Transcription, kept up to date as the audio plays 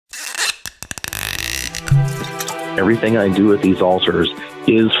Everything I do at these altars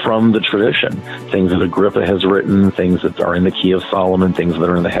is from the tradition. Things that Agrippa has written, things that are in the Key of Solomon, things that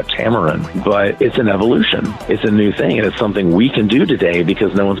are in the Heptameron. But it's an evolution. It's a new thing, and it's something we can do today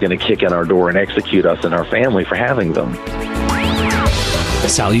because no one's going to kick in our door and execute us and our family for having them.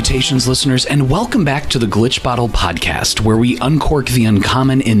 Salutations, listeners, and welcome back to the Glitch Bottle Podcast, where we uncork the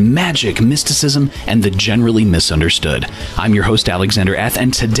uncommon in magic, mysticism, and the generally misunderstood. I'm your host, Alexander Eth,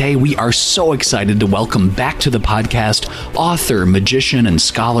 and today we are so excited to welcome back to the podcast author, magician, and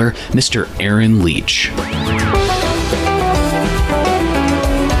scholar, Mr. Aaron Leitch.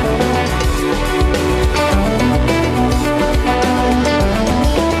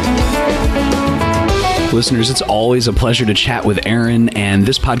 Listeners, it's always a pleasure to chat with Aaron, and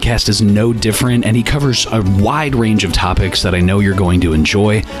this podcast is no different, and he covers a wide range of topics that I know you're going to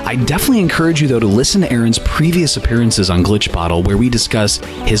enjoy. I definitely encourage you, though, to listen to Aaron's previous appearances on Glitch Bottle, where we discuss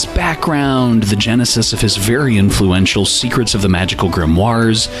his background, the genesis of his very influential Secrets of the Magical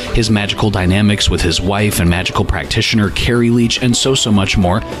Grimoires, his magical dynamics with his wife and magical practitioner, Carrie Leitch, and so much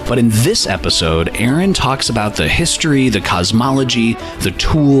more. But in this episode, Aaron talks about the history, the cosmology, the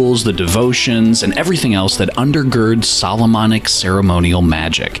tools, the devotions, and everything else that undergirds Solomonic ceremonial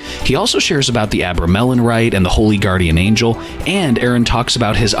magic. He also shares about the Abramelin rite and the Holy Guardian Angel, and Aaron talks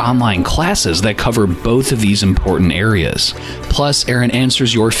about his online classes that cover both of these important areas. Plus, Aaron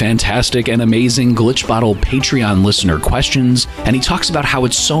answers your fantastic and amazing Glitch Bottle Patreon listener questions, and he talks about how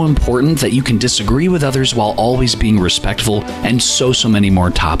it's so important that you can disagree with others while always being respectful, and so many more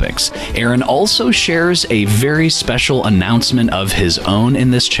topics. Aaron also shares a very special announcement of his own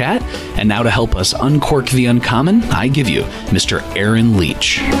in this chat, and now to help us uncork the uncommon, I give you Mr. Aaron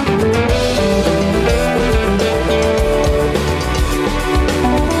Leitch.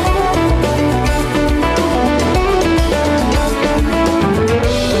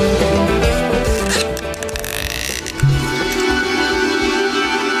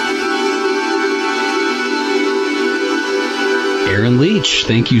 Aaron Leitch,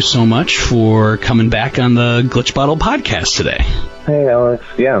 thank you so much for coming back on the Glitch Bottle Podcast today. Hey, Alex.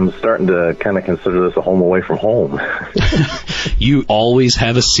 Yeah, I'm starting to kind of consider this a home away from home. You always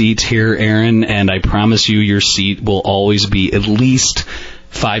have a seat here, Aaron, and I promise you your seat will always be at least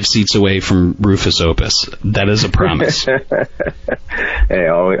 5 seats away from Rufus Opus. That is a promise. Hey,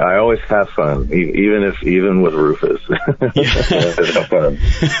 I always have fun, even with Rufus. Have fun.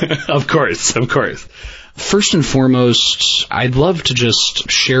 Of course. First and foremost, I'd love to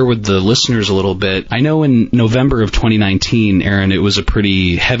just share with the listeners a little bit. I know in November of 2019, Aaron, it was a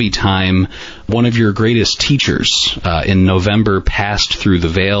pretty heavy time. One of your greatest teachers in November passed through the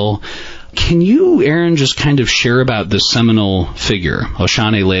veil. Can you, Aaron, just kind of share about this seminal figure,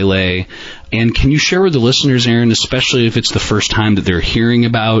 Oshane Lele? And can you share with the listeners, Aaron, especially if it's the first time that they're hearing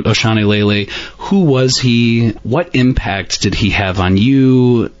about Oshane Lele, who was he? What impact did he have on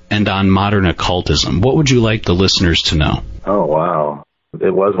you and on modern occultism? What would you like the listeners to know? Oh, wow.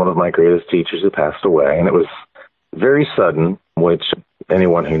 It was one of my greatest teachers who passed away, and it was very sudden, which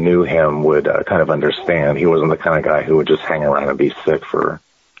anyone who knew him would kind of understand. He wasn't the kind of guy who would just hang around and be sick for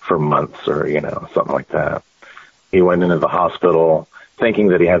months or, something like that. He went into the hospital thinking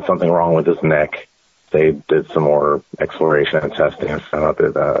that he had something wrong with his neck. They did some more exploration and testing and found out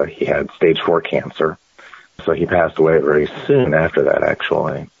that he had stage 4 cancer. So he passed away very soon after that,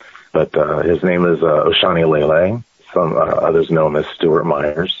 actually. But his name is Oshane Lele. Some others know him as Stuart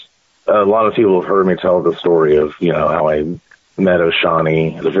Myers. A lot of people have heard me tell the story of, how I met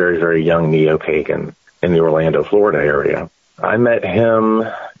Oshane as a very, very young neo-pagan in the Orlando, Florida area. I met him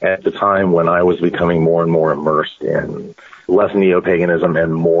at the time when I was becoming more and more immersed in less neo-paganism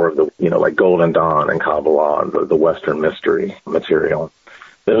and more of the, like Golden Dawn and Kabbalah and the Western mystery material.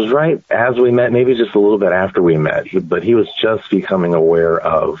 It was right as we met, maybe just a little bit after we met, but he was just becoming aware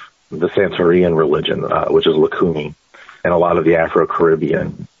of the Santeurian religion, which is Lakumi, and a lot of the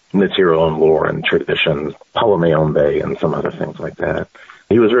Afro-Caribbean material and lore and traditions, Palomayombe and some other things like that.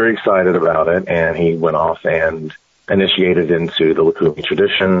 He was very excited about it, and he went off and initiated into the Lakumi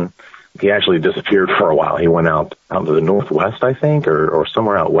tradition. He actually disappeared for a while. He went out to the Northwest, I think, or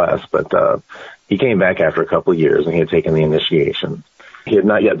somewhere out west, but he came back after a couple of years, and he had taken the initiation. He had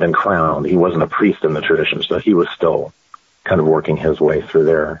not yet been crowned. He wasn't a priest in the tradition, so he was still kind of working his way through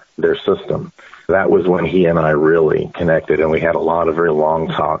their system. That was when he and I really connected, and we had a lot of very long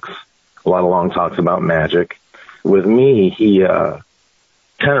talks about magic. With me, he kind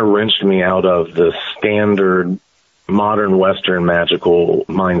of wrenched me out of the standard modern Western magical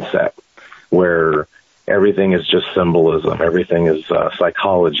mindset where everything is just symbolism, everything is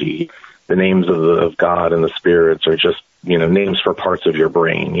psychology. The names of God and the spirits are just names for parts of your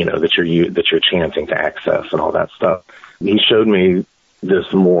brain, that you're chanting to access and all that stuff. He showed me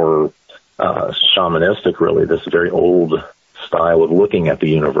this more shamanistic, really, this very old style of looking at the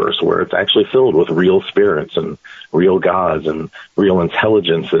universe, where it's actually filled with real spirits and real gods and real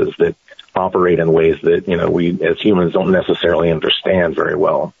intelligences that operate in ways that, we as humans don't necessarily understand very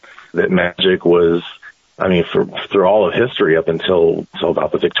well. That magic was, through all of history up until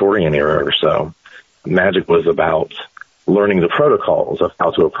about the Victorian era or so, magic was about learning the protocols of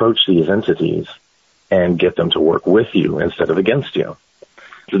how to approach these entities and get them to work with you instead of against you.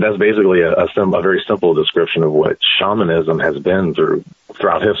 So that's basically a very simple description of what shamanism has been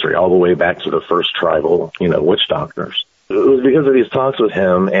throughout history, all the way back to the first tribal, witch doctors. It was because of these talks with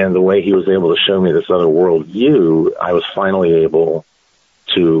him and the way he was able to show me this other world view, I was finally able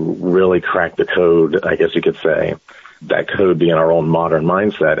to really crack the code, I guess you could say, that code being our own modern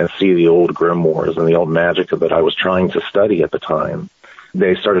mindset, and see the old grimoires and the old magic that I was trying to study at the time.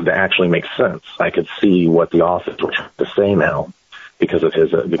 They started to actually make sense. I could see what the authors were trying to say now because of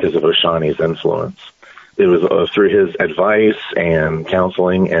Oshani's influence. It was through his advice and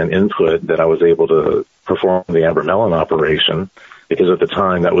counseling and input that I was able to perform the Abramelin operation, because at the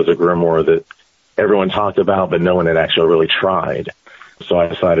time that was a grimoire that everyone talked about, but no one had actually really tried. So I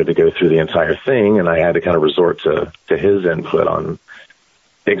decided to go through the entire thing, and I had to kind of resort to his input on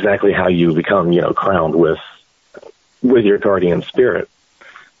exactly how you become, crowned with your guardian spirit.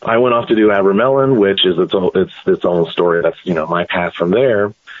 I went off to do Abramelin, which is its own story. That's, my path from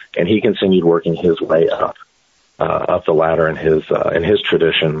there. And he continued working his way up the ladder in his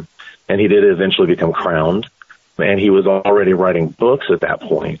tradition. And he did eventually become crowned. And he was already writing books at that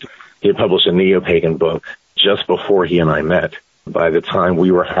point. He had published a neo-pagan book just before he and I met. By the time we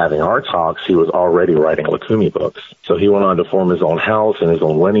were having our talks, he was already writing Lakumi books. So he went on to form his own house and his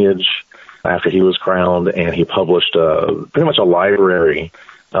own lineage after he was crowned, and he published pretty much a library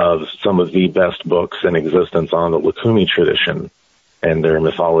of some of the best books in existence on the Lakumi tradition and their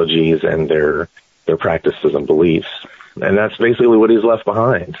mythologies and their practices and beliefs. And that's basically what he's left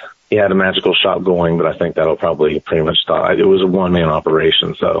behind. He had a magical shop going, but I think that'll probably pretty much die. It was a one-man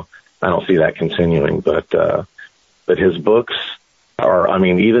operation, so I don't see that continuing. But his books are,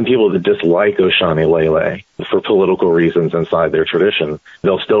 even people that dislike Oshani Lele for political reasons inside their tradition,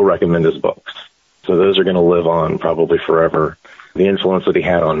 they'll still recommend his books. So those are going to live on probably forever. The influence that he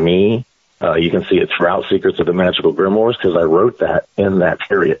had on me, you can see it throughout Secrets of the Magical Grimoires, because I wrote that in that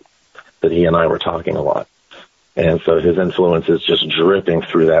period that he and I were talking a lot. And so his influence is just dripping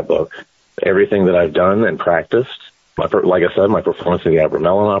through that book. Everything that I've done and practiced, like I said, my performance in the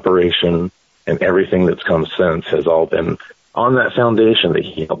Abramelin operation and everything that's come since has all been on that foundation that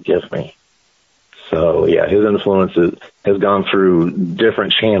he helped give me. So, yeah, his influence has gone through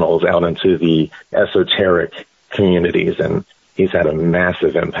different channels out into the esoteric communities, and he's had a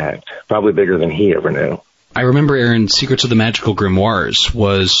massive impact, probably bigger than he ever knew. I remember, Aaron, Secrets of the Magical Grimoires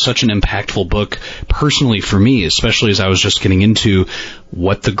was such an impactful book personally for me, especially as I was just getting into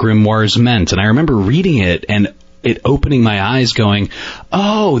what the grimoires meant. And I remember reading it and it opening my eyes going,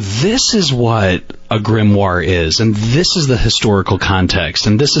 oh, this is what a grimoire is, and this is the historical context,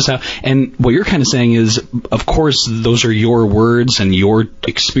 and this is how, and what you're kind of saying is, of course, those are your words and your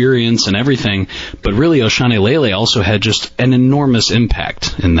experience and everything, but really Oshani Lele also had just an enormous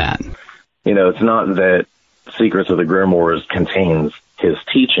impact in that. It's not that Secrets of the Grimoires contains his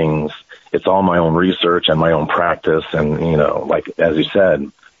teachings. It's all my own research and my own practice, and, like, as you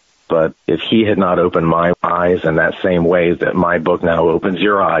said, but if he had not opened my eyes in that same way that my book now opens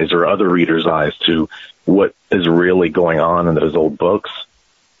your eyes or other readers' eyes to what is really going on in those old books,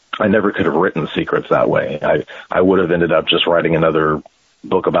 I never could have written Secrets that way. I would have ended up just writing another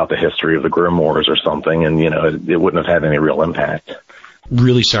book about the history of the grimoires or something, and, it wouldn't have had any real impact.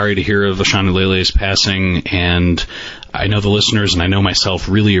 Really sorry to hear of Oshani Lele's passing, and I know the listeners and I know myself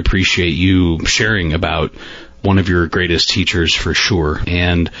really appreciate you sharing about one of your greatest teachers for sure.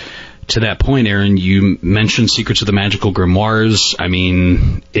 And to that point, Aaron, you mentioned Secrets of the Magical Grimoires.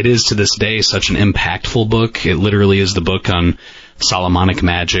 It is to this day such an impactful book. It literally is the book on Solomonic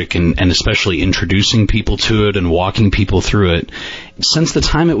magic and especially introducing people to it and walking people through it. Since the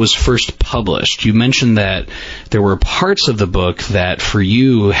time it was first published, you mentioned that there were parts of the book that for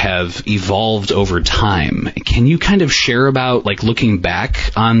you have evolved over time. Can you kind of share about, like, looking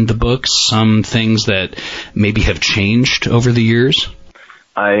back on the book, some things that maybe have changed over the years?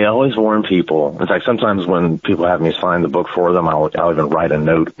 I always warn people. In fact, sometimes when people have me sign the book for them, I'll even write a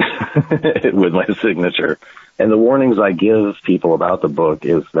note with my signature. And the warnings I give people about the book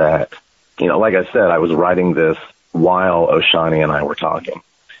is that, like I said, I was writing this while Oshani and I were talking.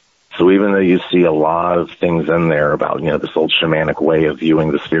 So even though you see a lot of things in there about, this old shamanic way of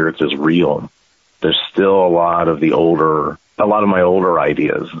viewing the spirits as real, there's still a lot of my older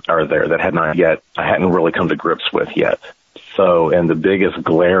ideas are there that I hadn't really come to grips with yet. So, and the biggest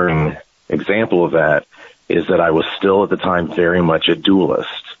glaring example of that is that I was still at the time very much a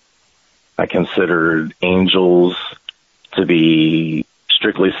dualist. I considered angels to be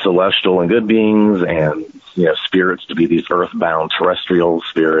strictly celestial and good beings, and spirits to be these earthbound terrestrial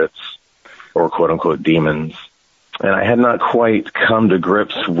spirits, or quote-unquote demons. And I had not quite come to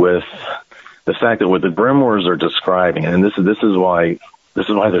grips with the fact that what the grimoires are describing, and this is why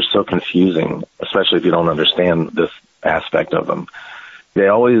they're so confusing, especially if you don't understand this aspect of them. They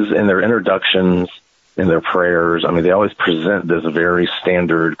always, in their introductions, in their prayers, they always present this very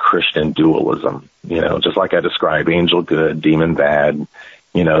standard Christian dualism, just like I described, angel good, demon bad,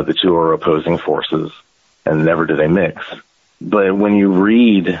 the two are opposing forces, and never do they mix. But when you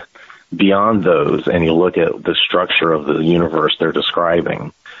read beyond those and you look at the structure of the universe they're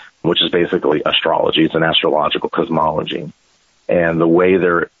describing, which is basically astrology, it's an astrological cosmology, and the way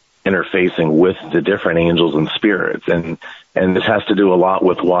they're interfacing with the different angels and spirits. And this has to do a lot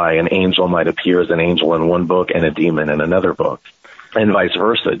with why an angel might appear as an angel in one book and a demon in another book. And vice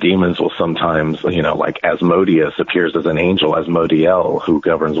versa. Demons will sometimes, like Asmodeus appears as an angel, Asmodiel, who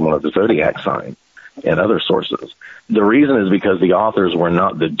governs one of the zodiac signs, and other sources. The reason is because the authors were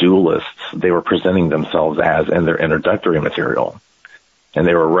not the dualists they were presenting themselves as in their introductory material. And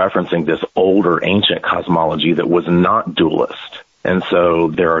they were referencing this older ancient cosmology that was not dualist. And so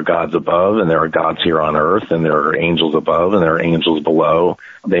there are gods above and there are gods here on earth, and there are angels above and there are angels below.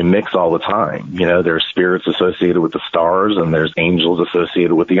 They mix all the time. There's spirits associated with the stars and there's angels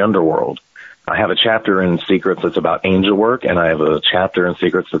associated with the underworld. I have a chapter in Secrets that's about angel work, and I have a chapter in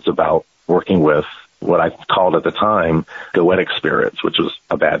Secrets that's about working with what I called at the time goetic spirits, which was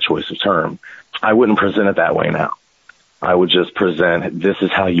a bad choice of term. I wouldn't present it that way now. I would just present, this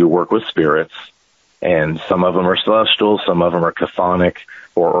is how you work with spirits. And some of them are celestial, some of them are chthonic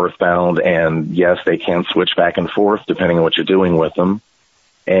or earthbound, and yes, they can switch back and forth depending on what you're doing with them.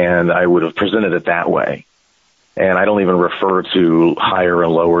 And I would have presented it that way. And I don't even refer to higher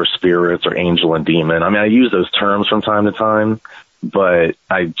and lower spirits or angel and demon. I use those terms from time to time, but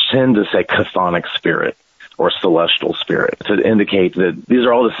I tend to say chthonic spirit or celestial spirit to indicate that these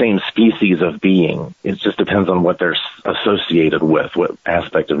are all the same species of being. It just depends on what they're associated with, what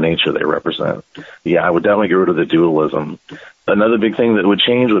aspect of nature they represent. Yeah, I would definitely get rid of the dualism. Another big thing that would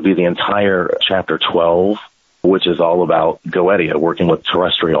change would be the entire chapter 12, which is all about Goetia, working with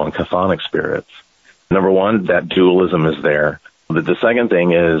terrestrial and chthonic spirits. Number one, that dualism is there. But the second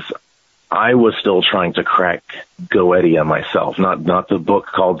thing is, I was still trying to crack Goetia myself, not the book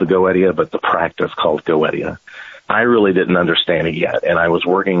called the Goetia, but the practice called Goetia. I really didn't understand it yet, and I was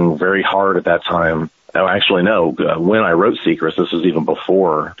working very hard at that time. Actually, no, when I wrote Secrets, this was even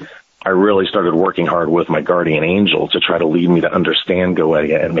before, I really started working hard with my guardian angel to try to lead me to understand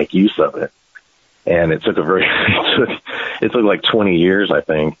Goetia and make use of it. And it took it took like 20 years, I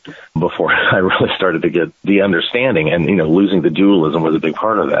think, before I really started to get the understanding. And, losing the dualism was a big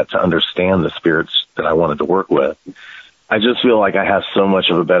part of that, to understand the spirits that I wanted to work with. I just feel like I have so much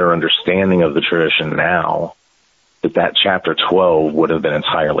of a better understanding of the tradition now that chapter 12 would have been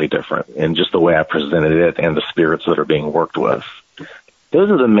entirely different in just the way I presented it and the spirits that are being worked with. Those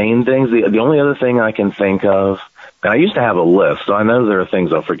are the main things. The only other thing I can think of, and I used to have a list, so I know there are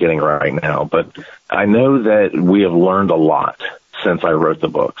things I'm forgetting right now, but I know that we have learned a lot since I wrote the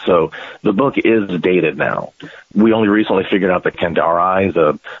book. So the book is dated now. We only recently figured out the Kandari,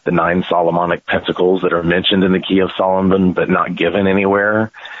 the 9 Solomonic pentacles that are mentioned in the Key of Solomon but not given anywhere.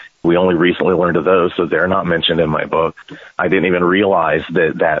 We only recently learned of those, so they're not mentioned in my book. I didn't even realize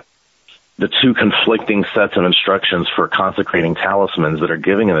that the two conflicting sets of instructions for consecrating talismans that are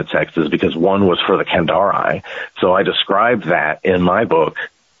given in the text is because one was for the Kandari. So I described that in my book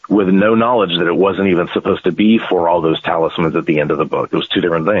with no knowledge that it wasn't even supposed to be for all those talismans at the end of the book. It was two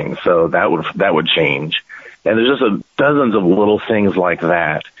different things. So that would change. And there's just dozens of little things like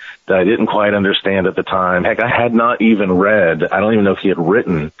that I didn't quite understand at the time. Heck, I had not even read, I don't even know if he had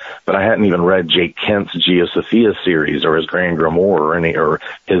written, but I hadn't even read Jake Kent's Geosophia series or his Grand Grimoire or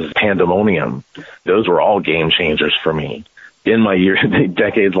his Pandemonium. Those were all game changers for me in my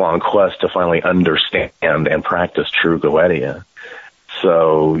decades-long quest to finally understand and practice true Goetia.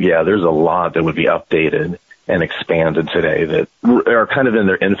 So, yeah, there's a lot that would be updated and expanded today that are kind of in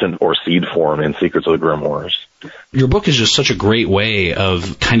their infant or seed form in Secrets of the Grimoires. Your book is just such a great way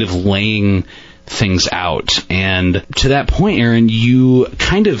of kind of laying things out. And to that point, Aaron, you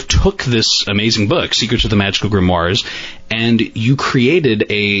kind of took this amazing book, Secrets of the Magical Grimoires, and you created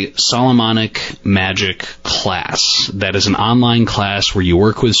a Solomonic magic class that is an online class where you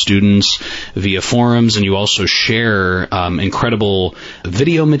work with students via forums, and you also share incredible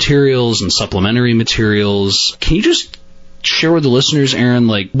video materials and supplementary materials. Can you just share with the listeners, Aaron,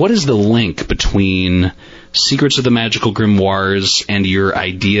 like, what is the link between Secrets of the Magical Grimoires and your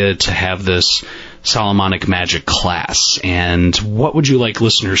idea to have this Solomonic magic class? And what would you like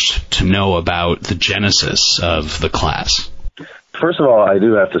listeners to know about the genesis of the class? First of all, I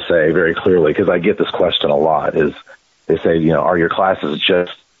do have to say very clearly, because I get this question a lot, is they say, you know, are your classes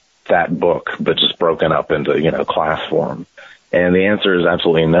just that book, but just broken up into, you know, class form? And the answer is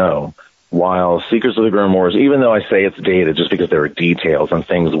absolutely no. While Secrets of the Grimoires, even though I say it's dated just because there are details and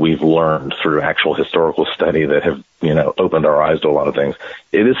things we've learned through actual historical study that have, you know, opened our eyes to a lot of things,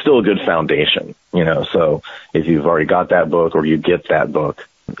 it is still a good foundation, you know. So if you've already got that book or you get that book,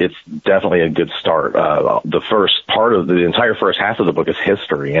 it's definitely a good start. The first part of the entire first half of the book is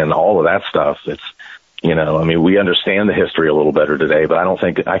history and all of that stuff. It's, you know, I mean, we understand the history a little better today, but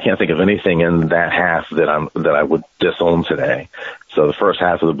I can't think of anything in that half that I would disown today. So the first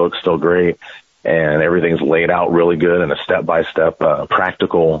half of the book's still great, and everything's laid out really good in a step-by-step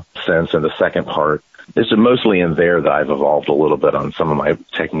practical sense. And the second part, it's mostly in there that I've evolved a little bit on some of my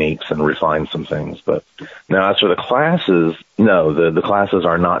techniques and refined some things. But now as for the classes, no, the classes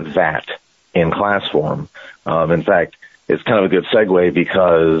are not that in class form. In fact, it's kind of a good segue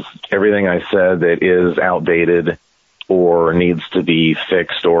because everything I said that is outdated or needs to be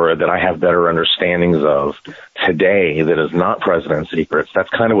fixed or that I have better understandings of today that is not present in Secrets, that's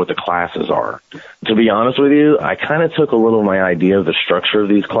kind of what the classes are. To be honest with you, I kind of took a little of my idea of the structure of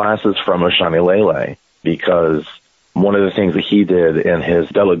these classes from Oshanilele, because one of the things that he did in his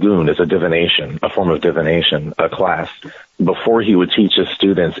Delagoon is a divination, a form of divination, a class. Before he would teach his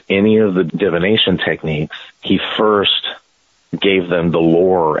students any of the divination techniques, he first gave them the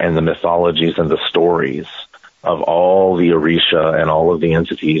lore and the mythologies and the stories of all the Orisha and all of the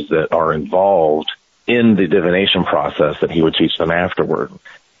entities that are involved in the divination process that he would teach them afterward.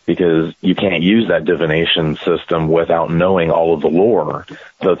 Because you can't use that divination system without knowing all of the lore.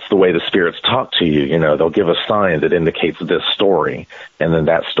 That's the way the spirits talk to you. You know, they'll give a sign that indicates this story, and then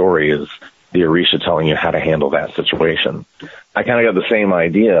that story is the Orisha telling you how to handle that situation. I kind of got the same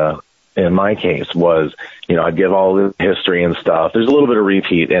idea in my case was, you know, I'd give all the history and stuff. There's a little bit of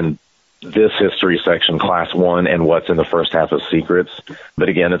repeat in this history section, class 1, and what's in the first half of Secrets. But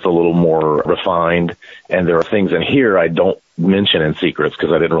again, it's a little more refined, and there are things in here I don't mention in Secrets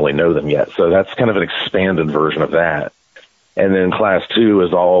because I didn't really know them yet. So that's kind of an expanded version of that. And then class 2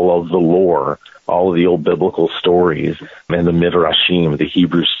 is all of the lore, all of the old biblical stories and the Midrashim, the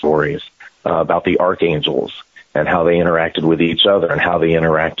Hebrew stories about the archangels and how they interacted with each other and how they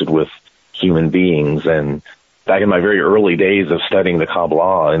interacted with human beings. And back in my very early days of studying the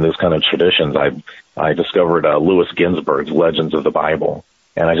Kabbalah and those kind of traditions, I discovered Louis Ginsberg's Legends of the Bible,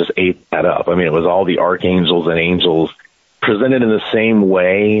 and I just ate that up. I mean, it was all the archangels and angels presented in the same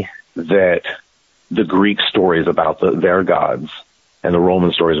way that the Greek stories about their gods and the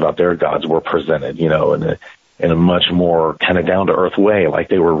Roman stories about their gods were presented, you know, in a much more kind of down-to-earth way, like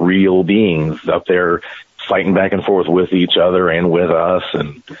they were real beings up there fighting back and forth with each other and with us,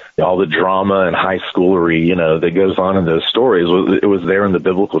 and all the drama and high schoolery, you know, that goes on in those stories. It was there in the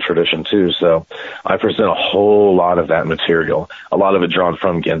biblical tradition too. So I present a whole lot of that material, a lot of it drawn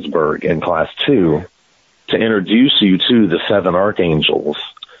from Ginsberg in class 2, to introduce you to the 7 archangels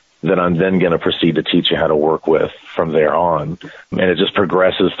that I'm then going to proceed to teach you how to work with from there on. And it just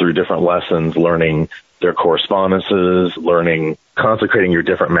progresses through different lessons, learning their correspondences, learning, consecrating your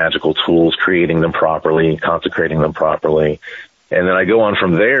different magical tools, creating them properly, consecrating them properly. And then I go on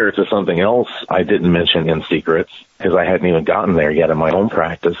from there to something else I didn't mention in Secrets because I hadn't even gotten there yet in my own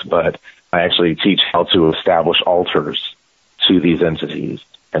practice, but I actually teach how to establish altars to these entities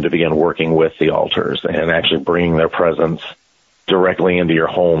and to begin working with the altars and actually bringing their presence directly into your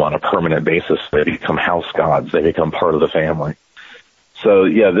home on a permanent basis. They become house gods. They become part of the family. So,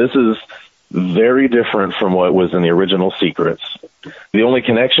 yeah, this is very different from what was in the original Secrets. The only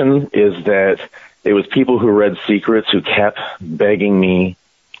connection is that it was people who read Secrets who kept begging me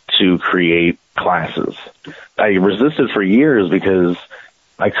to create classes. I resisted for years because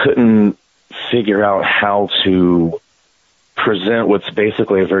I couldn't figure out how to present what's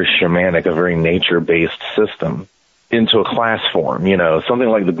basically a very shamanic, a very nature-based system into a class form. You know, something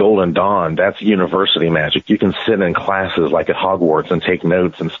like the Golden Dawn, that's university magic. You can sit in classes like at Hogwarts and take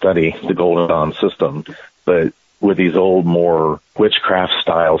notes and study the Golden Dawn system. But with these old, more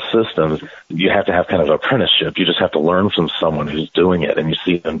witchcraft-style systems, you have to have kind of an apprenticeship. You just have to learn from someone who's doing it, and you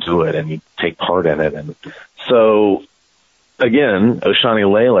see them do it, and you take part in it. And so, again,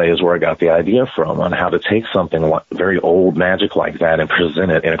 Oshani Lele is where I got the idea from on how to take something like very old magic like that and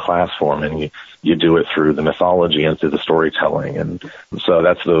present it in a class form. And you do it through the mythology and through the storytelling. And so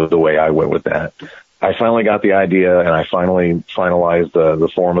that's the way I went with that. I finally got the idea, and I finally finalized the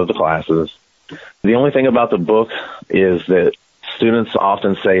form of the classes. The only thing about the book is that students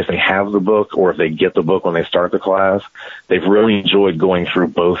often say if they have the book or if they get the book when they start the class, they've really enjoyed going through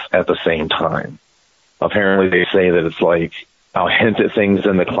both at the same time. Apparently they say that it's like, I'll hint at things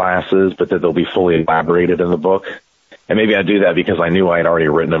in the classes, but that they'll be fully elaborated in the book. And maybe I do that because I knew I had already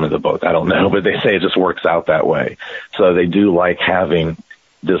written them in the book. I don't know, but they say it just works out that way. So they do like having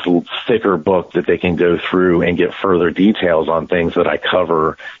this thicker book that they can go through and get further details on things that I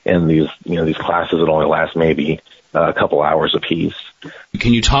cover in these classes that only last maybe a couple hours apiece.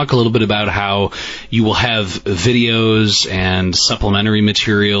 Can you talk a little bit about how you will have videos and supplementary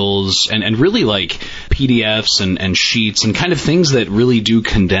materials and really like PDFs and sheets and kind of things that really do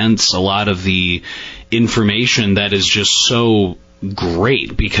condense a lot of the information that is just so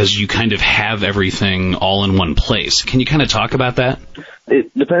great because you kind of have everything all in one place. Can you kind of talk about that?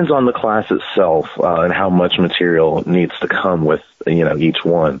 It depends on the class itself and how much material needs to come with, each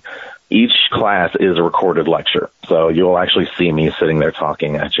one. Each class is a recorded lecture, so you'll actually see me sitting there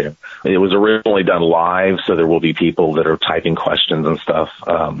talking at you. It was originally done live, so there will be people that are typing questions and stuff,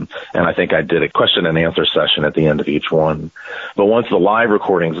 and I think I did a question and answer session at the end of each one. But once the live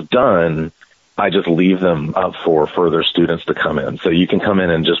recording's done, I just leave them up for further students to come in. So you can come in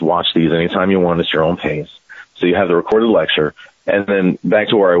and just watch these anytime you want at your own pace. So you have the recorded lecture, and then back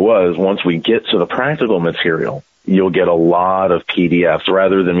to where I was, once we get to the practical material, you'll get a lot of PDFs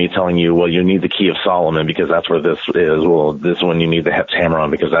rather than me telling you, well, you need the Key of Solomon because that's where this is. Well, this one you need the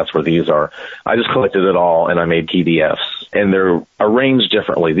Heptameron because that's where these are. I just collected it all and I made PDFs, and they're arranged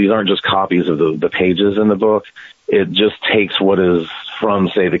differently. These aren't just copies of the pages in the book. It just takes what is from,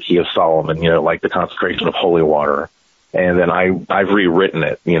 say, the Key of Solomon, like the consecration of holy water. And then I've rewritten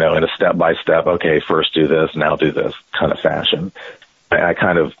it, in a step-by-step, okay, first do this, now do this kind of fashion. I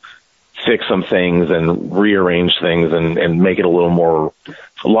kind of fix some things and rearrange things and make it a little more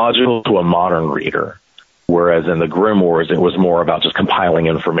logical to a modern reader. Whereas in the Grimoires, it was more about just compiling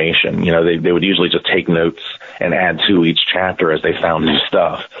information. They would usually just take notes and add to each chapter as they found new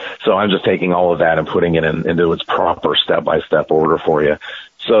stuff. So I'm just taking all of that and putting it into its proper step-by-step order for you.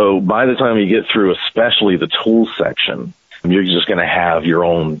 So by the time you get through, especially the tools section, you're just going to have your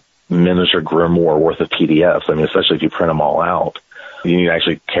own miniature grimoire worth of PDFs. I mean, especially if you print them all out. You need to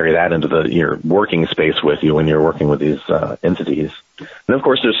actually carry that into your working space with you when you're working with these entities. And of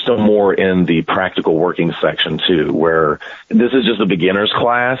course, there's still more in the practical working section too, where this is just a beginner's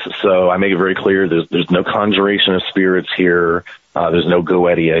class. So I make it very clear there's no conjuration of spirits here. There's no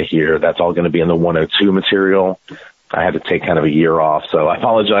Goetia here. That's all going to be in the 102 material. I had to take kind of a year off, so I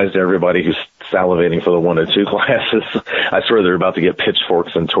apologize to everybody who's salivating for the 102 classes. I swear they're about to get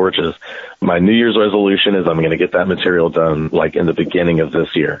pitchforks and torches. My New Year's resolution is I'm going to get that material done like in the beginning of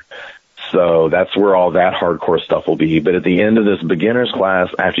this year. So that's where all that hardcore stuff will be. But at the end of this beginner's class,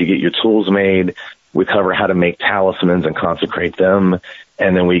 after you get your tools made, we cover how to make talismans and consecrate them.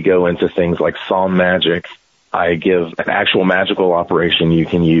 And then we go into things like psalm magic. I give an actual magical operation you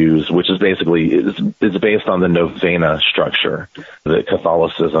can use, which is basically, it's based on the novena structure that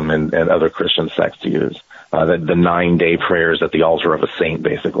Catholicism and other Christian sects use. The 9-day prayers at the altar of a saint,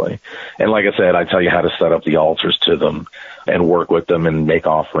 basically. And like I said, I tell you how to set up the altars to them and work with them and make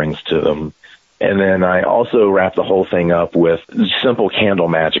offerings to them. And then I also wrap the whole thing up with simple candle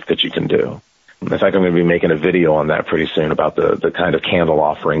magic that you can do. In fact, I'm going to be making a video on that pretty soon about the kind of candle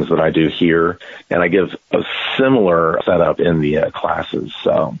offerings that I do here. And I give a similar setup in the classes.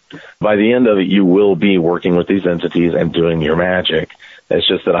 So by the end of it, you will be working with these entities and doing your magic. It's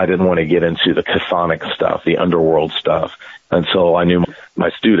just that I didn't want to get into the chthonic stuff, the underworld stuff, until I knew my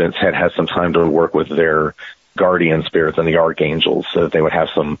students had some time to work with their guardian spirits and the archangels so that they would have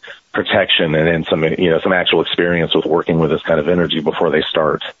some protection and some actual experience with working with this kind of energy before they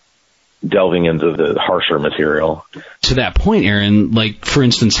start delving into the harsher material. To that point, Aaron, like, for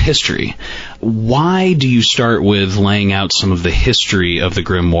instance, history. Why do you start with laying out some of the history of the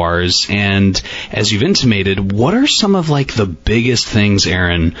grimoires? And as you've intimated, what are some of, like, the biggest things,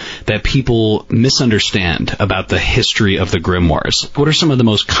 Aaron, that people misunderstand about the history of the grimoires? What are some of the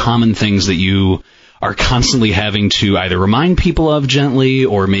most common things that you are constantly having to either remind people of gently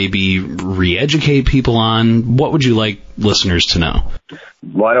or maybe re-educate people on? What would you like listeners to know?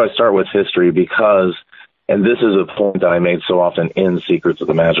 Why do I start with history? Because And this is a point that I made so often in Secrets of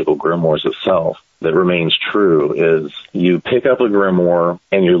the Magical Grimoires itself that remains true, is you pick up a grimoire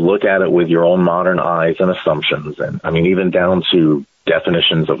and you look at it with your own modern eyes and assumptions, and I mean, even down to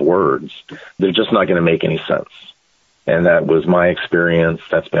definitions of words, they're just not going to make any sense. And that was my experience.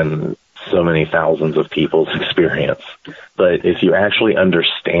 That's been so many thousands of people's experience. But if you actually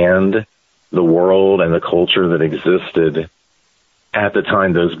understand the world and the culture that existed at the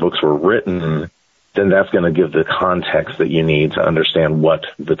time those books were written, then that's going to give the context that you need to understand what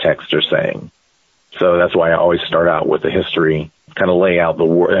the texts are saying. So that's why I always start out with the history, kind of lay out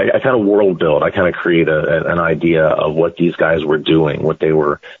the I kind of world build. I kind of create an idea of what these guys were doing,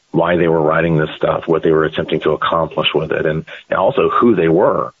 why they were writing this stuff, what they were attempting to accomplish with it, and also who they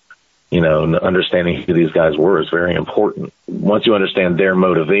were. You know, understanding who these guys were is very important. Once you understand their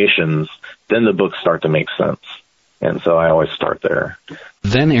motivations, then the books start to make sense. And so I always start there.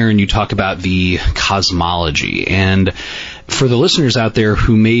 Then, Aaron, you talk about the cosmology. And for the listeners out there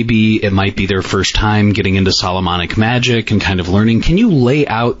who it might be their first time getting into Solomonic magic and kind of learning, can you lay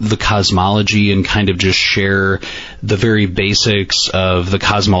out the cosmology and kind of just share the very basics of the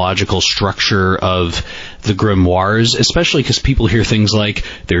cosmological structure of the grimoires, especially because people hear things like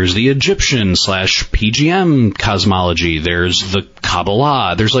there's the Egyptian / PGM cosmology, there's the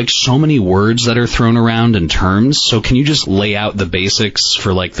Kabbalah, there's like so many words that are thrown around in terms. So can you just lay out the basics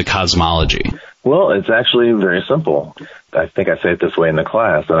for like the cosmology? Well, it's actually very simple. I think I say it this way in the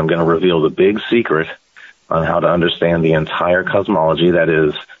class, and I'm going to reveal the big secret on how to understand the entire cosmology, that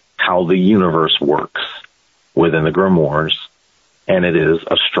is, how the universe works within the grimoires, and it is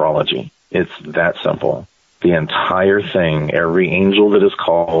astrology. It's that simple. The entire thing, every angel that is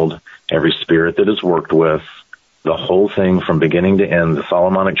called, every spirit that is worked with, the whole thing from beginning to end, the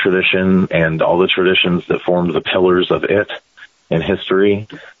Solomonic tradition and all the traditions that formed the pillars of it in history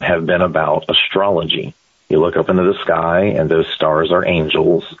have been about astrology. You look up into the sky, and those stars are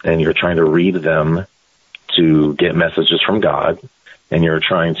angels, and you're trying to read them to get messages from God, and you're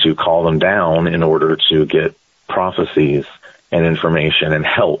trying to call them down in order to get prophecies and information and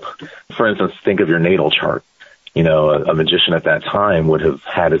help. For instance, think of your natal chart. You know, a magician at that time would have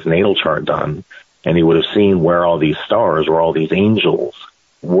had his natal chart done, and he would have seen where all these stars, where all these angels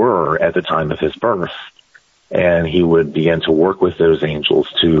were at the time of his birth. And he would begin to work with those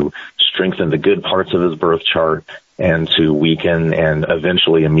angels to strengthen the good parts of his birth chart and to weaken and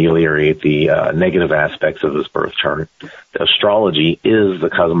eventually ameliorate the negative aspects of his birth chart. Astrology is the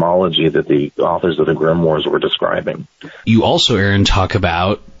cosmology that the authors of the grimoires were describing. You also, Aaron, talk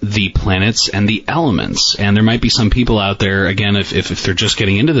about the planets and the elements. And there might be some people out there, again, if they're just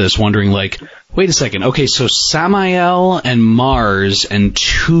getting into this, wondering like, wait a second, okay, so Samael and Mars and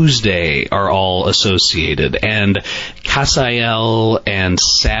Tuesday are all associated, and Cassiel and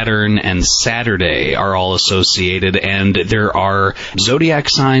Saturn and Saturday are all associated, and there are zodiac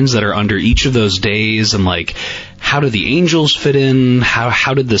signs that are under each of those days, and like, how do the angels fit in?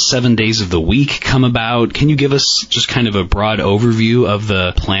 How did the 7 days of the week come about? Can you give us just kind of a broad overview of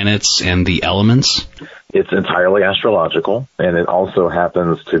the planets and the elements? It's entirely astrological, and it also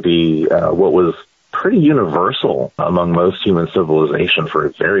happens to be what was pretty universal among most human civilization for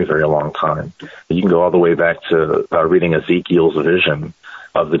a very, very long time. You can go all the way back to reading Ezekiel's vision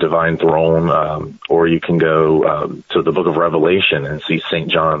of the divine throne, or you can go to the book of Revelation and see St.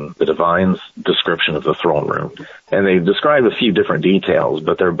 John the Divine's description of the throne room. And they describe a few different details,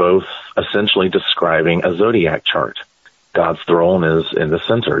 but they're both essentially describing a zodiac chart. God's throne is in the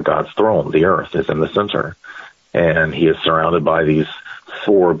center. God's throne, the earth, is in the center. And he is surrounded by these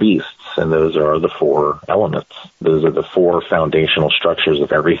four beasts, and those are the four elements. Those are the four foundational structures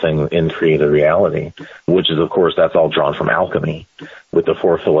of everything in created reality, which is, of course, that's all drawn from alchemy, with the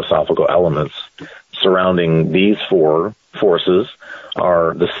four philosophical elements. Surrounding these four forces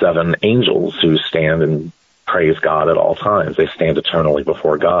are the seven angels who stand and praise God at all times. They stand eternally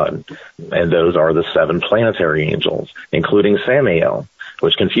before God. And those are the seven planetary angels, including Samael,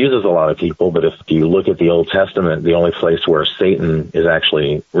 which confuses a lot of people. But if you look at the Old Testament, the only place where Satan is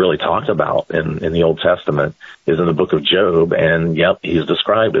actually really talked about in the Old Testament is in the book of Job. And yep, he's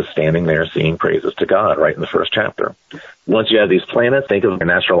described as standing there singing praises to God right in the first chapter. Once you have these planets, think of an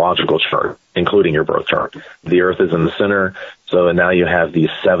astrological chart, including your birth chart. The earth is in the center. So now you have these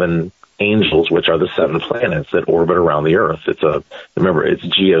seven angels, which are the seven planets that orbit around the earth. Remember, it's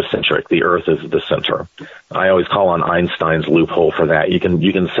geocentric. The earth is the center. I always call on Einstein's loophole for that. You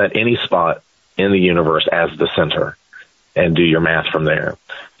can set any spot in the universe as the center and do your math from there.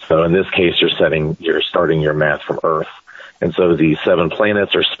 So in this case, you're starting your math from Earth. And so these seven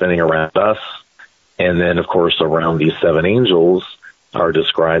planets are spinning around us. And then, of course, around these seven angels are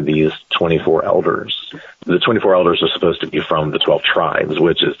described these 24 elders. The 24 elders are supposed to be from the 12 tribes,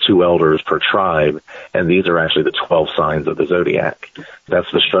 which is 2 elders per tribe, and these are actually the 12 signs of the zodiac.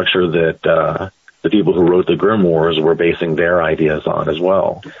 That's the structure that the people who wrote the grimoires were basing their ideas on as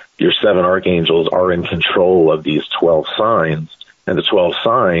well. Your 7 archangels are in control of these 12 signs, and the 12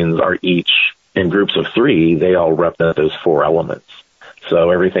 signs are each in groups of 3. They all represent those 4 elements.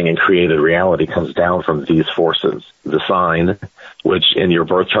 So everything in created reality comes down from these forces. The sign, which in your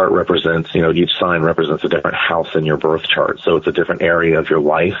birth chart represents, each sign represents a different house in your birth chart. So it's a different area of your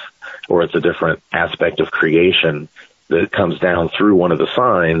life, or it's a different aspect of creation that comes down through one of the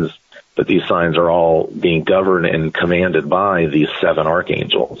signs. But these signs are all being governed and commanded by these 7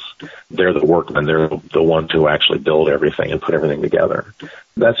 archangels. They're the workmen. They're the ones who actually build everything and put everything together.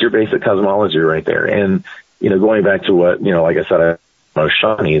 That's your basic cosmology right there. And, going back to what, like I said,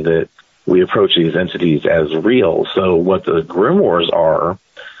 Shani, that we approach these entities as real. So what the grimoires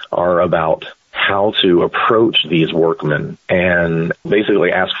are about how to approach these workmen and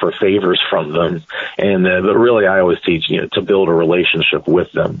basically ask for favors from them. And but really, I always teach, to build a relationship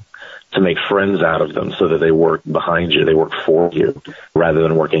with them, to make friends out of them so that they work behind you, they work for you, rather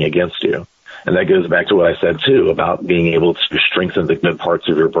than working against you. And that goes back to what I said, too, about being able to strengthen the good parts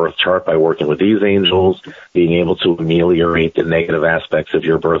of your birth chart by working with these angels, being able to ameliorate the negative aspects of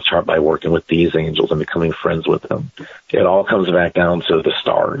your birth chart by working with these angels and becoming friends with them. It all comes back down to the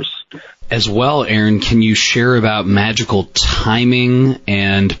stars. As well, Aaron, can you share about magical timing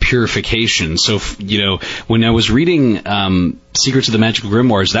and purification? So, when I was reading Secrets of the Magical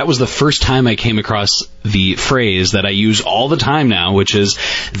Grimoires, that was the first time I came across the phrase that I use all the time now, which is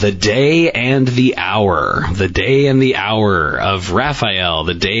the day and the hour. The day and the hour of Raphael,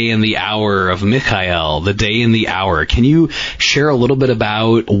 the day and the hour of Michael, the day and the hour. Can you share a little bit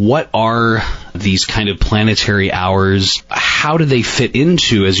about what are these kind of planetary hours? How do they fit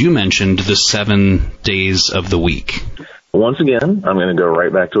into, as you mentioned, the 7 days of the week? Once again, I'm going to go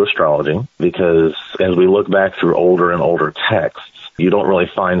right back to astrology, because as we look back through older and older texts, you don't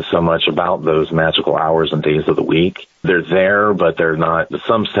really find so much about those magical hours and days of the week. They're there, but they're not.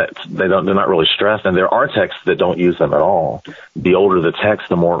 Some texts, they're not really stressed, and there are texts that don't use them at all. The older the text,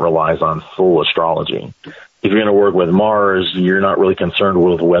 the more it relies on full astrology. If you're going to work with Mars, you're not really concerned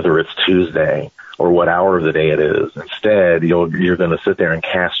with whether it's Tuesday or what hour of the day it is. Instead, you're going to sit there and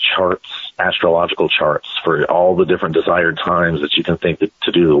cast charts, astrological charts, for all the different desired times that you can think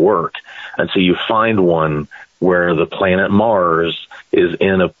to do the work, until you find one where the planet Mars is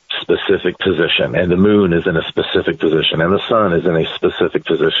in a specific position, and the moon is in a specific position, and the sun is in a specific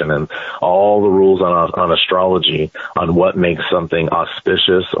position, and all the rules on astrology on what makes something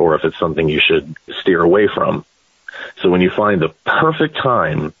auspicious or if it's something you should steer away from. So when you find the perfect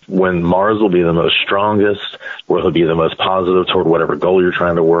time when Mars will be the most strongest, where he'll be the most positive toward whatever goal you're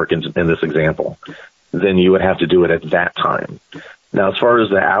trying to work in this example, then you would have to do it at that time. Now, as far as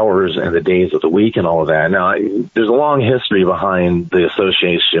the hours and the days of the week and all of that, now, there's a long history behind the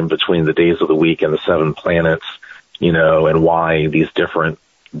association between the days of the week and the 7 planets, and why these different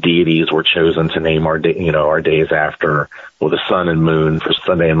deities were chosen to name our days after. Well, the sun and moon for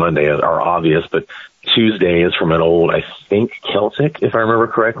Sunday and Monday are obvious, but Tuesday is from an old, I think, Celtic, if I remember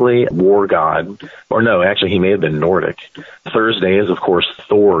correctly, war god. Or no, actually, he may have been Nordic. Thursday is, of course,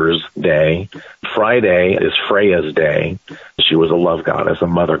 Thor's day. Friday is Freya's day. She was a love goddess, a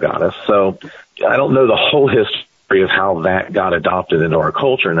mother goddess. So I don't know the whole history of how that got adopted into our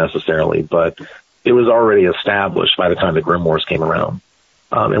culture necessarily, but it was already established by the time the grimoires came around.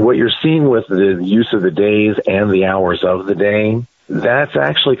 And what you're seeing with the use of the days and the hours of the day, that's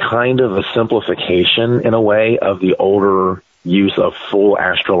actually kind of a simplification, in a way, of the older use of full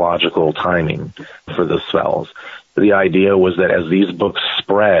astrological timing for the spells. The idea was that as these books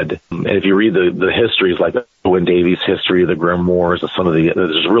spread, and if you read the histories, like Owen Davies' History of the Grimoires,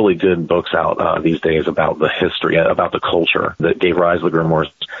 there's really good books out these days about the history, about the culture that gave rise to the grimoires.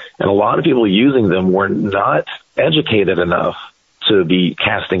 And a lot of people using them were not educated enough to be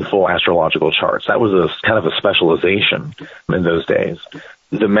casting full astrological charts. That was a kind of a specialization in those days.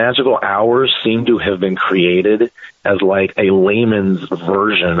 The magical hours seem to have been created as like a layman's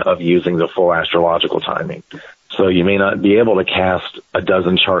version of using the full astrological timing. So you may not be able to cast a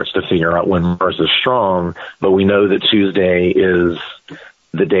dozen charts to figure out when Mars is strong, but we know that Tuesday is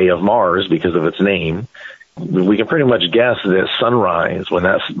the day of Mars because of its name. We can pretty much guess that sunrise, when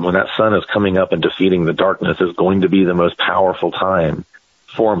that sun is coming up and defeating the darkness, is going to be the most powerful time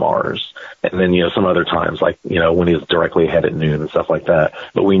for Mars. And then, some other times, like, when he's directly ahead at noon and stuff like that.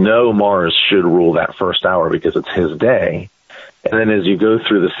 But we know Mars should rule that first hour because it's his day. And then as you go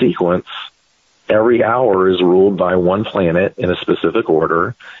through the sequence, every hour is ruled by one planet in a specific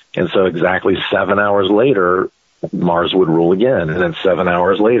order. And so exactly 7 hours later, Mars would rule again. And then 7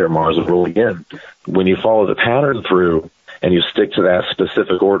 hours later, Mars would rule again. When you follow the pattern through and you stick to that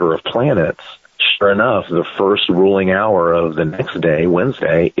specific order of planets, sure enough, the first ruling hour of the next day,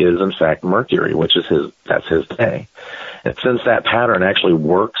 Wednesday, is in fact Mercury, which is that's his day. And since that pattern actually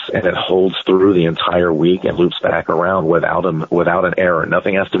works and it holds through the entire week and loops back around without an error,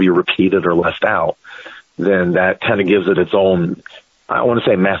 nothing has to be repeated or left out, then that kind of gives it its own, I want to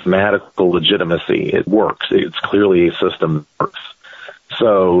say, mathematical legitimacy. It works. It's clearly a system that works.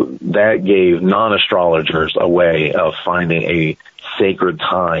 So that gave non-astrologers a way of finding a sacred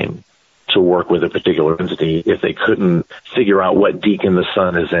time to work with a particular entity if they couldn't figure out what decan the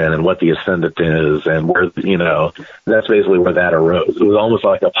sun is in and what the ascendant is and where, that's basically where that arose. It was almost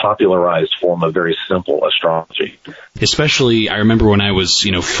like a popularized form of very simple astrology. Especially, I remember when I was,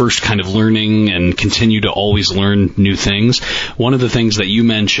 first kind of learning and continue to always learn new things. One of the things that you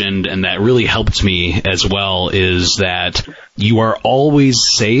mentioned and that really helped me as well is that you are always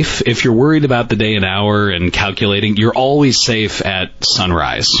safe. If you're worried about the day and hour and calculating, you're always safe at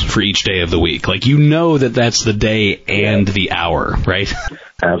sunrise for each day of the week. Like, that that's the day and the hour, right?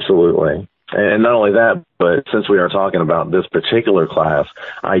 Absolutely. And not only that, but since we are talking about this particular class,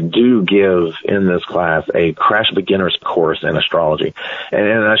 I do give in this class a crash beginner's course in astrology.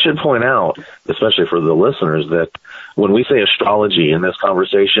 And I should point out, especially for the listeners, that when we say astrology in this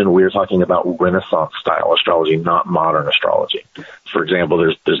conversation, we are talking about Renaissance style astrology, not modern astrology. For example,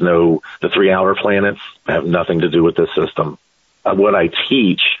 the 3 outer planets have nothing to do with this system. What I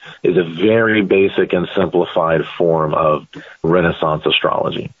teach is a very basic and simplified form of Renaissance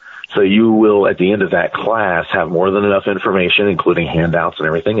astrology. So you will, at the end of that class, have more than enough information, including handouts and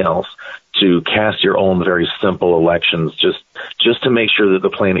everything else, to cast your own very simple elections just to make sure that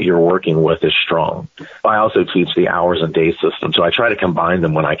the planet you're working with is strong. I also teach the hours and day system, so I try to combine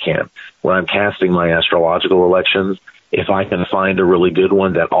them when I can. When I'm casting my astrological elections, if I can find a really good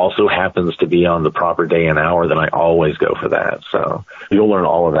one that also happens to be on the proper day and hour, then I always go for that. So you'll learn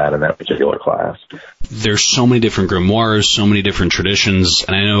all of that in that particular class. There's so many different grimoires, so many different traditions,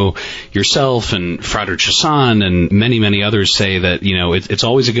 and I know yourself and Frater Chassan and many, many others say that, it's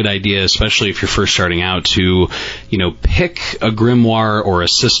always a good idea, especially if you're first starting out, to, pick a grimoire or a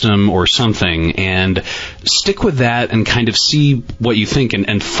system or something and stick with that and kind of see what you think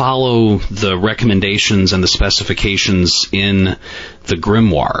and follow the recommendations and the specifications in the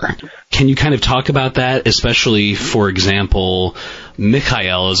grimoire. Can you kind of talk about that, especially, for example,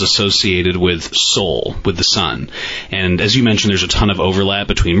 Michael is associated with Sol, with the sun. And as you mentioned, there's a ton of overlap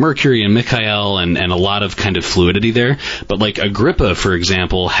between Mercury and Michael and a lot of kind of fluidity there. But like Agrippa, for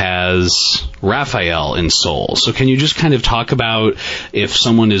example, has Raphael in Sol. So can you just kind of talk about if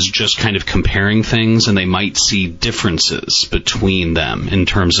someone is just kind of comparing things and they might see differences between them in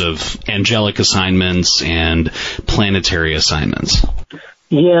terms of angelic assignments and planetary assignments?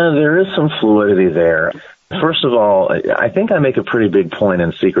 Yeah, there is some fluidity there. First of all, I think I make a pretty big point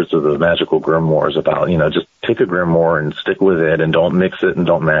in Secrets of the Magical Grimoires about, just pick a grimoire and stick with it and don't mix it and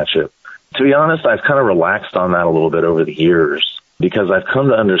don't match it. To be honest, I've kind of relaxed on that a little bit over the years because I've come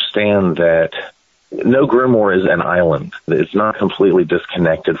to understand that no grimoire is an island. It's not completely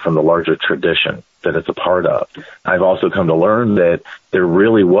disconnected from the larger tradition that it's a part of. I've also come to learn that there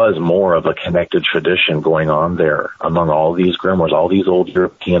really was more of a connected tradition going on there among all these grimoires, all these old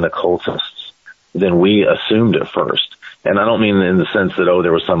European occultists, than we assumed at first. And I don't mean in the sense that,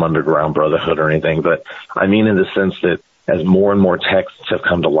 there was some underground brotherhood or anything, but I mean in the sense that as more and more texts have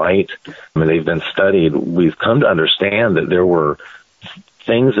come to light, they've been studied, we've come to understand that there were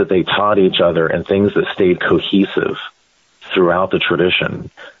things that they taught each other and things that stayed cohesive throughout the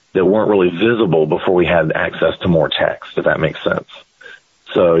tradition that weren't really visible before we had access to more text, if that makes sense.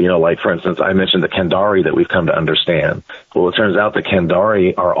 So, like, for instance, I mentioned the Kandari that we've come to understand. Well, it turns out the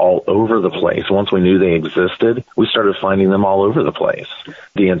Kandari are all over the place. Once we knew they existed, we started finding them all over the place.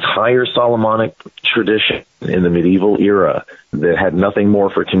 The entire Solomonic tradition in the medieval era that had nothing more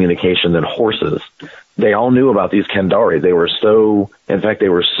for communication than horses, they all knew about these Kandari. They were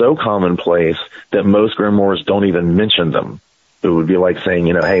so commonplace that most grimoires don't even mention them. It would be like saying,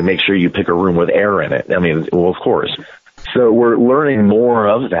 hey, make sure you pick a room with air in it. Of course. So we're learning more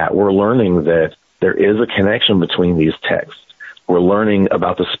of that. We're learning that there is a connection between these texts. We're learning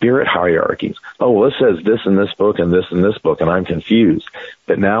about the spirit hierarchies. It says this in this book and this in this book, and I'm confused.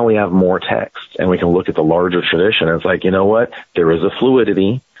 But now we have more text, and we can look at the larger tradition. And it's like, you know what? There is a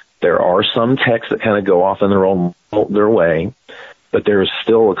fluidity. There are some texts that kind of go off in their way. But there is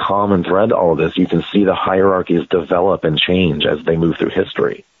still a common thread to all of this. You can see the hierarchies develop and change as they move through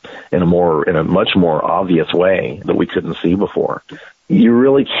history in a much more obvious way that we couldn't see before. You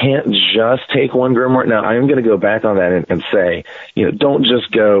really can't just take one grimoire. Now, I'm going to go back on that and say, don't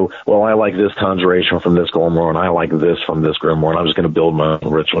just go, well, I like this conjuration from this grimoire, and I like this from this grimoire, and I'm just going to build my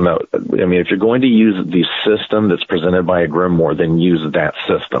own ritual. No, I mean, if you're going to use the system that's presented by a grimoire, then use that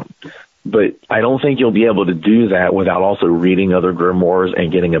system. But I don't think you'll be able to do that without also reading other grimoires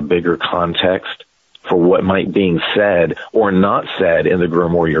and getting a bigger context for what might be said or not said in the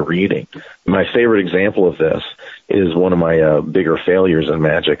grimoire you're reading. My favorite example of this is one of my bigger failures in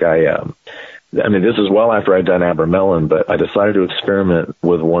magic. I mean, this is well after I'd done Abramelin, but I decided to experiment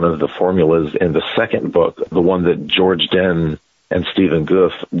with one of the formulas in the second book, the one that George Dinn and Stephen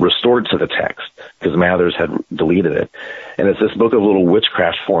Goof restored to the text because Mathers had deleted it. And it's this book of little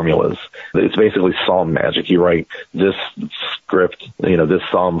witchcraft formulas. It's basically psalm magic. You write this script, this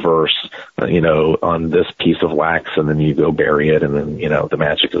psalm verse, on this piece of wax, and then you go bury it, and then, the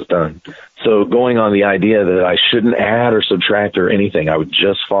magic is done. So going on the idea that I shouldn't add or subtract or anything, I would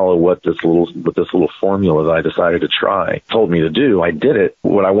just follow what this little formula that I decided to try told me to do. I did it.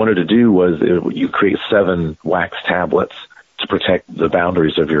 What I wanted to do was you create 7 wax tablets to protect the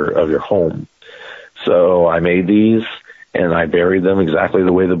boundaries of your home. So I made these, and I buried them exactly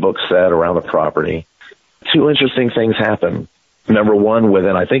the way the book said around the property. 2 interesting things happened. Number one,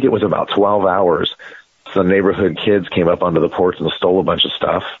 within, I think it was about 12 hours, some neighborhood kids came up onto the porch and stole a bunch of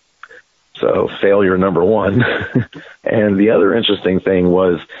stuff. So failure number 1. And the other interesting thing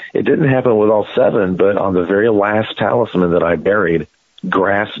was it didn't happen with all 7, but on the very last talisman that I buried,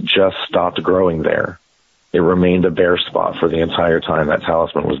 grass just stopped growing there. It remained a bare spot for the entire time that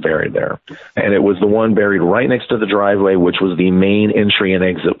talisman was buried there. And it was the one buried right next to the driveway, which was the main entry and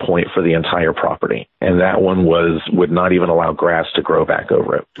exit point for the entire property. And that one would not even allow grass to grow back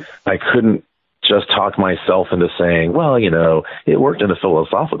over it. I couldn't just talk myself into saying, well, it worked in a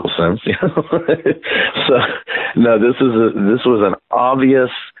philosophical sense. So, no, this was an obvious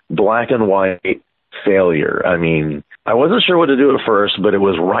black and white failure. I mean, I wasn't sure what to do at first, but it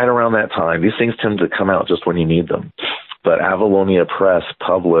was right around that time. These things tend to come out just when you need them. But Avalonia Press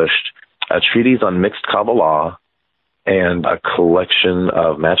published a treatise on mixed Kabbalah and a collection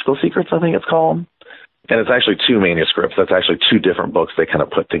of magical secrets, I think it's called. And it's actually 2 manuscripts. That's actually 2 different books they kind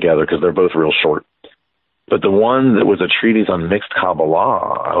of put together because they're both real short. But the one that was a treatise on mixed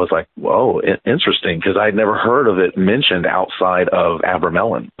Kabbalah, I was like, whoa, interesting, because I'd never heard of it mentioned outside of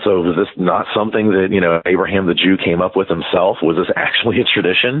Abramelin. So was this not something that, Abraham the Jew came up with himself? Was this actually a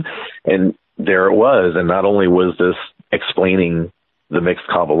tradition? And there it was. And not only was this explaining the mixed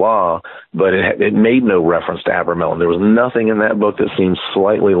Kabbalah, but it made no reference to Abramelin. There was nothing in that book that seemed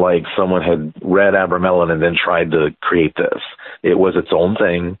slightly like someone had read Abramelin and then tried to create this. It was its own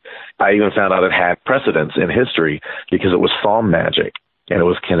thing. I even found out it had precedence in history because it was psalm magic, and it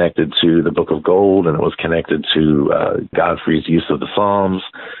was connected to the Book of Gold, and it was connected to Godfrey's use of the Psalms.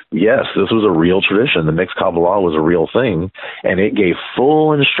 Yes, this was a real tradition. The mixed Kabbalah was a real thing, and it gave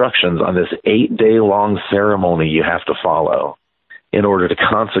full instructions on this 8-day-long ceremony you have to follow in order to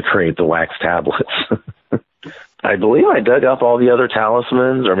consecrate the wax tablets. I believe I dug up all the other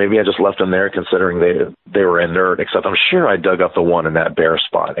talismans, or maybe I just left them there considering they were inert, except I'm sure I dug up the one in that bare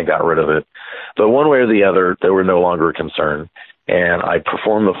spot and got rid of it. But one way or the other, they were no longer a concern. And I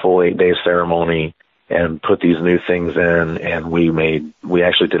performed the full 8-day ceremony and put these new things in, and we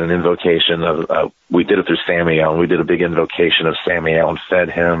actually did an invocation we did it through Samael, and we did a big invocation of Samael and fed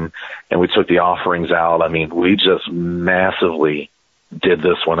him, and we took the offerings out. I mean, we just massively did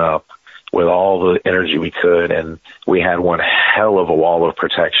this one up with all the energy we could, and we had one hell of a wall of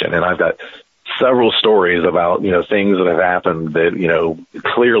protection. And I've got several stories about, things that have happened that,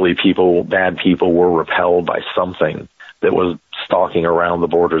 clearly bad people were repelled by something that was stalking around the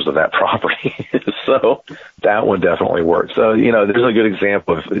borders of that property. So that one definitely worked. So, there's a good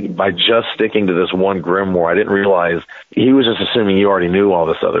example of, by just sticking to this one grimoire, I didn't realize he was just assuming you already knew all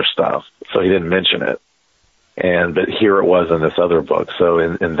this other stuff. So he didn't mention it. But here it was in this other book. So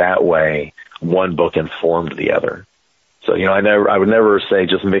in that way, one book informed the other. So, I would never say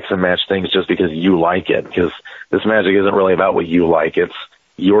just mix and match things just because you like it, because this magic isn't really about what you like. It's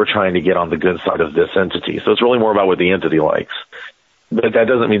you're trying to get on the good side of this entity. So it's really more about what the entity likes. But that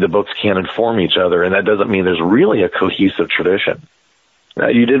doesn't mean the books can't inform each other, and that doesn't mean there's really a cohesive tradition. Now,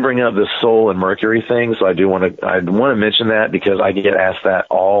 you did bring up the Sol and Mercury thing, so I want to mention that because I get asked that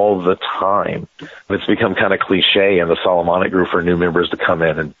all the time. It's become kind of cliche in the Solomonic group for new members to come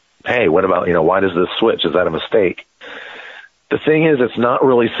in and, hey, what about, why does this switch? Is that a mistake? The thing is, it's not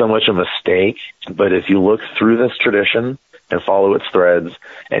really so much a mistake, but if you look through this tradition, and follow its threads.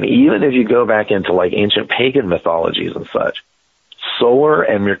 And even if you go back into like ancient pagan mythologies and such, solar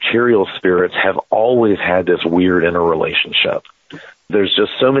and mercurial spirits have always had this weird interrelationship. There's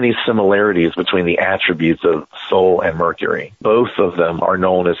just so many similarities between the attributes of Sol and Mercury. Both of them are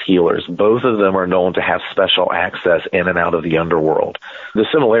known as healers. Both of them are known to have special access in and out of the underworld. The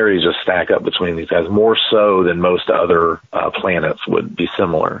similarities just stack up between these guys, more so than most other planets would be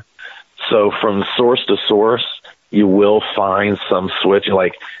similar. So from source to source, you will find some switch.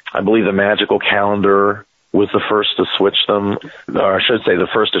 Like, I believe the magical calendar was the first to switch them, or I should say the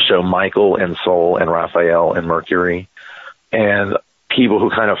first to show Michael and Sol and Raphael and Mercury. And people who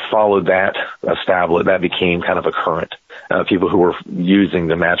kind of followed that established, that became kind of a current. People who were using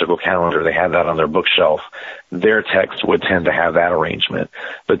the magical calendar, they had that on their bookshelf. Their text would tend to have that arrangement.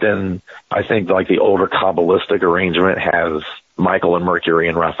 But then I think like the older Kabbalistic arrangement has Michael and Mercury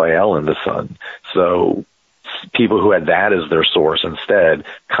and Raphael in the sun. So people who had that as their source instead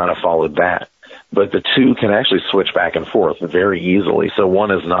kind of followed that. But the two can actually switch back and forth very easily, so one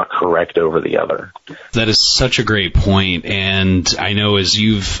is not correct over the other. That is such a great point, and I know as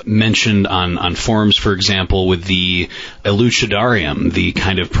you've mentioned on forums, for example, with the Elucidarium, the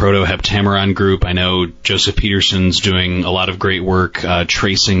kind of proto-Heptameron group, I know Joseph Peterson's doing a lot of great work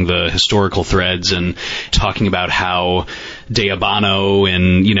tracing the historical threads and talking about how Deabano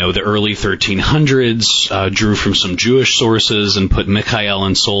in, the early 1300s drew from some Jewish sources and put Michael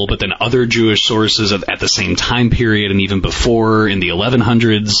and Sol, but then other Jewish sources at the same time period and even before in the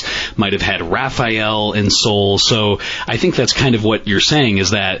 1100s might have had Raphael and Sol. So I think that's kind of what you're saying,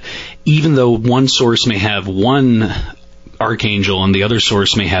 is that even though one source may have one archangel and the other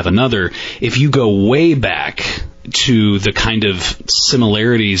source may have another, if you go way back to the kind of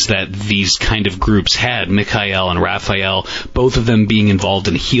similarities that these kind of groups had, Michael and Raphael, both of them being involved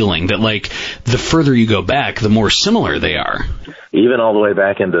in healing, that like the further you go back, the more similar they are. Even all the way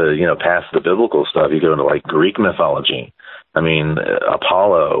back into, past the biblical stuff, you go into like Greek mythology. I mean,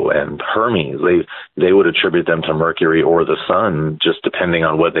 Apollo and Hermes, they would attribute them to Mercury or the sun, just depending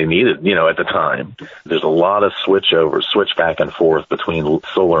on what they needed, at the time. There's a lot of switch back and forth between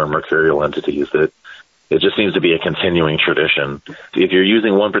solar and mercurial entities that it just seems to be a continuing tradition. If you're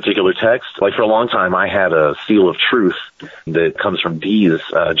using one particular text, like for a long time, I had a seal of truth that comes from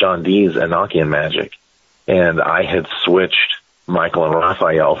John Dee's Enochian magic. And I had switched Michael and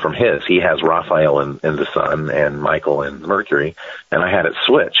Raphael from his. He has Raphael in the sun and Michael in Mercury, and I had it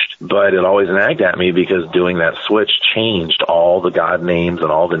switched. But it always nagged at me because doing that switch changed all the god names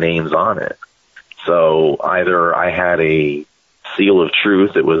and all the names on it. So either I had a seal of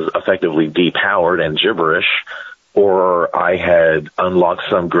truth that was effectively depowered and gibberish, or I had unlocked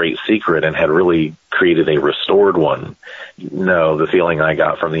some great secret and had really created a restored one. No, the feeling I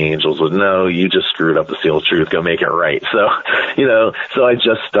got from the angels was, no, you just screwed up the seal of truth, go make it right. So, so I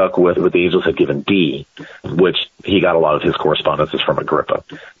just stuck with what the angels had given D, which he got a lot of his correspondences from Agrippa.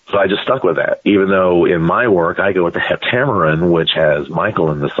 So I just stuck with that, even though in my work I go with the Heptameron, which has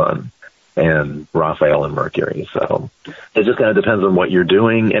Michael in the sun and Raphael and Mercury. So it just kind of depends on what you're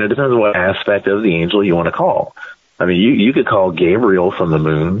doing, and it depends on what aspect of the angel you want to call. I mean, you could call Gabriel from the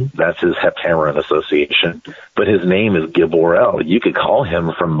moon. That's his Heptameron association. But his name is Giborel. You could call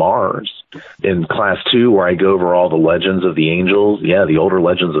him from Mars. In class 2, where I go over all the legends of the angels, the older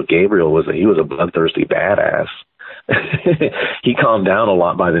legends of Gabriel was that he was a bloodthirsty badass. He calmed down a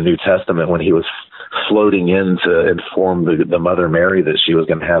lot by the New Testament when he was floating in to inform the Mother Mary that she was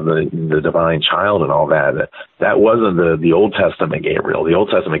going to have the divine child and all that. That wasn't the Old Testament Gabriel. The Old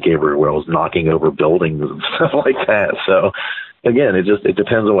Testament Gabriel was knocking over buildings and stuff like that. So again, it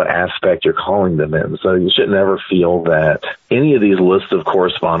depends on what aspect you're calling them in. So you should never feel that any of these lists of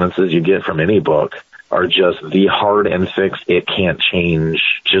correspondences you get from any book are just the hard and fixed, it can't change,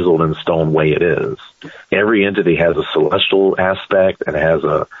 chiseled in stone way it is. Every entity has a celestial aspect and has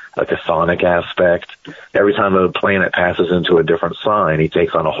a chthonic aspect. Every time a planet passes into a different sign, he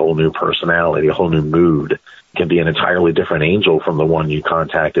takes on a whole new personality, a whole new mood. It can be an entirely different angel from the one you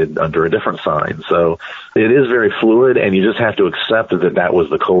contacted under a different sign. So it is very fluid, and you just have to accept that was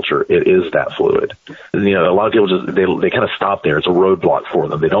the culture. It is that fluid. A lot of people just, they kind of stop there. It's a roadblock for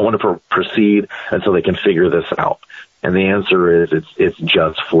them. They don't want to proceed until they can figure this out. And the answer is it's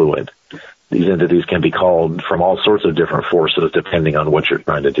just fluid. These entities can be called from all sorts of different forces depending on what you're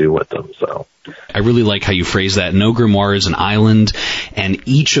trying to do with them. So I really like how you phrase that. No grimoire is an island, and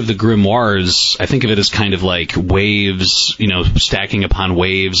each of the grimoires, I think of it as kind of like waves, stacking upon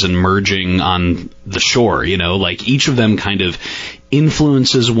waves and merging on the shore, like each of them kind of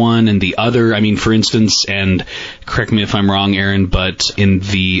influences one and the other. I mean, for instance, and correct me if I'm wrong, Aaron, but in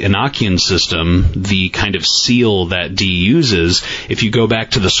the Enochian system, the kind of seal that Dee uses, if you go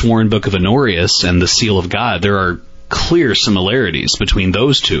back to the Sworn Book of Honorius and the Seal of God, there are clear similarities between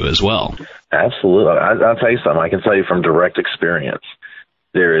those two as well. Absolutely. I'll tell you something. I can tell you from direct experience.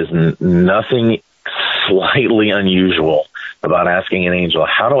 There is nothing slightly unusual about asking an angel,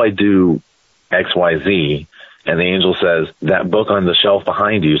 how do I do X, Y, Z? And the angel says, that book on the shelf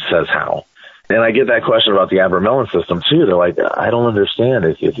behind you says how. And I get that question about the Abramelin system too. They're like, I don't understand.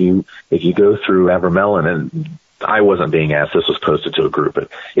 If you go through Abramelin, and I wasn't being asked, this was posted to a group, but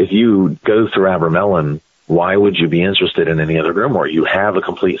if you go through Abramelin, why would you be interested in any other grimoire? You have a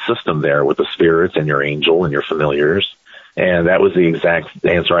complete system there with the spirits and your angel and your familiars. And that was the exact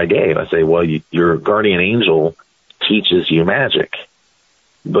answer I gave. I say, well, your guardian angel teaches you magic.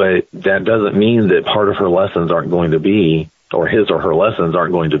 But that doesn't mean that part of her lessons aren't going to be, or his or her lessons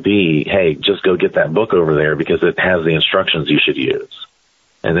aren't going to be, hey, just go get that book over there because it has the instructions you should use.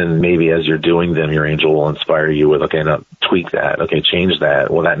 And then maybe as you're doing them, your angel will inspire you with, okay, now tweak that. Okay, change that.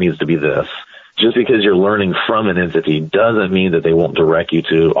 Well, that needs to be this. Just because you're learning from an entity doesn't mean that they won't direct you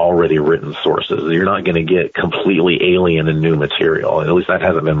to already written sources. You're not going to get completely alien and new material. At least that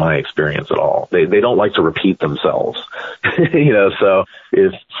hasn't been my experience at all. They don't like to repeat themselves. So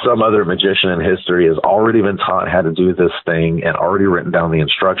if some other magician in history has already been taught how to do this thing and already written down the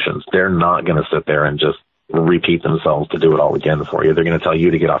instructions, they're not going to sit there and just repeat themselves to do it all again for you. They're going to tell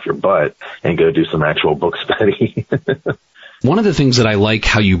you to get off your butt and go do some actual book study. One of the things that I like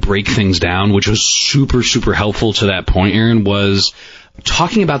how you break things down, which was super, super helpful to that point, Aaron, was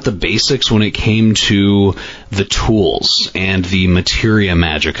talking about the basics when it came to the tools and the materia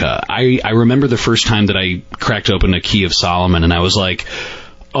magica. I remember the first time that I cracked open a Key of Solomon, and I was like,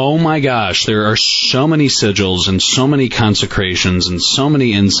 oh my gosh, there are so many sigils and so many consecrations and so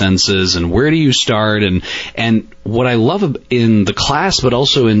many incenses, and where do you start? And what I love in the class, but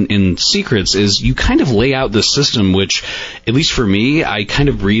also in Secrets, is you kind of lay out the system, which, at least for me, I kind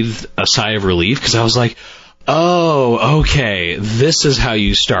of breathed a sigh of relief, because I was like, oh, okay, this is how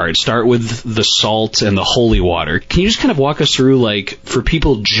you start. Start with the salt and the holy water. Can you just kind of walk us through, like, for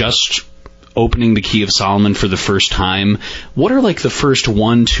people just opening the Key of Solomon for the first time, what are like the first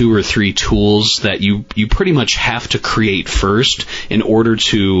 1, 2, or 3 tools that you pretty much have to create first in order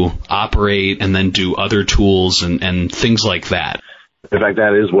to operate and then do other tools and things like that? In fact,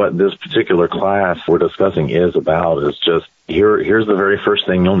 that is what this particular class we're discussing is about, is just here's the very first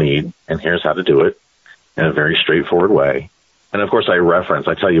thing you'll need, and here's how to do it in a very straightforward way. And of course,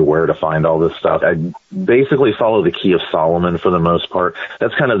 I tell you where to find all this stuff. I basically follow the Key of Solomon for the most part.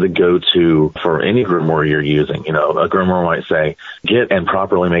 That's kind of the go-to for any grimoire you're using. A grimoire might say, get and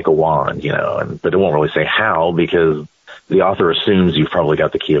properly make a wand, but it won't really say how, because the author assumes you've probably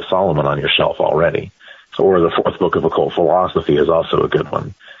got the Key of Solomon on your shelf already. Or the Fourth Book of Occult Philosophy is also a good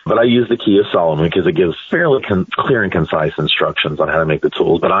one. But I use the Key of Solomon because it gives fairly clear and concise instructions on how to make the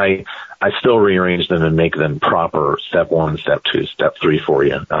tools. But I still rearrange them and make them proper step 1, step 2, step 3 for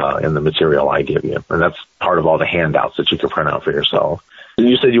you in the material I give you. And that's part of all the handouts that you can print out for yourself.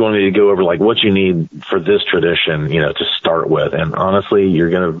 You said you wanted me to go over like what you need for this tradition, to start with. And honestly, you're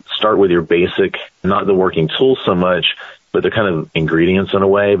going to start with your basic, not the working tools so much, but the kind of ingredients in a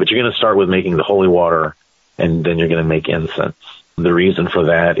way. But you're going to start with making the holy water, and then you're going to make incense. The reason for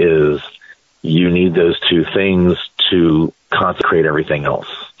that is you need those 2 things to consecrate everything else.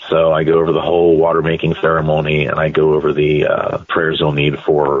 So I go over the whole water-making ceremony, and I go over the prayers you'll need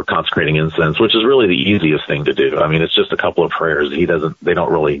for consecrating incense, which is really the easiest thing to do. I mean, it's just a couple of prayers. They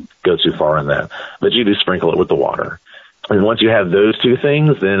don't really go too far in that. But you do sprinkle it with the water. And once you have those 2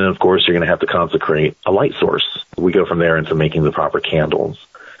 things, then, of course, you're going to have to consecrate a light source. We go from there into making the proper candles.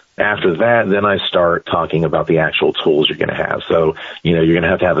 After that, then I start talking about the actual tools you're going to have. So, you're going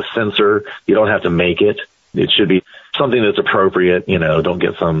to have a censer. You don't have to make it. It should be something that's appropriate. Don't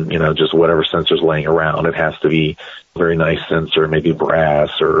get some, just whatever censer's laying around. It has to be a very nice censer, maybe brass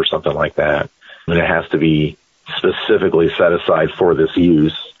or something like that. And it has to be specifically set aside for this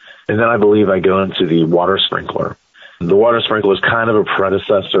use. And then I believe I go into the water sprinkler. The water sprinkler is kind of a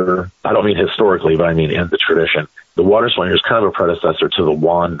predecessor. I don't mean historically, but I mean in the tradition. The water sprinkler is kind of a predecessor to the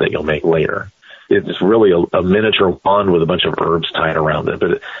wand that you'll make later. It's really a miniature wand with a bunch of herbs tied around it,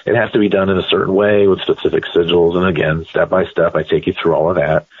 but it has to be done in a certain way with specific sigils. And again, step by step, I take you through all of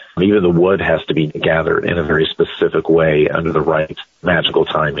that. Even the wood has to be gathered in a very specific way under the right magical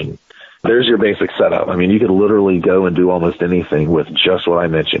timing. there's your basic setup. I mean, you could literally go and do almost anything with just what I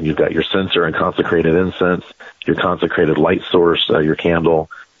mentioned. You've got your censer and consecrated incense, your consecrated light source, your candle,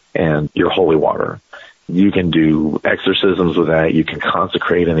 and your holy water. You can do exorcisms with that. You can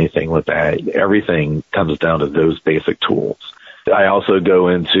consecrate anything with that. Everything comes down to those basic tools. I also go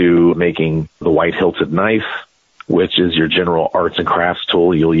into making the white hilted knife, which is your general arts and crafts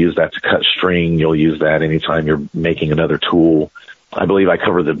tool. You'll use that to cut string. You'll use that anytime you're making another tool. I believe I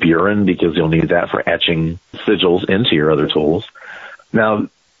cover the burin because you'll need that for etching sigils into your other tools. Now,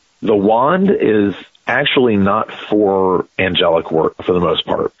 the wand is actually not for angelic work for the most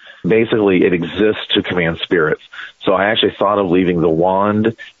part. Basically, it exists to command spirits. So I actually thought of leaving the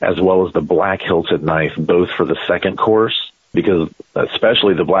wand as well as the black hilted knife both for the second course, because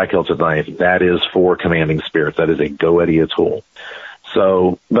especially the black hilted knife, that is for commanding spirits. That is a Goetia tool.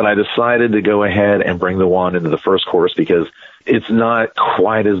 So, but I decided to go ahead and bring the wand into the first course because it's not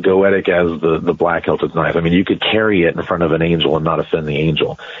quite as goetic as the black hilted knife. I mean, you could carry it in front of an angel and not offend the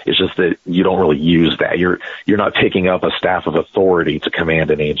angel. It's just that you don't really use that. You're not picking up a staff of authority to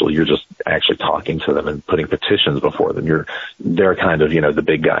command an angel. You're just actually talking to them and putting petitions before them. They're kind of, the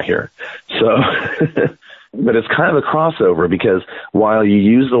big guy here. So, but it's kind of a crossover because while you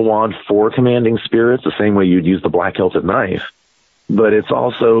use the wand for commanding spirits the same way you'd use the black hilted knife, but it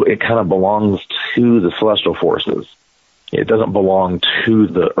kind of belongs to the celestial forces. It doesn't belong to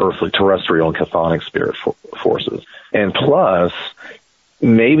the earthly, terrestrial, and chthonic spirit forces. And plus,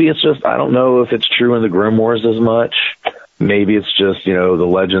 maybe it's just, I don't know if it's true in the grimoires as much. Maybe it's just, the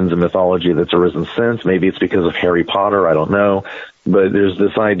legends and mythology that's arisen since. Maybe it's because of Harry Potter. I don't know. But there's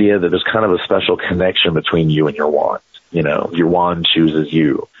this idea that there's kind of a special connection between you and your wand. Your wand chooses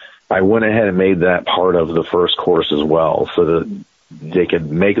you. I went ahead and made that part of the first course as well so that they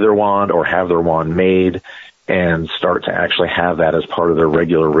could make their wand or have their wand made and start to actually have that as part of their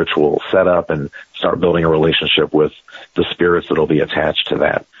regular ritual setup and start building a relationship with the spirits that will be attached to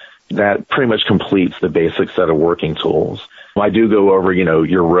that. That pretty much completes the basic set of working tools. I do go over,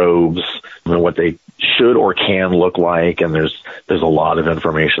 your robes and what they should or can look like, and there's a lot of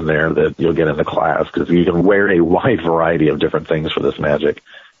information there that you'll get in the class because you can wear a wide variety of different things for this magic.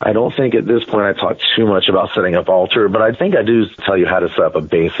 I don't think at this point I talk too much about setting up altar, but I think I do tell you how to set up a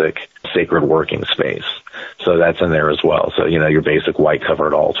basic sacred working space. So that's in there as well. So, your basic white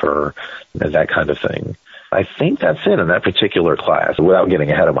covered altar and that kind of thing. I think that's it in that particular class without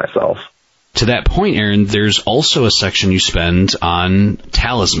getting ahead of myself. To that point, Aaron, there's also a section you spend on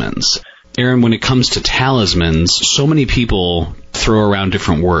talismans. Aaron, when it comes to talismans, so many people throw around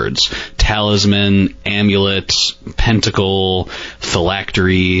different words. Talisman, amulet, pentacle,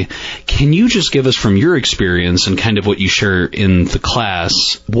 phylactery. Can you just give us from your experience and kind of what you share in the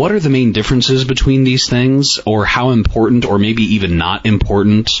class, what are the main differences between these things, or how important or maybe even not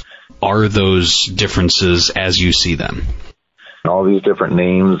important are those differences as you see them? All these different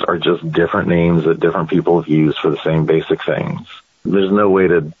names are just different names that different people have used for the same basic things. There's no way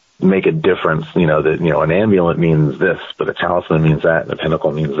to make a difference, that, an amulet means this, but a talisman means that, and a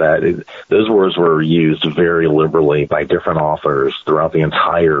pentacle means that. Those words were used very liberally by different authors throughout the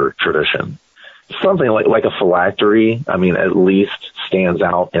entire tradition. Something like a phylactery, at least stands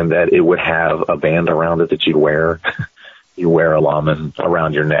out in that it would have a band around it that you'd wear. You wear a lamen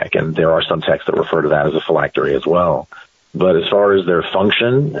around your neck, and there are some texts that refer to that as a phylactery as well. But as far as their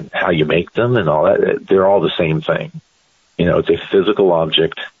function and how you make them and all that, they're all the same thing. It's a physical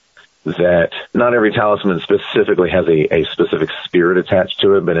object that not every talisman specifically has a specific spirit attached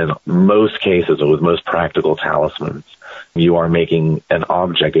to it, but in most cases, or with most practical talismans, you are making an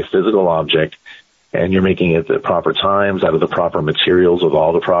object, a physical object, and you're making it at the proper times, out of the proper materials, with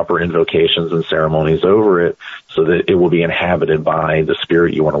all the proper invocations and ceremonies over it, so that it will be inhabited by the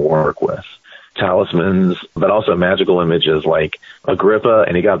spirit you want to work with. Talismans, but also magical images like Agrippa,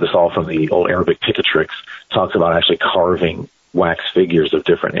 and he got this all from the old Arabic Picatrix, talks about actually carving wax figures of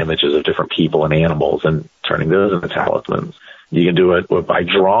different images of different people and animals and turning those into talismans. You can do it by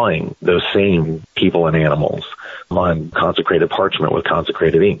drawing those same people and animals on consecrated parchment with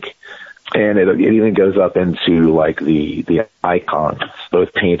consecrated ink. And it even goes up into like the icons,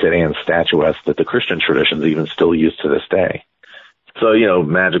 both painted and statuesque, that the Christian traditions even still use to this day. So,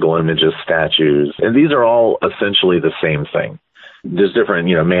 magical images, statues, and these are all essentially the same thing. There's different,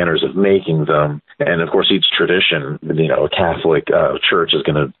 manners of making them. And of course, each tradition, a Catholic church is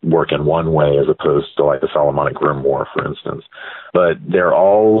going to work in one way as opposed to like the Solomonic grimoire, for instance. But they're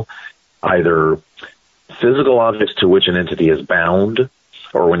all either physical objects to which an entity is bound,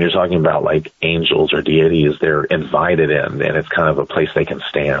 or when you're talking about like angels or deities, they're invited in and it's kind of a place they can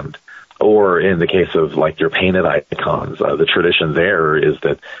stand. Or in the case of like your painted icons, the tradition there is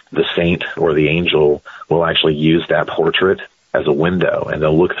that the saint or the angel will actually use that portrait as a window, and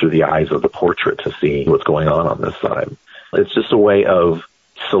they'll look through the eyes of the portrait to see what's going on this side. It's just a way of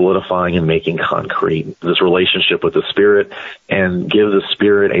solidifying and making concrete this relationship with the Spirit and give the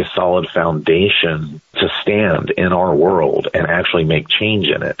Spirit a solid foundation to stand in our world and actually make change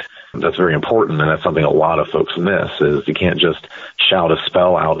in it. That's very important, and that's something a lot of folks miss, is you can't just shout a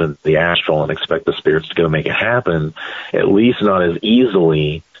spell out in the astral and expect the spirits to go make it happen, at least not as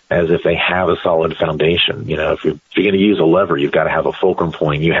easily as if they have a solid foundation. You know, if you're going to use a lever, you've got to have a fulcrum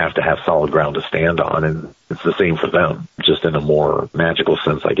point. You have to have solid ground to stand on, and it's the same for them, just in a more magical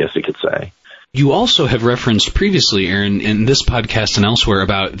sense, I guess you could say. You also have referenced previously, Aaron, in this podcast and elsewhere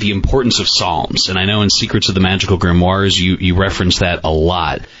about the importance of psalms. And I know in Secrets of the Magical Grimoires, you reference that a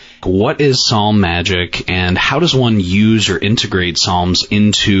lot. What is psalm magic, and how does one use or integrate psalms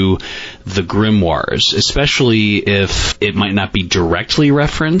into the grimoires, especially if it might not be directly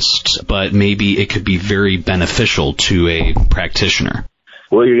referenced, but maybe it could be very beneficial to a practitioner?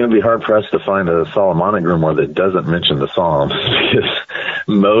 Well, you're going to be hard-pressed to find a Solomonic grimoire that doesn't mention the psalms, because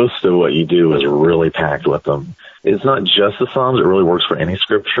most of what you do is really packed with them. It's not just the Psalms. It really works for any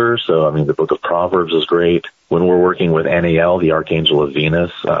scripture. So, I mean, the book of Proverbs is great. When we're working with Anael, the Archangel of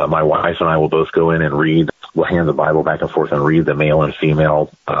Venus, my wife and I will both go in and read. We'll hand the Bible back and forth and read the male and female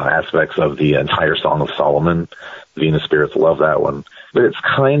aspects of the entire Song of Solomon. Venus spirits love that one. But it's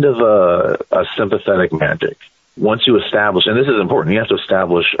kind of a sympathetic magic. Once you establish, and this is important, you have to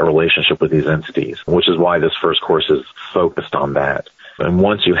establish a relationship with these entities, which is why this first course is focused on that. And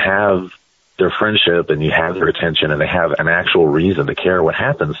once you have their friendship and you have their attention and they have an actual reason to care what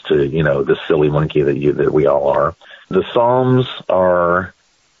happens to, you know, this silly monkey that we all are. The Psalms are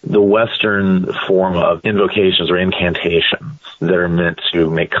the Western form of invocations or incantations that are meant to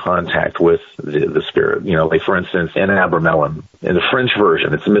make contact with the spirit. You know, like for instance, in Abramelin, in the French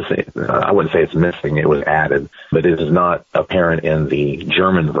version, it's missing. I wouldn't say it's missing, it was added, but it is not apparent in the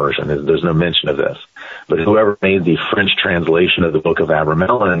German version. There's no mention of this. But whoever made the French translation of the book of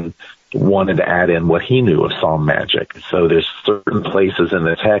Abramelin wanted to add in what he knew of psalm magic. So there's certain places in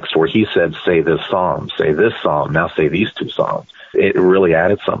the text where he said, say this psalm, say this psalm, now say these two psalms. It really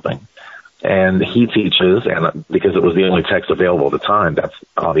added something. And he teaches, and because it was the only text available at the time, that's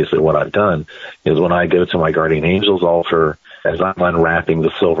obviously what I've done, is when I go to my guardian angel's altar, as I'm unwrapping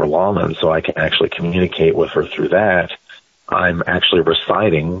the silver lawman so I can actually communicate with her through that, I'm actually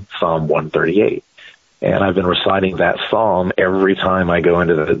reciting Psalm 138. And I've been reciting that psalm every time I go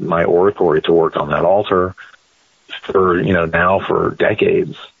into my oratory to work on that altar for, now for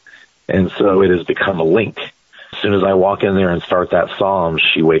decades. And so it has become a link. As soon as I walk in there and start that psalm,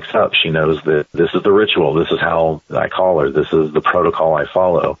 she wakes up. She knows that this is the ritual. This is how I call her. This is the protocol I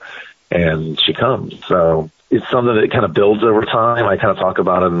follow. And she comes. So it's something that kind of builds over time. I kind of talk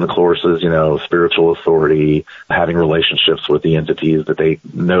about it in the courses, spiritual authority, having relationships with the entities that they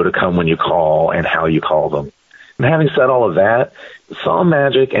know to come when you call and how you call them. And having said all of that, psalm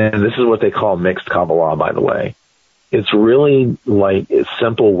magic, and this is what they call mixed Kabbalah, by the way, it's really like it's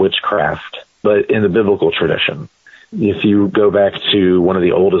simple witchcraft, but in the biblical tradition. If you go back to one of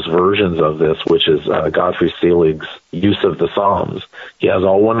the oldest versions of this, which is Godfrey Selig's use of the Psalms, he has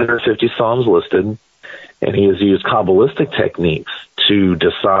all 150 Psalms listed, and he has used Kabbalistic techniques to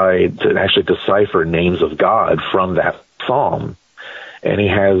actually decipher names of God from that Psalm. And he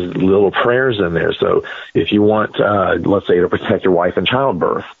has little prayers in there. So if you want, let's say, to protect your wife in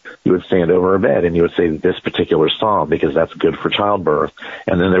childbirth, you would stand over her bed and you would say this particular psalm because that's good for childbirth.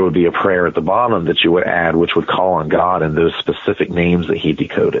 And then there would be a prayer at the bottom that you would add, which would call on God and those specific names that he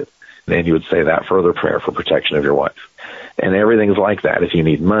decoded. Then you would say that further prayer for protection of your wife. And everything's like that. If you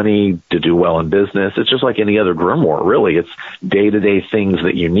need money to do well in business, it's just like any other grimoire, really. It's day-to-day things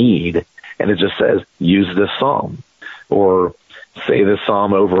that you need. And it just says, use this psalm. Or say this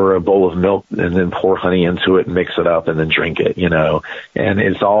psalm over a bowl of milk and then pour honey into it and mix it up and then drink it, And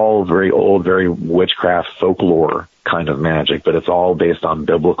it's all very old, very witchcraft, folklore kind of magic, but it's all based on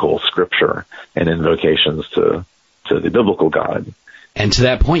biblical scripture and invocations to the biblical God. And to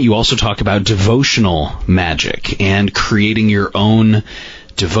that point, you also talk about devotional magic and creating your own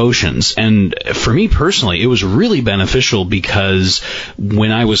devotions. And for me personally, it was really beneficial because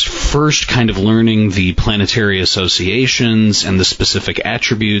when I was first kind of learning the planetary associations and the specific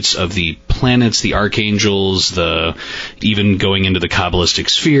attributes of the planets, the archangels, even going into the Kabbalistic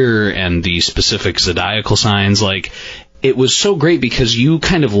sphere and the specific zodiacal signs, it was so great because you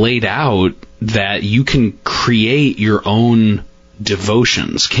kind of laid out that you can create your own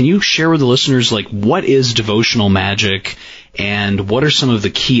devotions. Can you share with the listeners, like, what is devotional magic, and what are some of the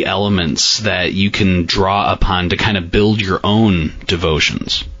key elements that you can draw upon to kind of build your own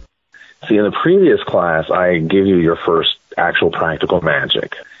devotions? See, in the previous class, I give you your first actual practical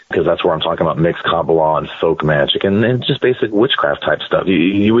magic, because that's where I'm talking about mixed Kabbalah and folk magic, and just basic witchcraft type stuff.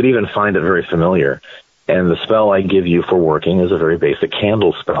 You would even find it very familiar. And the spell I give you for working is a very basic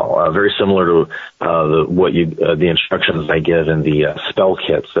candle spell, very similar to the instructions I give in the spell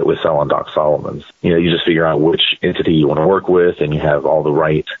kits that we sell on Doc Solomon's. You just figure out which entity you want to work with, and you have all the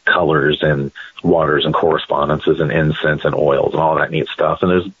right colors and waters and correspondences and incense and oils and all that neat stuff.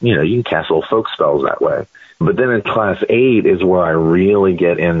 And there's, you can cast little folk spells that way. But then in class 8 is where I really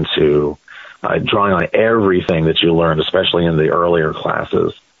get into drawing on everything that you learned, especially in the earlier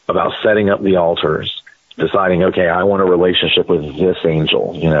classes, about setting up the altars, deciding, okay, I want a relationship with this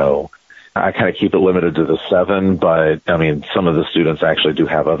angel. I kind of keep it limited to the 7, but I mean, some of the students actually do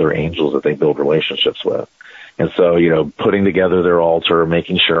have other angels that they build relationships with. And so, putting together their altar,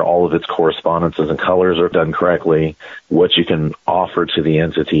 making sure all of its correspondences and colors are done correctly, what you can offer to the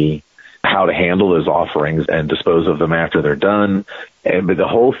entity, how to handle those offerings and dispose of them after they're done. But the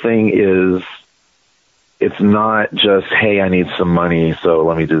whole thing is, it's not just, hey, I need some money, so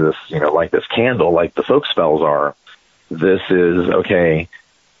let me do this, like this candle, like the folk spells are. This is, okay,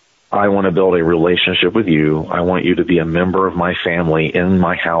 I want to build a relationship with you. I want you to be a member of my family in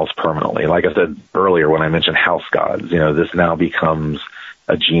my house permanently. Like I said earlier when I mentioned house gods, this now becomes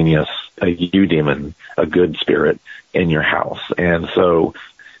a genius, a eudemon, a good spirit in your house. And so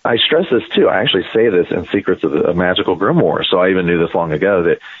I stress this too. I actually say this in Secrets of the Magical Grimoire. So I even knew this long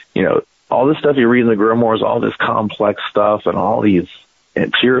ago that, all this stuff you read in the grimoires, all this complex stuff and all these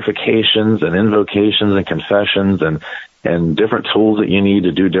purifications and invocations and confessions and different tools that you need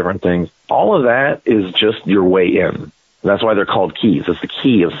to do different things, all of that is just your way in. That's why they're called keys. It's the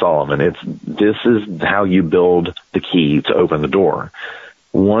key of Solomon. This is how you build the key to open the door.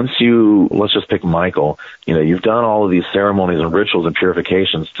 Once let's just pick Michael, you've done all of these ceremonies and rituals and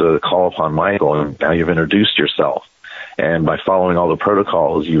purifications to call upon Michael, and now you've introduced yourself. And by following all the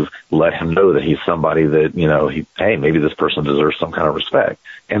protocols, you've let him know that he's somebody that, hey, maybe this person deserves some kind of respect.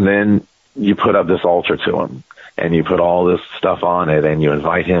 And then you put up this altar to him, and you put all this stuff on it, and you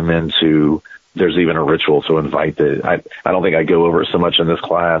invite him into, there's even a ritual to invite I don't think I go over it so much in this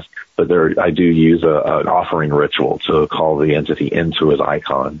class, but I do use an offering ritual to call the entity into his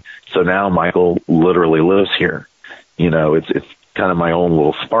icon. So now Michael literally lives here. It's kind of my own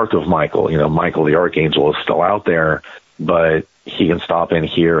little spark of Michael. Michael the Archangel is still out there, but he can stop in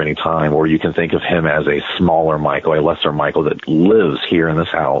here anytime, or you can think of him as a smaller Michael, a lesser Michael that lives here in this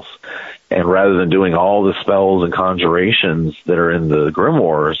house. And rather than doing all the spells and conjurations that are in the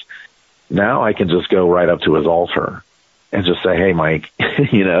grimoires, now I can just go right up to his altar and just say, hey, Mike, how's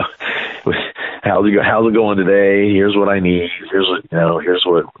it going today? Here's what I need. Here's what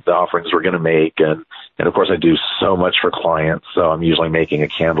the offerings we're going to make. And of course I do so much for clients. So I'm usually making a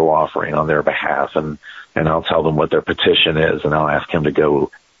candle offering on their behalf, and I'll tell them what their petition is, and I'll ask him to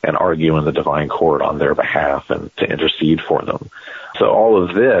go and argue in the divine court on their behalf and to intercede for them. So all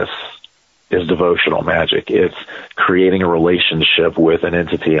of this is devotional magic. It's creating a relationship with an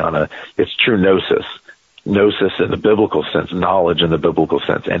entity it's true gnosis. Gnosis in the biblical sense, knowledge in the biblical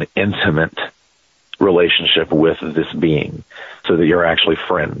sense, an intimate relationship with this being so that you're actually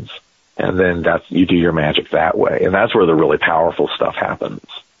friends. And then you do your magic that way. And that's where the really powerful stuff happens.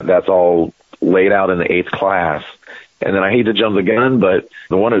 That's all laid out in the 8th class. And then I hate to jump the gun, but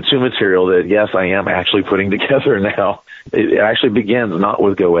the 102 material that, yes, I am actually putting together now, it actually begins not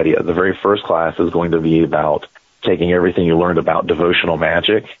with Goetia. The very first class is going to be about taking everything you learned about devotional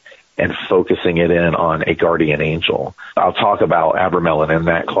magic and focusing it in on a guardian angel. I'll talk about Abramelin in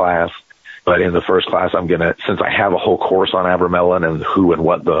that class, but in the first class, since I have a whole course on Abramelin and who and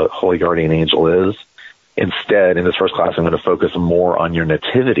what the Holy Guardian Angel is, instead, in this first class, I'm going to focus more on your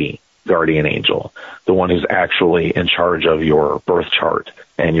nativity guardian angel, the one who's actually in charge of your birth chart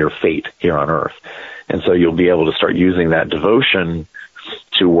and your fate here on earth. And so you'll be able to start using that devotion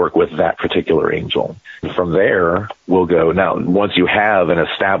to work with that particular angel. From there, we'll go. Now, once you have an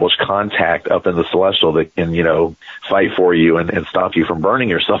established contact up in the celestial that can, fight for you and stop you from burning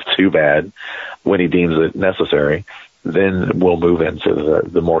yourself too bad when he deems it necessary, then we'll move into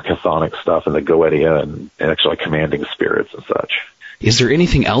the more chthonic stuff and the Goetia and actually commanding spirits and such. Is there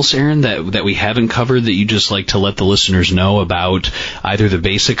anything else, Aaron, that we haven't covered that you just like to let the listeners know about either the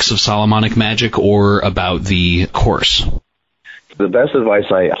basics of Solomonic magic or about the course? The best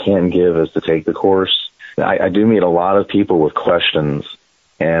advice I can give is to take the course. I do meet a lot of people with questions,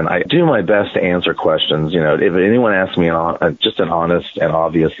 And I do my best to answer questions. You know, if anyone asks me just an honest and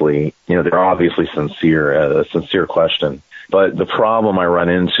obviously, you know, they're obviously a sincere question. But the problem I run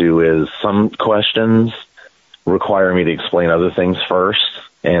into is some questions require me to explain other things first.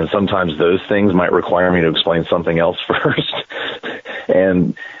 And sometimes those things might require me to explain something else first.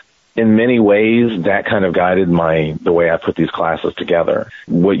 And in many ways, that kind of guided the way I put these classes together.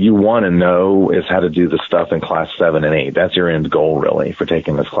 What you want to know is how to do the stuff in class 7 and 8. That's your end goal, really, for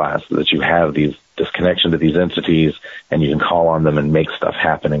taking this class, that you have this connection to these entities and you can call on them and make stuff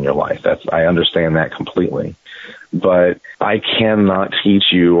happen in your life. I understand that completely. But I cannot teach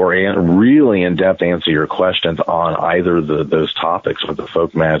you or really in-depth answer your questions on either those topics, or the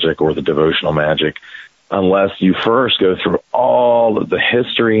folk magic or the devotional magic, unless you first go through all of the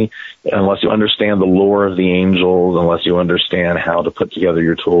history, unless you understand the lore of the angels, unless you understand how to put together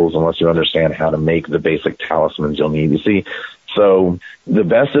your tools, unless you understand how to make the basic talismans you'll need. You see, so the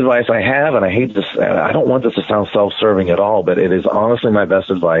best advice I have, and I don't want this to sound self-serving at all, but it is honestly my best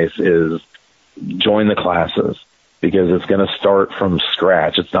advice, is join the classes, because it's going to start from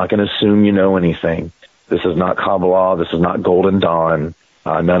scratch. It's not going to assume you know anything. This is not Kabbalah. This is not Golden Dawn.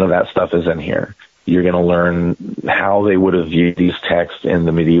 None of that stuff is in here. You're going to learn how they would have viewed these texts in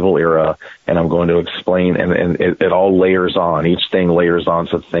the medieval era, and I'm going to explain, and it all layers on. Each thing layers on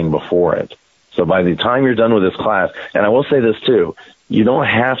to the thing before it. So by the time you're done with this class, and I will say this too, you don't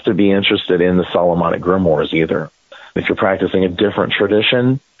have to be interested in the Solomonic grimoires either. If you're practicing a different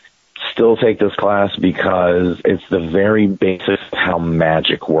tradition, still take this class, because it's the very basics of how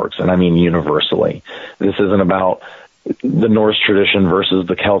magic works, and I mean universally. This isn't about the Norse tradition versus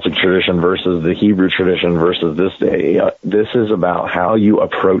the Celtic tradition versus the Hebrew tradition versus this day. This is about how you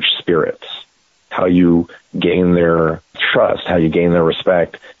approach spirits, how you gain their trust, how you gain their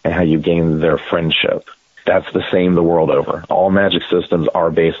respect, and how you gain their friendship. That's the same the world over. All magic systems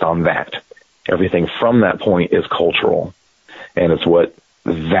are based on that. Everything from that point is cultural, and it's what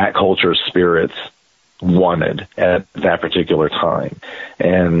that culture's spirits wanted at that particular time.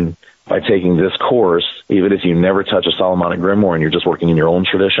 And by taking this course, even if you never touch a Solomonic grimoire and you're just working in your own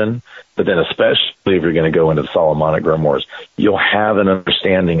tradition, but then especially if you're going to go into the Solomonic grimoires, you'll have an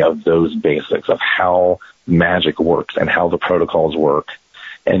understanding of those basics of how magic works and how the protocols work,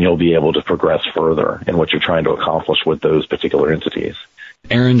 and you'll be able to progress further in what you're trying to accomplish with those particular entities.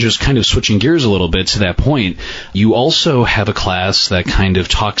 Aaron, just kind of switching gears a little bit to that point, you also have a class that kind of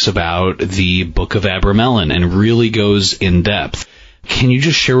talks about the Book of Abramelin and really goes in depth. Can you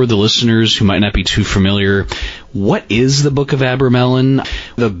just share with the listeners who might not be too familiar, what is the Book of Abramelin,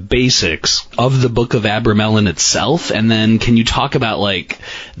 the basics of the Book of Abramelin itself, and then can you talk about like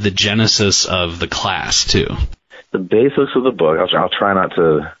the genesis of the class too? The basics of the book, I'll try not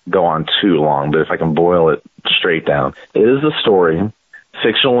to go on too long, but if I can boil it straight down, it is the story,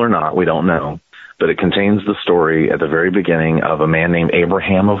 fictional or not, we don't know, but it contains the story at the very beginning of a man named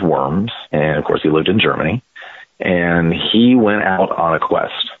Abraham of Worms, and of course he lived in Germany. And he went out on a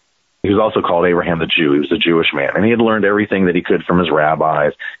quest. He was also called Abraham the Jew. He was a Jewish man. And he had learned everything that he could from his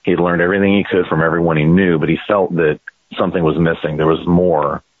rabbis. He had learned everything he could from everyone he knew, but he felt that something was missing. There was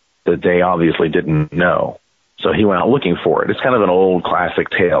more that they obviously didn't know. So he went out looking for it. It's kind of an old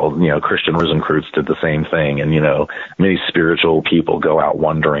classic tale. You know, Christian Rosenkreutz did the same thing. And, you know, many spiritual people go out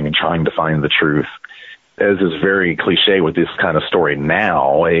wandering and trying to find the truth. As is very cliche with this kind of story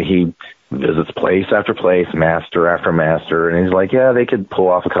now, he visits place after place, master after master, and he's like, yeah, they could pull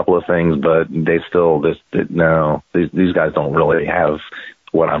off a couple of things, but they still, these guys don't really have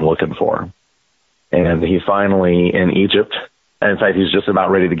what I'm looking for. And he finally, in Egypt, and in fact, he's just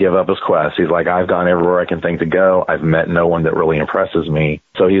about ready to give up his quest. He's like, I've gone everywhere I can think to go. I've met no one that really impresses me.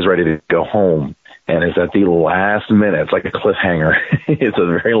 So he's ready to go home. And it's at the last minute, it's like a cliffhanger. It's at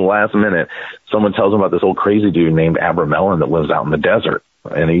the very last minute. Someone tells him about this old crazy dude named Abramelin that lives out in the desert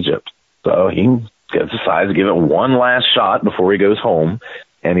in Egypt. So he decides to give it one last shot before he goes home,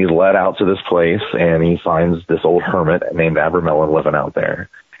 and he's led out to this place, and he finds this old hermit named Abramelin living out there.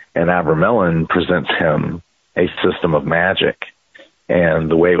 And Abramelin presents him a system of magic.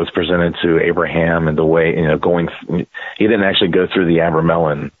 And the way it was presented to Abraham and the way, you know, he didn't actually go through the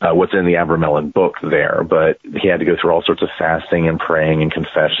Abramelin, what's in the Abramelin book there, but he had to go through all sorts of fasting and praying and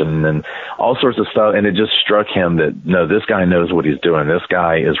confession and all sorts of stuff. And it just struck him that, no, this guy knows what he's doing. This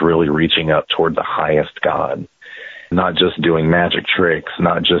guy is really reaching up toward the highest God, not just doing magic tricks,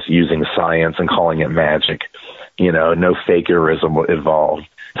 not just using science and calling it magic, you know, no fakerism involved.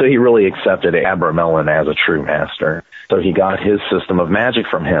 So he really accepted Abramelin as a true master. So he got his system of magic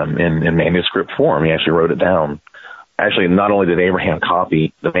from him in manuscript form. He actually wrote it down Actually, not only did Abraham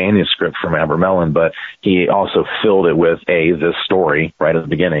copy the manuscript from Abramelin, but he also filled it with this story right at the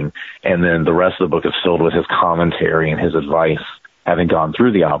beginning, and then the rest of the book is filled with his commentary and his advice, having gone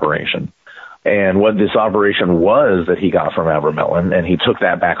through the operation. And what this operation was that he got from Abramelin, and he took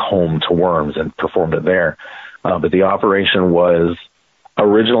that back home to Worms and performed it there. But the operation was,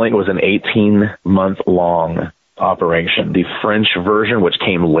 originally it was an 18-month-long operation. The French version, which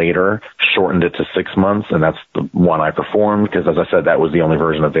came later, shortened it to 6 months, and that's the one I performed because, as I said, that was the only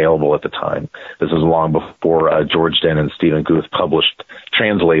version available at the time. This was long before George Dehn and Stephen Guth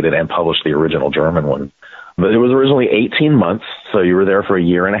translated and published the original German one. But it was originally 18 months, so you were there for a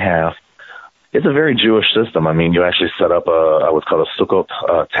year and a half. It's a very Jewish system. I mean, you actually set up what's called a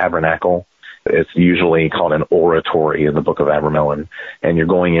Sukkot tabernacle. It's usually called an oratory in the Book of Abramelin. And you're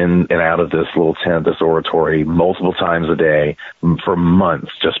going in and out of this little tent, this oratory, multiple times a day for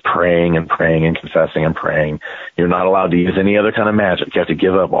months, just praying and praying and confessing and praying. You're not allowed to use any other kind of magic. You have to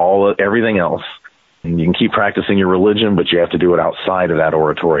give up everything else. And you can keep practicing your religion, but you have to do it outside of that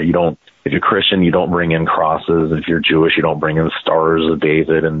oratory. If you're Christian, you don't bring in crosses. If you're Jewish, you don't bring in the stars of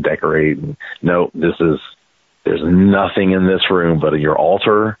David and decorate. No, there's nothing in this room but your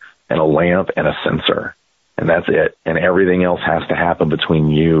altar and a lamp and a censer. And that's it. And everything else has to happen between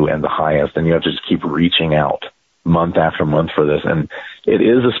you and the highest. And you have to just keep reaching out month after month for this. And it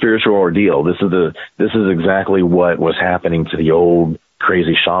is a spiritual ordeal. This is exactly what was happening to the old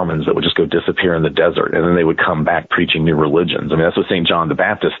crazy shamans that would just go disappear in the desert, and then they would come back preaching new religions. I mean, that's what St. John the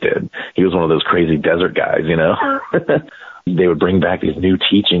Baptist did. He was one of those crazy desert guys, you know. They would bring back these new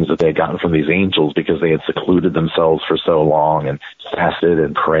teachings that they had gotten from these angels because they had secluded themselves for so long and fasted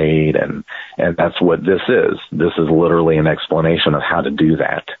and prayed, and that's what this is. This is literally an explanation of how to do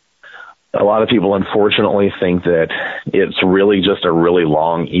that. A lot of people, unfortunately, think that it's really just a really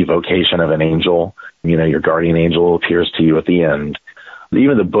long evocation of an angel. You know, your guardian angel appears to you at the end.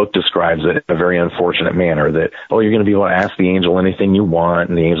 Even the book describes it in a very unfortunate manner that, you're going to be able to ask the angel anything you want,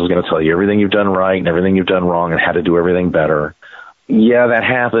 and the angel's going to tell you everything you've done right and everything you've done wrong and how to do everything better. Yeah, that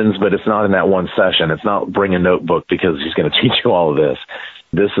happens, but it's not in that one session. It's not bring a notebook because he's going to teach you all of this.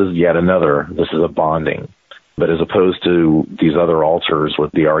 This is this is a bonding. But as opposed to these other altars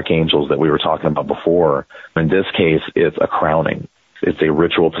with the archangels that we were talking about before, in this case, it's a crowning. It's a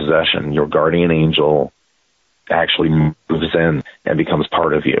ritual possession. Your guardian angel actually moves in and becomes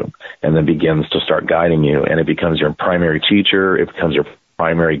part of you and then begins to start guiding you, and it becomes your primary teacher. It becomes your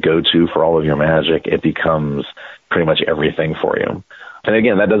primary go-to for all of your magic. It becomes pretty much everything for you. And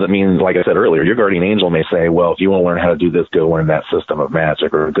again, that doesn't mean, like I said earlier, your guardian angel may say, well, if you want to learn how to do this, go learn that system of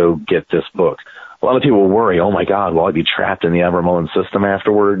magic or go get this book. A lot of people worry, oh my God, will I be trapped in the Abramelin system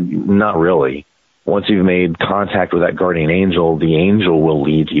afterward? Not really. Once you've made contact with that guardian angel, the angel will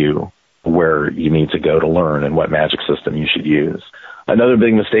lead you where you need to go to learn and what magic system you should use. Another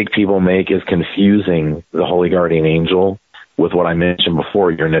big mistake people make is confusing the Holy Guardian Angel with what I mentioned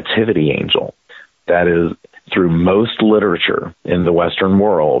before, your nativity angel. That is, through most literature in the Western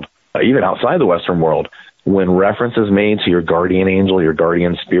world, even outside the Western world, when reference is made to your guardian angel, your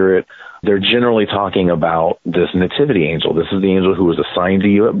guardian spirit, they're generally talking about this nativity angel. This is the angel who was assigned to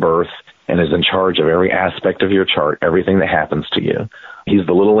you at birth and is in charge of every aspect of your chart, everything that happens to you. He's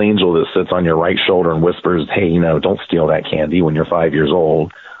the little angel that sits on your right shoulder and whispers, hey, don't steal that candy when you're 5 years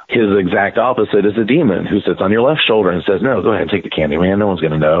old. His exact opposite is a demon who sits on your left shoulder and says, no, go ahead and take the candy, man. No one's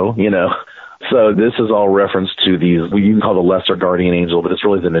going to know, So this is all reference to these, you can call the lesser guardian angel, but it's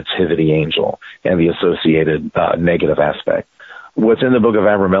really the nativity angel and the associated negative aspect. What's in the Book of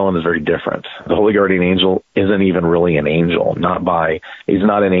Abramelin is very different. The Holy Guardian Angel isn't even really an angel, he's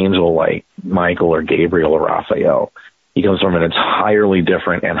not an angel like Michael or Gabriel or Raphael. He comes from an entirely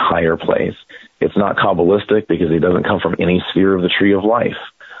different and higher place. It's not Kabbalistic because he doesn't come from any sphere of the tree of life.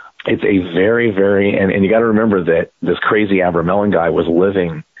 It's a very, very, and you got to remember that this crazy Abramelin guy was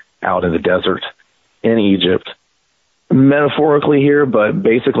living out in the desert in Egypt, metaphorically here, but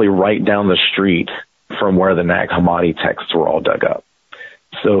basically right down the street from where the Nag Hammadi texts were all dug up.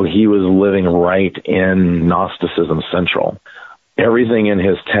 So he was living right in Gnosticism Central. Everything in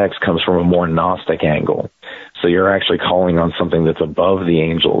his text comes from a more Gnostic angle. So you're actually calling on something that's above the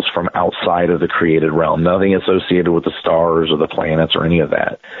angels from outside of the created realm, nothing associated with the stars or the planets or any of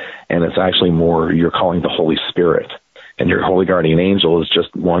that. And it's actually more, you're calling the Holy Spirit. And your Holy Guardian Angel is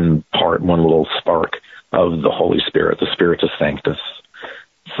just one little spark of the Holy Spirit, the Spiritus Sanctus.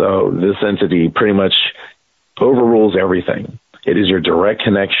 So this entity pretty much overrules everything. It is your direct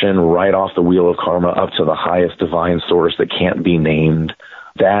connection right off the wheel of karma up to the highest divine source that can't be named.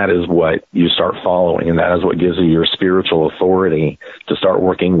 That is what you start following, and that is what gives you your spiritual authority to start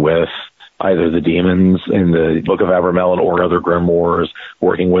working with either the demons in the Book of Abramelin or other grimoires,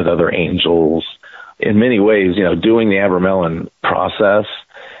 working with other angels. In many ways, doing the Abramelin process,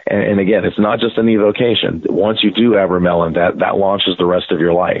 and again, it's not just an evocation. Once you do Abramelin, that launches the rest of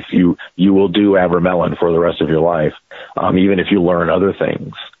your life. You will do Abramelin for the rest of your life, even if you learn other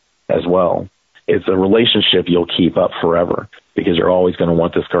things as well. It's a relationship you'll keep up forever, because you're always going to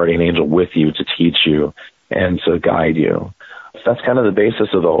want this guardian angel with you to teach you and to guide you. That's kind of the basis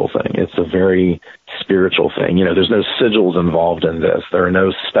of the whole thing. It's a very spiritual thing. There's no sigils involved in this. There are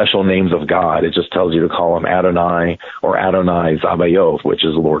no special names of God. It just tells you to call him Adonai or Adonai Zabaoth, which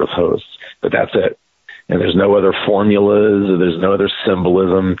is Lord of Hosts. But that's it. And there's no other formulas. There's no other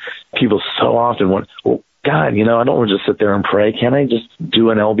symbolism. People so often want, well, God, I don't want to just sit there and pray. Can't I just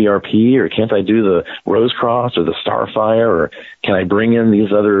do an LBRP, or can't I do the Rose Cross or the Starfire, or can I bring in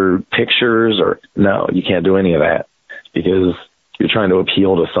these other pictures? Or no, you can't do any of that, because you're trying to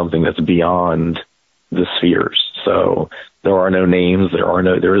appeal to something that's beyond the spheres. So there are no names.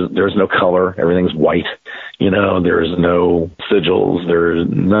 There's no color. Everything's white. There's no sigils. There's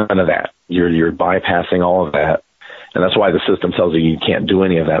none of that. You're bypassing all of that. And that's why the system tells you can't do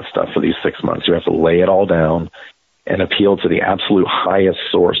any of that stuff for these 6 months. You have to lay it all down and appeal to the absolute highest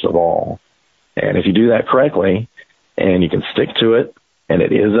source of all. And if you do that correctly, and you can stick to it, and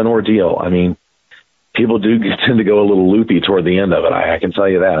it is an ordeal. I mean, people do tend to go a little loopy toward the end of it. I can tell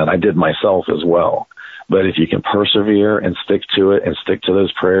you that, and I did myself as well. But if you can persevere and stick to it and stick to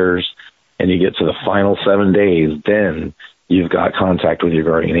those prayers, and you get to the final 7 days, then you've got contact with your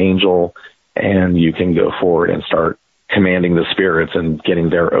guardian angel, and you can go forward and start commanding the spirits and getting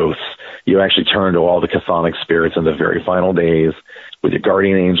their oaths. You actually turn to all the chthonic spirits in the very final days with your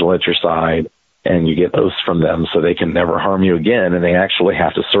guardian angel at your side, and you get oaths from them so they can never harm you again, and they actually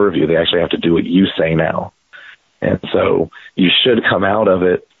have to serve you. They actually have to do what you say now. And so you should come out of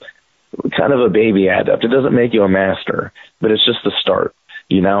it kind of a baby adept. It doesn't make you a master, but it's just the start.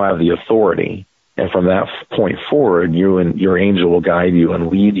 You now have the authority, and from that point forward, you and your angel will guide you and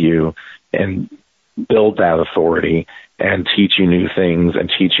lead you and build that authority and teach you new things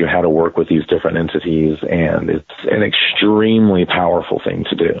and teach you how to work with these different entities. And it's an extremely powerful thing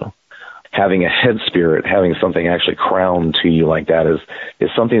to do. Having a head spirit, having something actually crowned to you like that is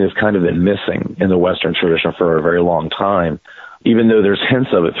something that's kind of been missing in the Western tradition for a very long time. Even though there's hints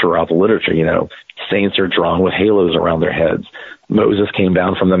of it throughout the literature, saints are drawn with halos around their heads. Moses came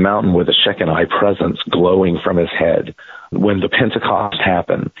down from the mountain with a Shekinah presence glowing from his head. When the Pentecost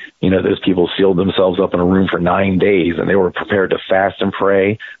happened, those people sealed themselves up in a room for 9 days, and they were prepared to fast and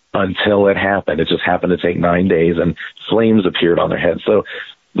pray until it happened. It just happened to take 9 days, and flames appeared on their heads. So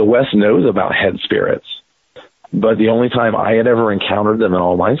the West knows about head spirits, but the only time I had ever encountered them in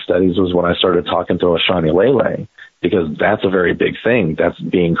all my studies was when I started talking to Ashani Lele, because that's a very big thing. That's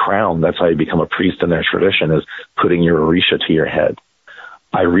being crowned. That's how you become a priest in their tradition, is putting your Orisha to your head.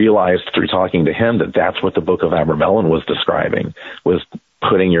 I realized through talking to him that that's what the Book of Abramelin was describing, was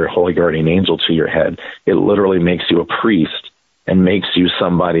putting your holy guardian angel to your head. It literally makes you a priest and makes you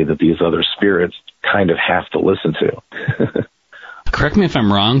somebody that these other spirits kind of have to listen to. Correct me if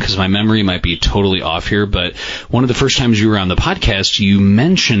I'm wrong, because my memory might be totally off here, but one of the first times you were on the podcast, you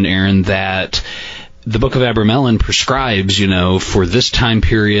mentioned, Aaron, that the Book of Abramelin prescribes, for this time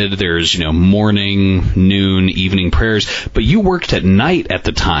period, there's, morning, noon, evening prayers, but you worked at night at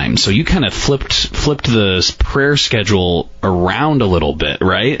the time, so you kind of flipped the prayer schedule around a little bit,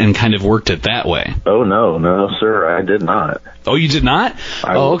 right? And kind of worked it that way. Oh, no, sir, I did not. Oh, you did not?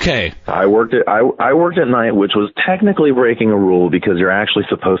 Okay. I worked at night, which was technically breaking a rule, because you're actually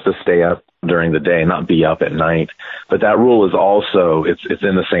supposed to stay up during the day, not be up at night. But that rule is also, it's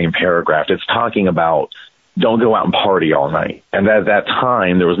in the same paragraph. It's talking about don't go out and party all night. And at that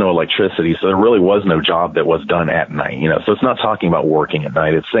time, there was no electricity, so there really was no job that was done at night. So it's not talking about working at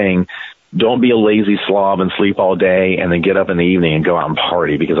night. It's saying don't be a lazy slob and sleep all day and then get up in the evening and go out and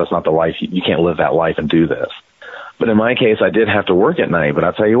party, because that's not the life. You can't live that life and do this. But in my case, I did have to work at night. But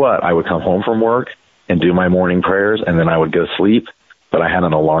I'll tell you what, I would come home from work and do my morning prayers, and then I would go to sleep. But I had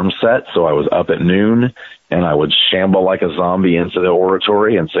an alarm set, so I was up at noon, and I would shamble like a zombie into the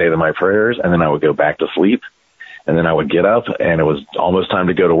oratory and say my prayers, and then I would go back to sleep. And then I would get up, and it was almost time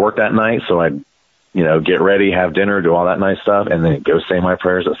to go to work that night, so I'd, get ready, have dinner, do all that nice stuff, and then go say my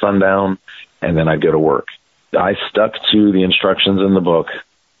prayers at sundown, and then I'd go to work. I stuck to the instructions in the book,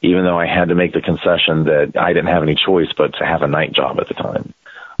 even though I had to make the concession that I didn't have any choice but to have a night job at the time.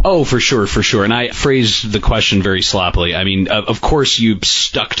 Oh, for sure. And I phrased the question very sloppily. I mean, of course you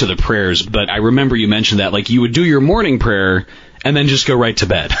stuck to the prayers, but I remember you mentioned that, like, you would do your morning prayer, And then just go right to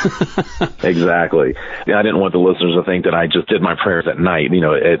bed. Exactly. Yeah, I didn't want the listeners to think that I just did my prayers at night,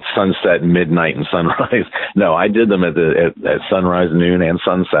 at sunset, midnight, and sunrise. No, I did them at sunrise, noon, and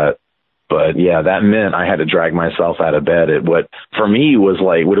sunset. But yeah, that meant I had to drag myself out of bed at what for me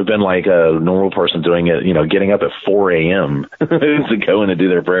would have been like a normal person doing it, getting up at 4 a.m. to go in and do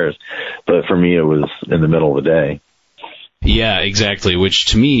their prayers. But for me, it was in the middle of the day. Yeah, exactly. Which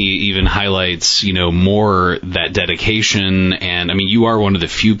to me even highlights, more that dedication. And I mean, you are one of the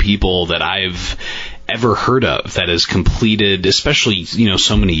few people that I've ever heard of that has completed, especially,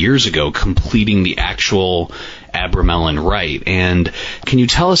 so many years ago, completing the actual Abramelin rite. And can you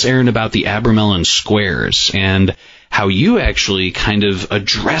tell us, Aaron, about the Abramelin squares and how you actually kind of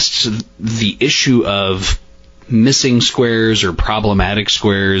addressed the issue of missing squares or problematic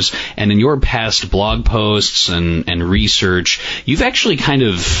squares, and in your past blog posts and research, you've actually kind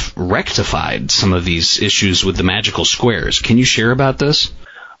of rectified some of these issues with the magical squares. Can you share about this?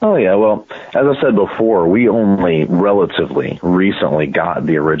 Oh, yeah. Well, as I said before, we only relatively recently got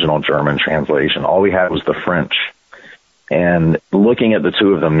the original German translation. All we had was the French. And looking at the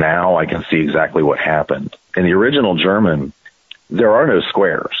two of them now, I can see exactly what happened. In the original German, there are no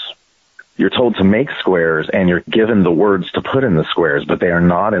squares. You're told to make squares, and you're given the words to put in the squares, but they are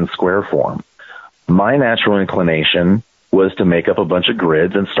not in square form. My natural inclination was to make up a bunch of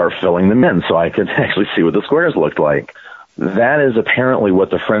grids and start filling them in so I could actually see what the squares looked like. That is apparently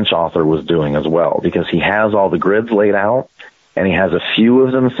what the French author was doing as well, because he has all the grids laid out, and he has a few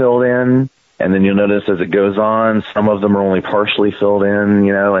of them filled in, and then you'll notice as it goes on, some of them are only partially filled in,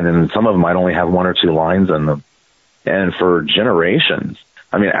 and then some of them might only have one or two lines in them. And for generations,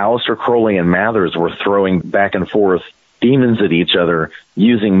 I mean, Aleister Crowley and Mathers were throwing back and forth demons at each other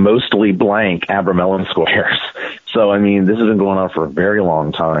using mostly blank Abramelin squares. So, I mean, this has been going on for a very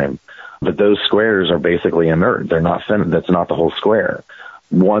long time. But those squares are basically inert. They're not that's not the whole square.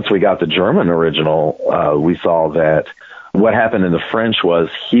 Once we got the German original, we saw that what happened in the French was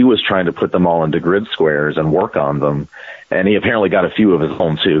he was trying to put them all into grid squares and work on them. And he apparently got a few of his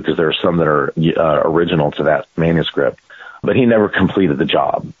own, too, because there are some that are original to that manuscript. But he never completed the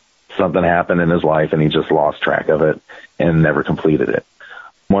job. Something happened in his life, and he just lost track of it and never completed it.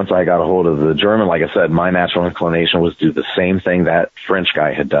 Once I got a hold of the German, like I said, my natural inclination was to do the same thing that French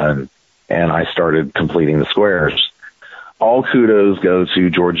guy had done, and I started completing the squares. All kudos go to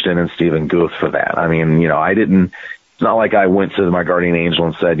George Dinn and Stephen Guth for that. I mean, it's not like I went to my guardian angel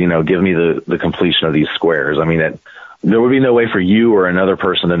and said, give me the completion of these squares. I mean, there would be no way for you or another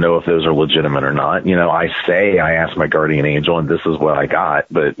person to know if those are legitimate or not. I asked my guardian angel, and this is what I got.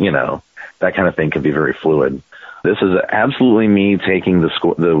 But, that kind of thing can be very fluid. This is absolutely me taking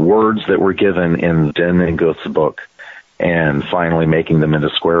the words that were given in Dinn and Guth's book and finally making them into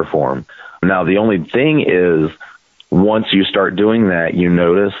square form. Now, the only thing is, once you start doing that, you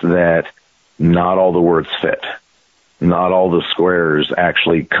notice that not all the words fit. Not all the squares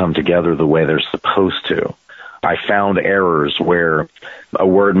actually come together the way they're supposed to. I found errors where a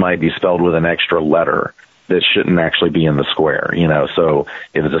word might be spelled with an extra letter that shouldn't actually be in the square, So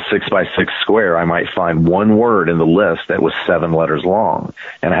if it's a 6x6 square, I might find one word in the list that was 7 letters long,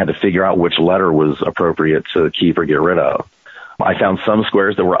 and I had to figure out which letter was appropriate to keep or get rid of. I found some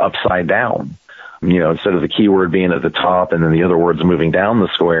squares that were upside down. Instead of the keyword being at the top and then the other words moving down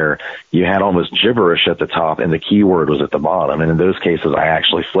the square, you had almost gibberish at the top and the keyword was at the bottom. And in those cases, I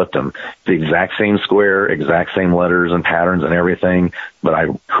actually flipped them. The exact same square, exact same letters and patterns and everything, but I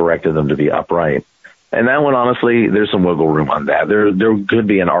corrected them to be upright. And that one, honestly, there's some wiggle room on that. There could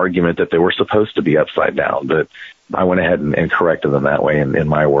be an argument that they were supposed to be upside down, but I went ahead and corrected them that way in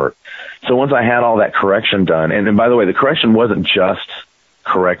my work. So once I had all that correction done, and by the way, the correction wasn't just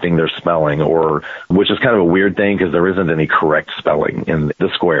correcting their spelling, which is kind of a weird thing because there isn't any correct spelling in the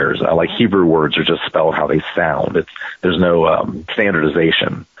squares. Like Hebrew words are just spelled how they sound. There's no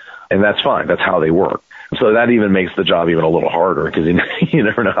standardization, and that's fine. That's how they work. So that even makes the job even a little harder because you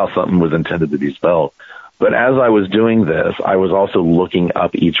never know how something was intended to be spelled. But as I was doing this, I was also looking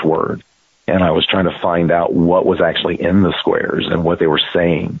up each word, and I was trying to find out what was actually in the squares and what they were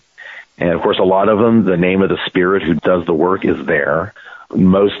saying. And of course, a lot of them, the name of the spirit who does the work is there.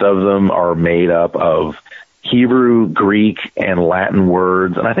 Most of them are made up of Hebrew, Greek, and Latin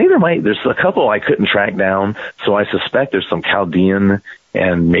words. And I think there's a couple I couldn't track down, so I suspect there's some Chaldean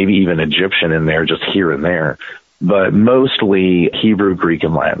and maybe even Egyptian in there, just here and there. But mostly Hebrew, Greek,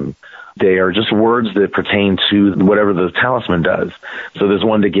 and Latin. They are just words that pertain to whatever the talisman does. So there's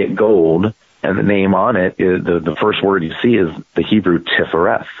one to get gold, and the name on it, the first word you see is the Hebrew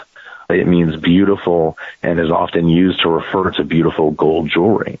Tifereth. It means beautiful and is often used to refer to beautiful gold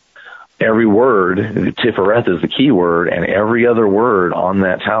jewelry. every word, Tifereth is the key word, and every other word on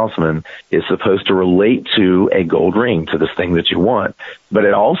that talisman is supposed to relate to a gold ring, to this thing that you want. But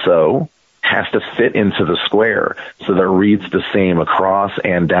it also has to fit into the square so that it reads the same across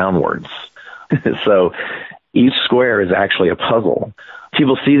and downwards. So each square is actually a puzzle.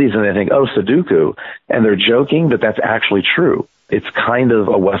 People see these and they think, oh, Sudoku, and they're joking, but that's actually true. It's kind of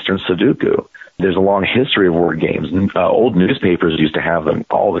a Western Sudoku. There's a long history of word games. Old newspapers used to have them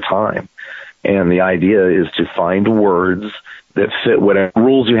all the time. And the idea is to find words that fit whatever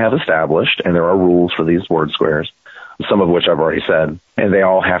rules you have established, and there are rules for these word squares, some of which I've already said, and they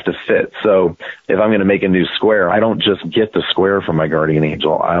all have to fit. So if I'm going to make a new square, I don't just get the square from my guardian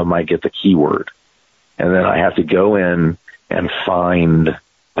angel. I might get the keyword. And then I have to go in and find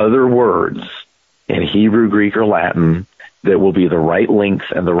other words in Hebrew, Greek, or Latin that will be the right length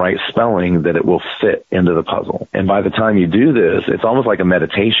and the right spelling that it will fit into the puzzle. And by the time you do this, it's almost like a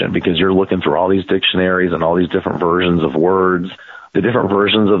meditation, because you're looking through all these dictionaries and all these different versions of words. The different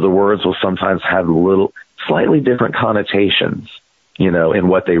versions of the words will sometimes have slightly different connotations, in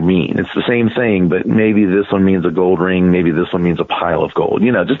what they mean. It's the same thing, but maybe this one means a gold ring, maybe this one means a pile of gold,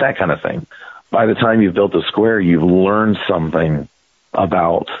 just that kind of thing. By the time you've built a square, you've learned something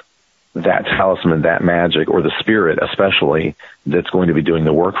about that talisman, that magic, or the spirit especially, that's going to be doing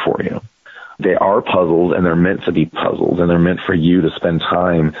the work for you. They are puzzles, and they're meant to be puzzles, and they're meant for you to spend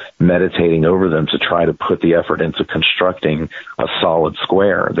time meditating over them to try to put the effort into constructing a solid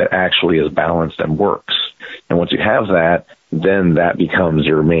square that actually is balanced and works. And once you have that, then that becomes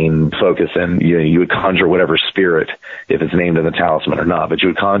your main focus, and you would conjure whatever spirit, if it's named in the talisman or not, but you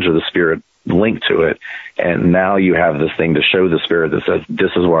would conjure the spirit linked to it, and now you have this thing to show the spirit that says,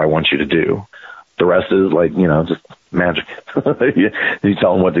 this is what I want you to do. The rest is just magic. You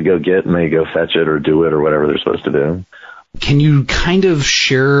tell them what to go get, and they go fetch it or do it or whatever they're supposed to do. Can you kind of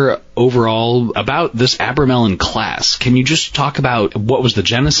share overall about this Abramelin class? Can you just talk about what was the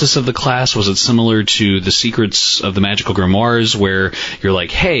genesis of the class? Was it similar to the Secrets of the Magical Grimoires, where you're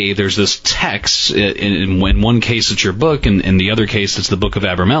like, hey, there's this text, in one case it's your book, and in the other case it's the Book of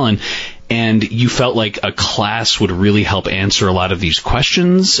Abramelin, and you felt like a class would really help answer a lot of these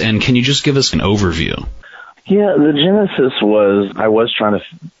questions? And can you just give us an overview? Yeah, the genesis was, I was trying to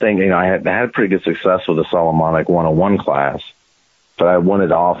think, I had pretty good success with the Solomonic 101 class, but I wanted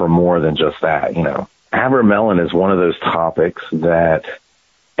to offer more than just that, Abramelin is one of those topics that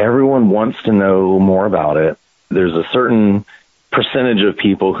everyone wants to know more about it. There's a certain percentage of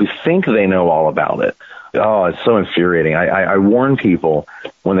people who think they know all about it. Oh, it's so infuriating. I warn people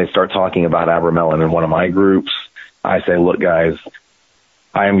when they start talking about Abramelin in one of my groups. I say, look, guys,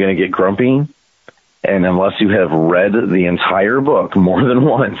 I am going to get grumpy. And unless you have read the entire book more than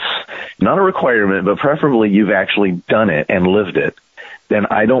once, not a requirement, but preferably you've actually done it and lived it, then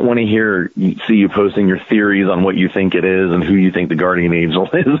I don't want to see you posting your theories on what you think it is and who you think the guardian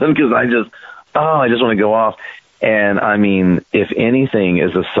angel is, because I just want to go off. And I mean, if anything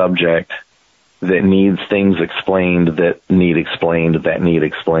is a subject that needs things explained, that need explained,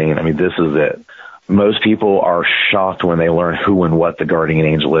 I mean, this is it. Most people are shocked when they learn who and what the guardian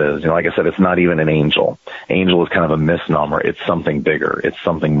angel is. Like I said, it's not even an angel. Angel is kind of a misnomer. It's something bigger. It's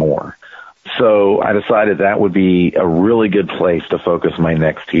something more. So I decided that would be a really good place to focus my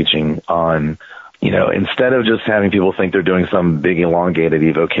next teaching on, instead of just having people think they're doing some big elongated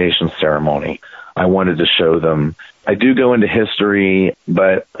evocation ceremony. I wanted to show them. I do go into history,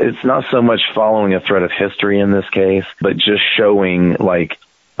 but it's not so much following a thread of history in this case, but just showing,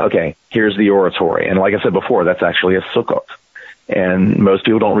 okay, here's the oratory. And like I said before, that's actually a sukkot. And most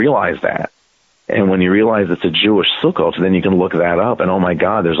people don't realize that. And when you realize it's a Jewish sukkot, then you can look that up. And oh my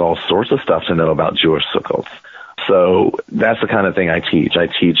God, there's all sorts of stuff to know about Jewish sukkots. So that's the kind of thing I teach. I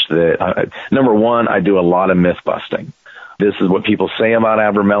teach that, number one, I do a lot of myth busting. This is what people say about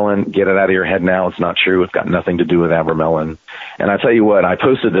Abramelin. Get it out of your head now. It's not true. It's got nothing to do with Abramelin. And I tell you what, I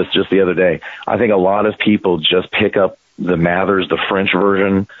posted this just the other day. I think a lot of people just pick up the Mathers, the French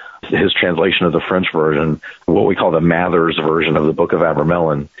version, his translation of the French version, what we call the Mathers version of the Book of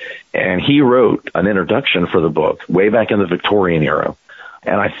Abramelin. And he wrote an introduction for the book way back in the Victorian era.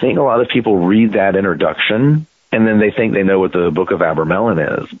 And I think a lot of people read that introduction and then they think they know what the Book of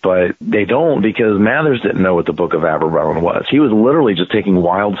Abramelin is, but they don't, because Mathers didn't know what the Book of Abramelin was. He was literally just taking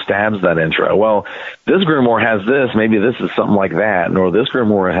wild stabs at that intro. Well, this grimoire has this, maybe this is something like that, or this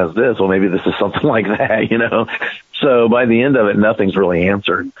grimoire has this, well, maybe this is something like that, So by the end of it, nothing's really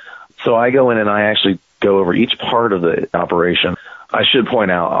answered. So I go in and I actually go over each part of the operation. I should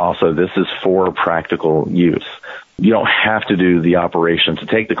point out also, this is for practical use. You don't have to do the operation to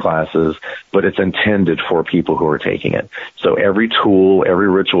take the classes, but it's intended for people who are taking it. So every tool, every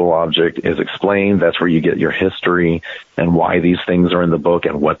ritual object is explained. That's where you get your history and why these things are in the book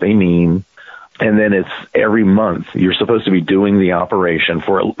and what they mean. And then it's every month. You're supposed to be doing the operation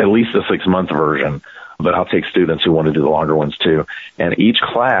for at least the 6-month version, but I'll take students who want to do the longer ones too. And each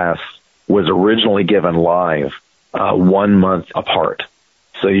class was originally given live 1 month apart.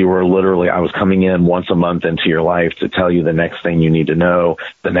 So you were literally, I was coming in once a month into your life to tell you the next thing you need to know,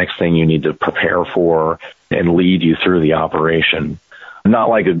 the next thing you need to prepare for, and lead you through the operation. Not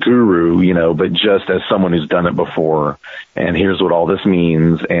like a guru, but just as someone who's done it before. And here's what all this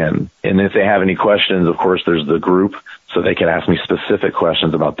means. And if they have any questions, of course, there's the group, so they can ask me specific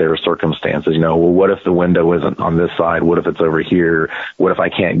questions about their circumstances. Well, what if the window isn't on this side? What if it's over here? What if I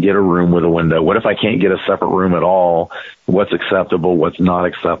can't get a room with a window? What if I can't get a separate room at all? What's acceptable? What's not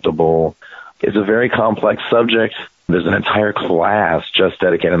acceptable? It's a very complex subject. There's an entire class just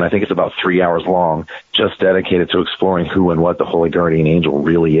dedicated, and I think it's about 3 hours long, just dedicated to exploring who and what the Holy Guardian Angel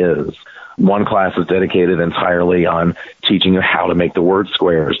really is. One class is dedicated entirely on teaching you how to make the word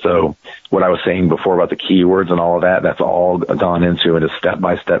squares. So what I was saying before about the keywords and all of that, that's all gone into a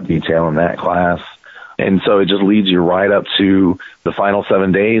step-by-step detail in that class. And so it just leads you right up to the final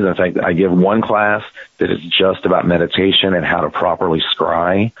 7 days. In fact, I give one class that is just about meditation and how to properly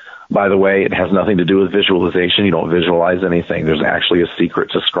scry. By the way, it has nothing to do with visualization. You don't visualize anything. There's actually a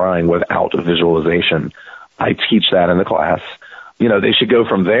secret to scrying without visualization. I teach that in the class. They should go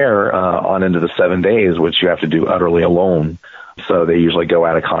from there on into the 7 days, which you have to do utterly alone. So they usually go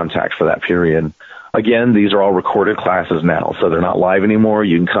out of contact for that period. Again, these are all recorded classes now, so they're not live anymore.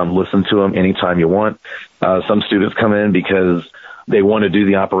 You can come listen to them anytime you want. Some students come in because they want to do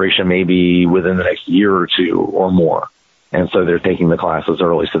the operation maybe within the next year or two or more. And so they're taking the classes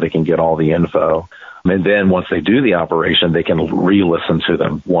early so they can get all the info. And then once they do the operation, they can re-listen to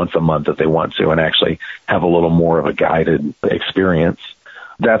them once a month if they want to and actually have a little more of a guided experience.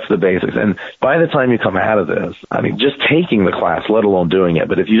 That's the basics. And by the time you come out of this, just taking the class, let alone doing it,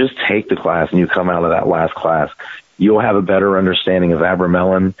 but if you just take the class and you come out of that last class, you'll have a better understanding of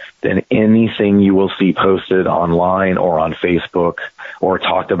Abramelin than anything you will see posted online or on Facebook or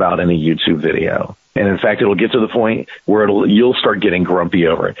talked about in a YouTube video. And in fact, it'll get to the point where you'll start getting grumpy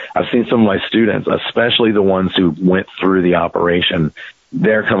over it. I've seen some of my students, especially the ones who went through the operation,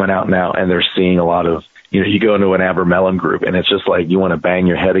 they're coming out now and they're seeing a lot of, you go into an Abramelin group and it's just like you want to bang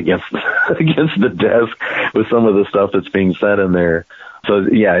your head against the desk with some of the stuff that's being said in there. So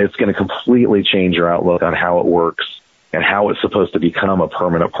yeah, it's going to completely change your outlook on how it works and how it's supposed to become a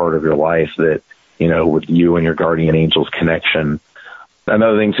permanent part of your life that, with you and your guardian angel's connection.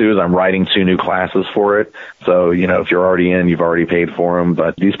 Another thing, too, is I'm writing 2 new classes for it. So, if you're already in, you've already paid for them.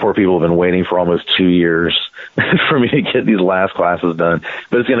 But these poor people have been waiting for almost 2 years for me to get these last classes done.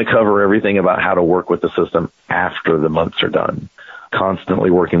 But it's going to cover everything about how to work with the system after the months are done. Constantly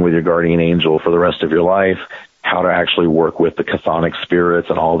working with your guardian angel for the rest of your life, how to actually work with the chthonic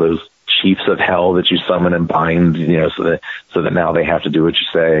spirits and all those chiefs of hell that you summon and bind, so that now they have to do what you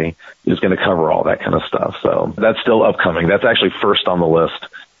say. Is going to cover all that kind of stuff. So that's still upcoming. That's actually first on the list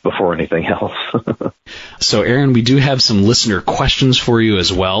before anything else. So, Aaron, we do have some listener questions for you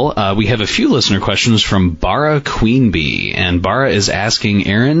as well. We have a few listener questions from Bara Queenbee, and Bara is asking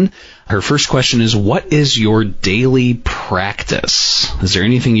Aaron, her first question is, what is your daily practice? Is there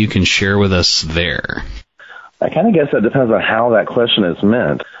anything you can share with us there? I kind of guess that depends on how that question is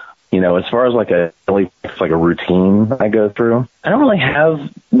meant. As far as like a routine I go through, I don't really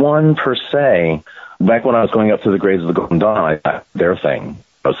have one per se. Back when I was going up to the grades of the Golden Dawn, I got their thing.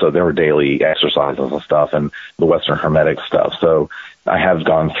 So there were daily exercises and stuff and the Western Hermetic stuff. So I have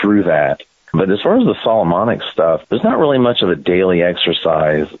gone through that. But as far as the Solomonic stuff, there's not really much of a daily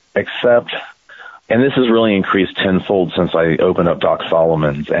exercise except, and this has really increased tenfold since I opened up Doc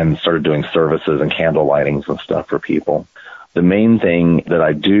Solomon's and started doing services and candle lightings and stuff for people. The main thing that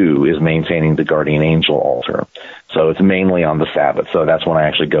I do is maintaining the guardian angel altar. So it's mainly on the Sabbath. So that's when I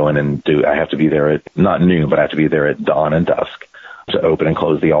actually go in and I have to be there at, not noon, but I have to be there at dawn and dusk to open and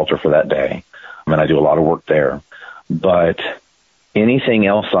close the altar for that day. And I do a lot of work there. But anything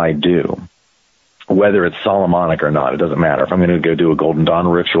else I do, whether it's Solomonic or not, it doesn't matter. If I'm going to go do a Golden Dawn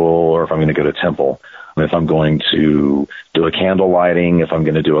ritual or if I'm going to go to temple, if I'm going to do a candle lighting, if I'm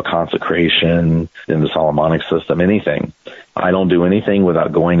going to do a consecration in the Solomonic system, anything, I don't do anything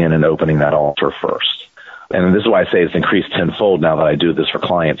without going in and opening that altar first. And this is why I say it's increased tenfold now that I do this for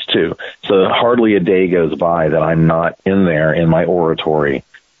clients too. So hardly a day goes by that I'm not in there in my oratory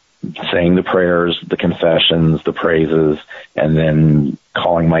saying the prayers, the confessions, the praises, and then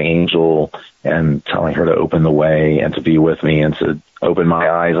calling my angel and telling her to open the way and to be with me and to open my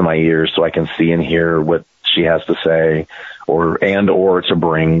eyes and my ears so I can see and hear what she has to say, or to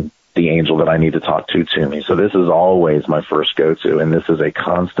bring the angel that I need to talk to me. So this is always my first go-to, and this is a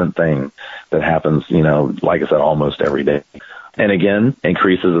constant thing that happens, like I said, almost every day. And again,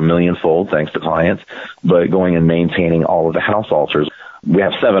 increases a millionfold thanks to clients, but going and maintaining all of the house altars. We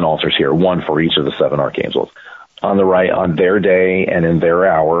have 7 altars here, 1 for each of the 7 archangels. On the right, on their day and in their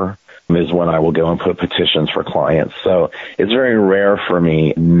hour, is when I will go and put petitions for clients. So it's very rare for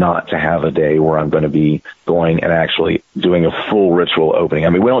me not to have a day where I'm going to be going and actually doing a full ritual opening. I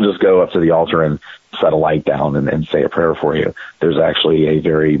mean, we don't just go up to the altar and set a light down and say a prayer for you. There's actually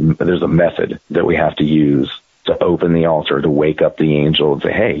there's a method that we have to use to open the altar, to wake up the angel and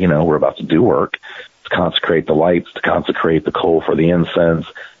say, hey, we're about to do work, to consecrate the lights, to consecrate the coal for the incense,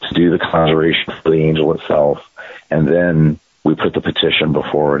 to do the conjuration for the angel itself. And then we put the petition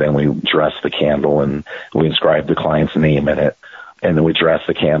before it, and we dress the candle, and we inscribe the client's name in it. And then we dress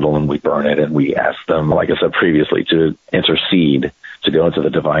the candle, and we burn it, and we ask them, like I said previously, to intercede, to go into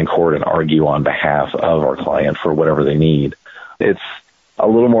the divine court and argue on behalf of our client for whatever they need. It's a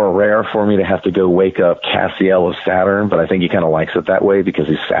little more rare for me to have to go wake up Cassiel of Saturn, but I think he kind of likes it that way because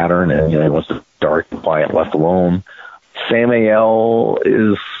he's Saturn, and he wants to be dark and quiet, left alone. Samael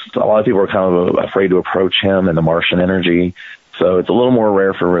is, a lot of people are kind of afraid to approach him and the Martian energy. So it's a little more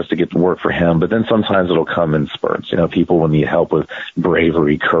rare for us to get to work for him, but then sometimes it'll come in spurts. People will need help with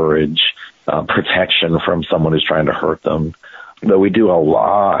bravery, courage, protection from someone who's trying to hurt them. But we do a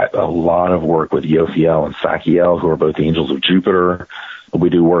lot of work with Yophiel and Sachiel, who are both angels of Jupiter. We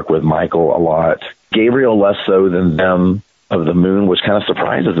do work with Michael a lot. Gabriel less so than them of the moon, which kind of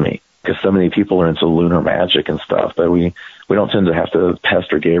surprises me, because so many people are into lunar magic and stuff, but we don't tend to have to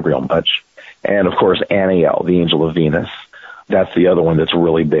pester Gabriel much. And, of course, Aniel, the angel of Venus. That's the other one that's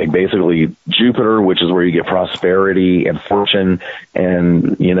really big. Basically, Jupiter, which is where you get prosperity and fortune,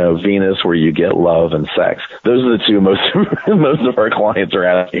 and, Venus, where you get love and sex. Those are the two most of our clients are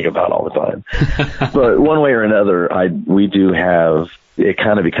asking about all the time. But one way or another, we do have, it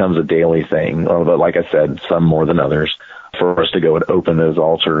kind of becomes a daily thing, although, like I said, some more than others, for us to go and open those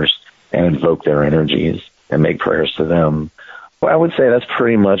altars and invoke their energies and make prayers to them. Well, I would say that's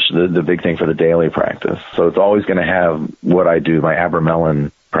pretty much the big thing for the daily practice. So it's always going to have what I do. My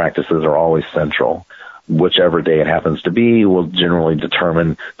Abramelin practices are always central. Whichever day it happens to be will generally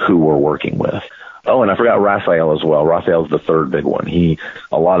determine who we're working with. Oh, and I forgot Raphael as well. Raphael's the third big one. A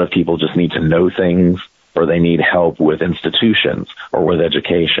lot of people just need to know things, or they need help with institutions or with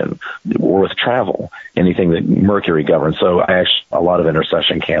education or with travel, anything that Mercury governs. So I actually a lot of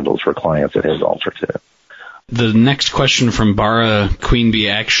intercession candles for clients at his altar too. The next question from Bara Queen Bee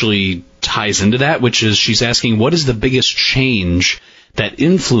actually ties into that, which is she's asking, what is the biggest change that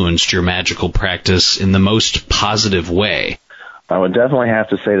influenced your magical practice in the most positive way? I would definitely have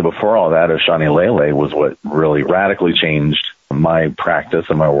to say that before all that, Oshani Lele was what really radically changed my practice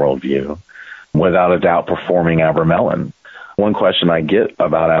and my worldview. Without a doubt, performing Abramelin. One question I get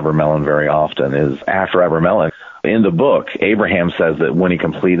about Abramelin very often is, after Abramelin, in the book, Abraham says that when he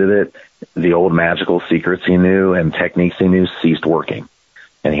completed it, the old magical secrets he knew and techniques he knew ceased working.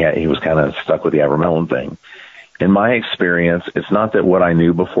 And he was kind of stuck with the Abramelin thing. In my experience, it's not that what I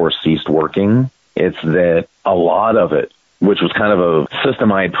knew before ceased working. It's that a lot of it, which was kind of a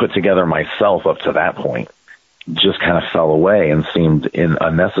system I had put together myself up to that point, just kind of fell away and seemed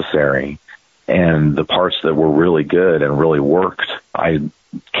unnecessary. And the parts that were really good and really worked, I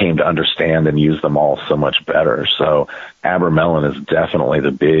came to understand and use them all so much better. So Abramelin is definitely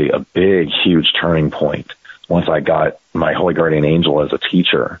a big, huge turning point. Once I got my Holy Guardian Angel as a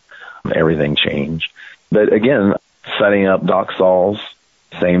teacher, everything changed. But again, setting up doxals,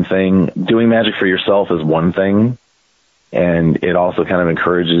 same thing. Doing magic for yourself is one thing, and it also kind of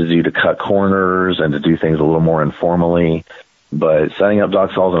encourages you to cut corners and to do things a little more informally. But setting up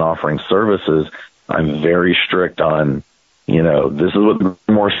doxals and offering services, I'm very strict on, this is what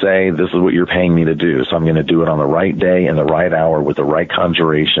the more say, this is what you're paying me to do. So I'm going to do it on the right day and the right hour with the right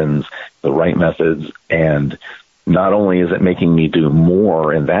conjurations, the right methods. And not only is it making me do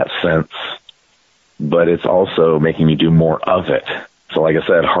more in that sense, but it's also making me do more of it. So like I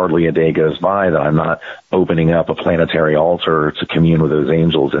said, hardly a day goes by that I'm not opening up a planetary altar to commune with those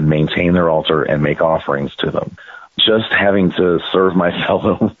angels and maintain their altar and make offerings to them. Just having to serve my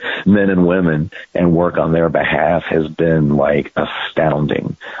fellow men and women and work on their behalf has been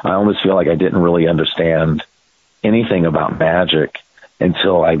astounding. I almost feel like I didn't really understand anything about magic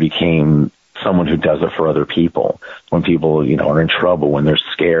until I became someone who does it for other people. When people, are in trouble, when they're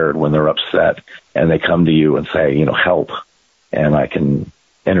scared, when they're upset, and they come to you and say, help, and I can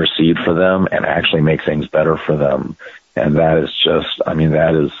intercede for them and actually make things better for them. And that is just,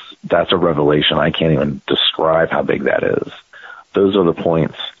 that's a revelation. I can't even describe how big that is. Those are the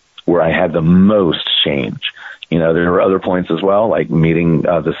points where I had the most change. There were other points as well, like meeting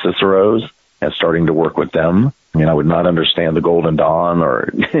the Ciceros and starting to work with them. I would not understand the Golden Dawn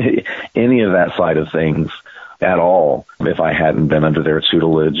or any of that side of things at all if I hadn't been under their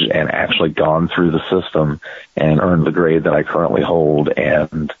tutelage and actually gone through the system and earned the grade that I currently hold.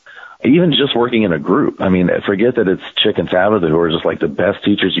 And even just working in a group, forget that it's Chick and Tabitha, who are just like the best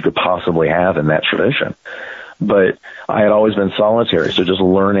teachers you could possibly have in that tradition. But I had always been solitary, so just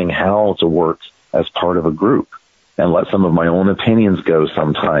learning how to work as part of a group and let some of my own opinions go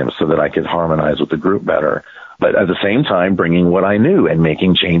sometimes so that I could harmonize with the group better. But at the same time, bringing what I knew and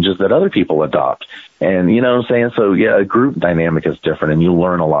making changes that other people adopt. And, you know what I'm saying? So, yeah, a group dynamic is different, and you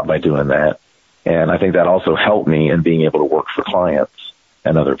learn a lot by doing that. And I think that also helped me in being able to work for clients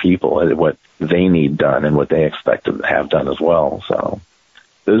and other people, what they need done and what they expect to have done as well. So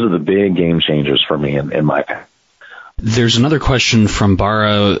those are the big game changers for me in my path. There's another question from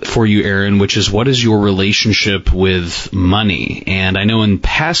Bara for you, Aaron, which is, what is your relationship with money? And I know in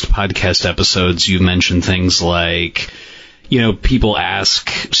past podcast episodes you've mentioned things like, people ask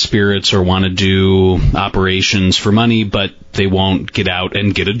spirits or want to do operations for money, but they won't get out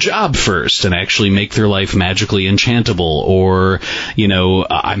and get a job first and actually make their life magically enchantable. Or,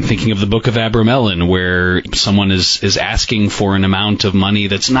 I'm thinking of the book of Abramelin, where someone is asking for an amount of money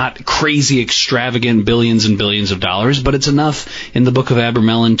that's not crazy extravagant, billions and billions of dollars, but it's enough in the book of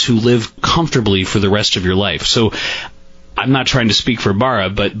Abramelin to live comfortably for the rest of your life. So I'm not trying to speak for Bara,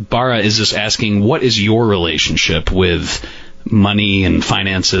 but Bara is just asking, what is your relationship with money and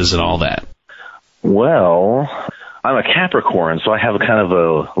finances and all that? Well, I'm a Capricorn, so I have a kind of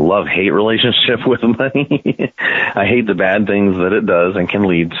a love-hate relationship with money. I hate the bad things that it does and can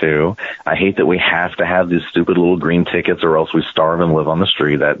lead to. I hate that we have to have these stupid little green tickets or else we starve and live on the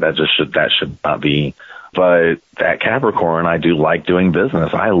street. That should not be. But at Capricorn, I do like doing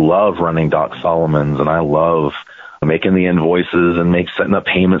business. I love running Doc Solomon's, and I love making the invoices and setting up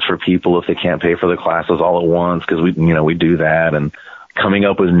payments for people if they can't pay for the classes all at once, because we do that, and coming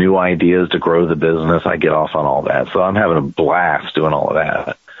up with new ideas to grow the business. I get off on all that. So I'm having a blast doing all of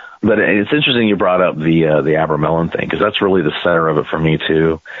that. But it's interesting you brought up the Abramelin thing, because that's really the center of it for me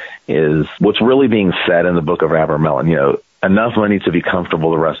too, is what's really being said in the book of Abramelin, enough money to be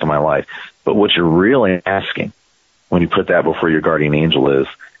comfortable the rest of my life. But what you're really asking when you put that before your guardian angel is,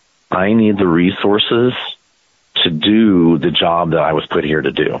 I need the resources to do the job that I was put here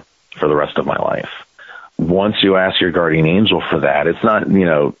to do for the rest of my life. Once you ask your guardian angel for that, it's not,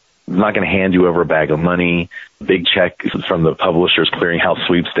 not going to hand you over a bag of money, big check from the Publishers Clearinghouse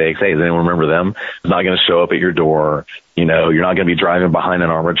sweepstakes. Hey, does anyone remember them? It's not going to show up at your door. You're not going to be driving behind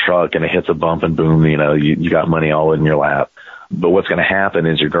an armored truck and it hits a bump and boom, you got money all in your lap. But what's going to happen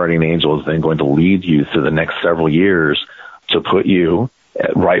is your guardian angel is then going to lead you through the next several years to put you,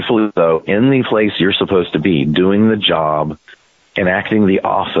 rightfully so, in the place you're supposed to be, doing the job, enacting the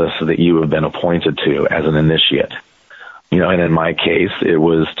office that you have been appointed to as an initiate. And in my case, it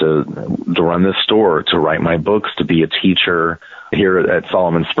was to run this store, to write my books, to be a teacher. Here at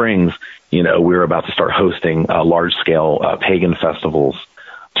Solomon Springs, we're about to start hosting large-scale pagan festivals.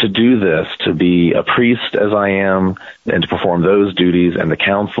 To do this, to be a priest as I am, and to perform those duties and the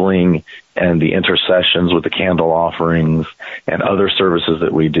counseling and the intercessions with the candle offerings and other services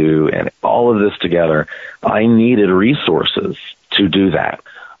that we do, and all of this together, I needed resources to do that.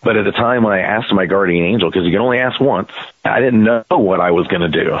 But at the time when I asked my guardian angel, because you can only ask once, I didn't know what I was going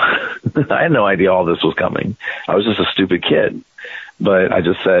to do. I had no idea all this was coming. I was just a stupid kid. But I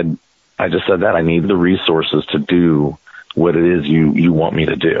just said that I need the resources to do what it is you want me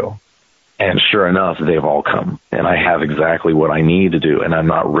to do. And sure enough, they've all come. And I have exactly what I need to do. And I'm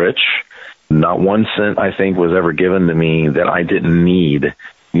not rich. Not 1 cent, I think, was ever given to me that I didn't need,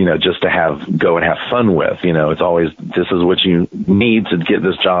 just to go and have fun with. It's always, this is what you need to get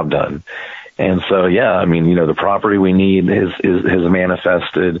this job done. And so, yeah, the property we need has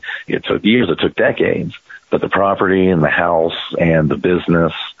manifested. It took years, it took decades, but the property and the house and the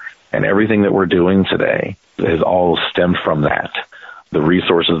business and everything that we're doing today has all stemmed from that. The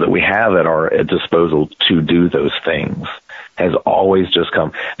resources that we have at our disposal to do those things has always just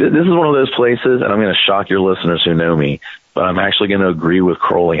come. This is one of those places, and I'm going to shock your listeners who know me, but I'm actually going to agree with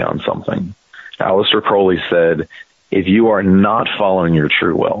Crowley on something. Aleister Crowley said, if you are not following your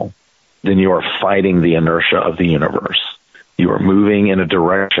true will, then you are fighting the inertia of the universe. You are moving in a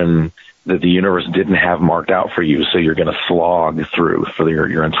direction that the universe didn't have marked out for you, so you're going to slog through for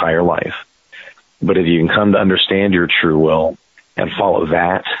your entire life. But if you can come to understand your true will and follow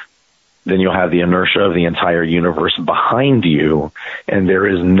that, then you'll have the inertia of the entire universe behind you, and there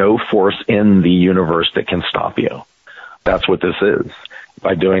is no force in the universe that can stop you. That's what this is.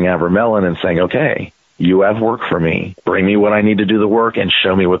 By doing Abramelin and saying, okay, you have work for me. Bring me what I need to do the work and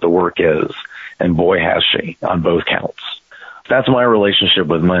show me what the work is. And boy, has she, on both counts. That's my relationship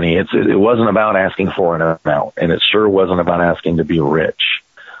with money. It wasn't about asking for an amount, and it sure wasn't about asking to be rich.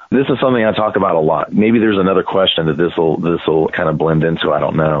 This is something I talk about a lot. Maybe there's another question that this will kind of blend into. I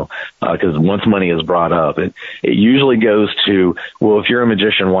don't know, because once money is brought up, it usually goes to, well, if you're a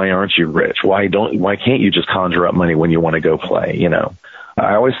magician, why aren't you rich? Why can't you just conjure up money when you want to go play? You know,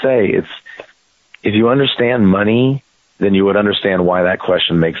 I always say if you understand money, then you would understand why that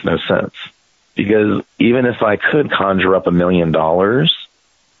question makes no sense. Because even if I could conjure up $1 million,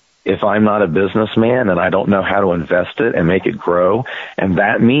 if I'm not a businessman and I don't know how to invest it and make it grow, and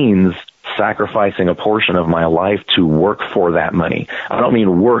that means sacrificing a portion of my life to work for that money. I don't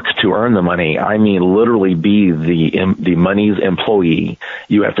mean work to earn the money. I mean literally be the money's employee.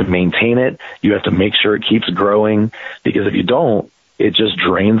 You have to maintain it. You have to make sure it keeps growing, because if you don't, it just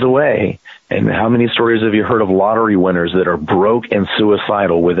drains away. And how many stories have you heard of lottery winners that are broke and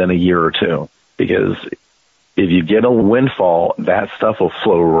suicidal within a year or two? Because if you get a windfall, that stuff will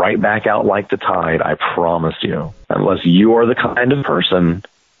flow right back out like the tide, I promise you. Unless you are the kind of person,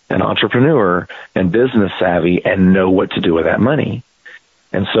 an entrepreneur and business savvy, and know what to do with that money.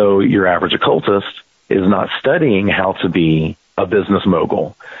 And so your average occultist is not studying how to be a business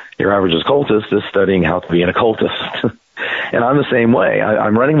mogul. Your average occultist is studying how to be an occultist. And I'm the same way.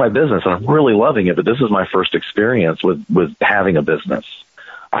 I'm running my business, and I'm really loving it, but this is my first experience with having a business.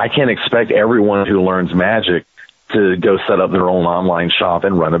 I can't expect everyone who learns magic to go set up their own online shop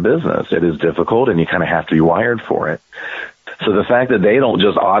and run a business. It is difficult, and you kind of have to be wired for it. So the fact that they don't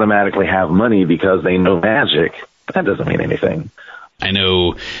just automatically have money because they know magic, that doesn't mean anything. I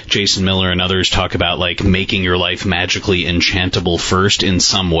know Jason Miller and others talk about like making your life magically enchantable first in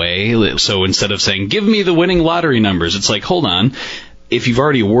some way. So instead of saying, give me the winning lottery numbers, it's like, hold on. If you've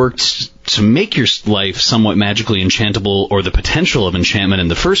already worked to make your life somewhat magically enchantable, or the potential of enchantment in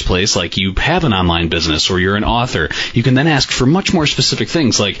the first place, like you have an online business or you're an author, you can then ask for much more specific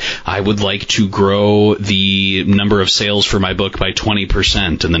things like, I would like to grow the number of sales for my book by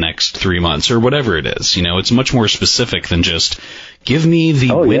 20% in the next 3 months, or whatever it is. You know, it's much more specific than just give me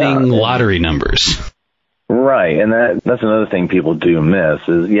the winning lottery numbers. Right, and that's another thing people do miss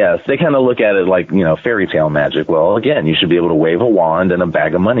is, yes, they kind of look at it like, you know, fairy tale magic. Well, again, you should be able to wave a wand and a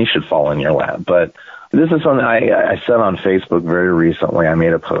bag of money should fall in your lap. But this is something I said on Facebook very recently. I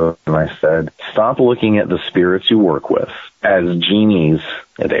made a post and I said, stop looking at the spirits you work with as genies.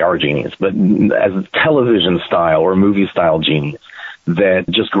 They are genies, but as television style or movie style genies that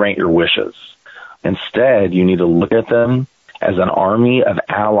just grant your wishes. Instead, you need to look at them as an army of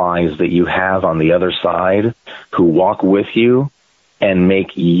allies that you have on the other side who walk with you and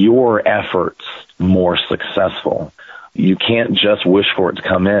make your efforts more successful. You can't just wish for it to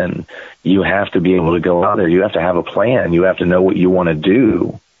come in. You have to be able to go out there. You have to have a plan. You have to know what you want to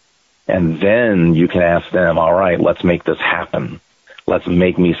do. And then you can ask them, all right, let's make this happen. Let's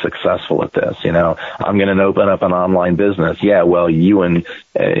make me successful at this. You know, I'm going to open up an online business. Yeah, well, you and,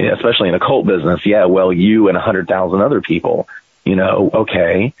 especially an occult business, yeah, well, you and 100,000 other people, you know,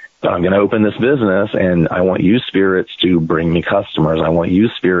 okay, but I'm going to open this business and I want you spirits to bring me customers. I want you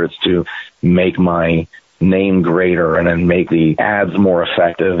spirits to make my name greater and then make the ads more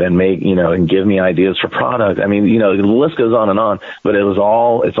effective and make, you know, and give me ideas for product. I mean, you know, the list goes on, but it's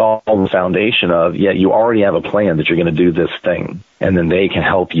all the foundation of, yeah, you already have a plan that you're going to do this thing, and then they can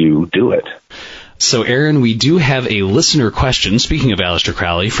help you do it. So, Aaron, we do have a listener question, speaking of Aleister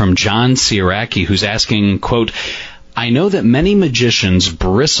Crowley, from John Sieracki, who's asking, quote, I know that many magicians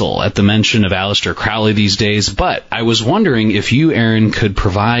bristle at the mention of Aleister Crowley these days, but I was wondering if you, Aaron, could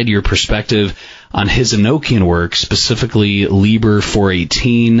provide your perspective on his Enochian work, specifically Liber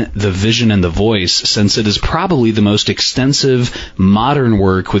 418, The Vision and the Voice, since it is probably the most extensive modern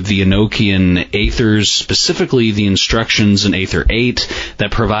work with the Enochian Aethers, specifically the instructions in Aether 8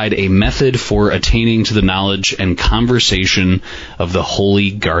 that provide a method for attaining to the knowledge and conversation of the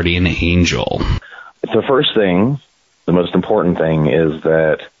Holy Guardian Angel. The first thing, the most important thing, is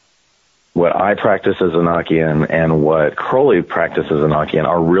that what I practice as Enochian and what Crowley practices as Enochian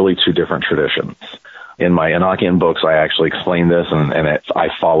are really two different traditions. In my Enochian books, I actually explain this, and I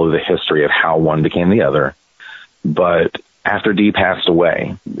follow the history of how one became the other. But after Dee passed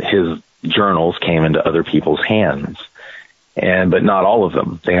away, his journals came into other people's hands. But not all of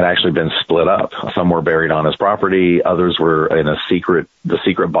them. They had actually been split up. Some were buried on his property. Others were in the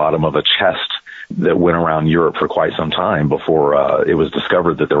secret bottom of a chest that went around Europe for quite some time before it was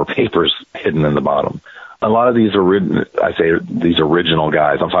discovered that there were papers hidden in the bottom. A lot of these these original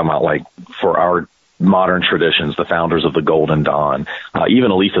guys, I'm talking about like for our modern traditions, the founders of the Golden Dawn,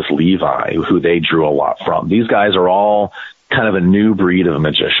 even Eliphas Levi, who they drew a lot from. These guys are all kind of a new breed of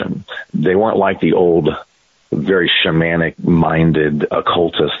magician. They weren't like the old, very shamanic-minded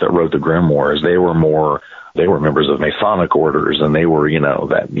occultists that wrote the grimoires. They were members of Masonic orders, and they were, it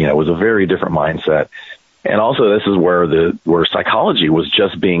was a very different mindset. And also, this is where psychology was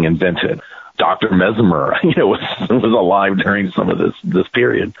just being invented. Dr. Mesmer, was alive during some of this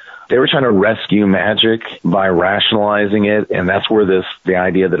period. They were trying to rescue magic by rationalizing it, and that's where the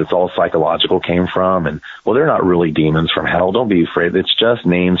idea that it's all psychological came from. And, well, they're not really demons from hell. Don't be afraid. It's just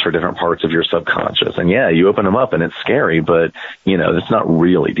names for different parts of your subconscious. And, yeah, you open them up, and it's scary, but, it's not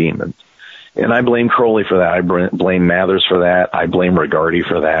really demons. And I blame Crowley for that. I blame Mathers for that. I blame Rigardi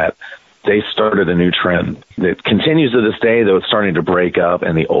for that. They started a new trend that continues to this day, though it's starting to break up,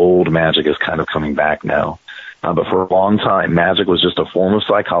 and the old magic is kind of coming back now. But for a long time, magic was just a form of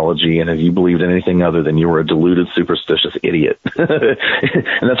psychology, and if you believed in anything other, then you were a deluded, superstitious idiot.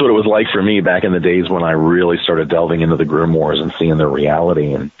 And that's what it was like for me back in the days when I really started delving into the grimoires and seeing their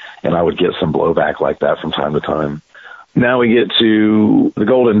reality, and I would get some blowback like that from time to time. Now we get to the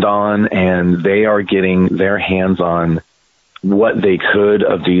Golden Dawn, and they are getting their hands on what they could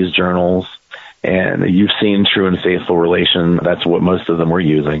of these journals, and you've seen True and Faithful Relation. That's what most of them were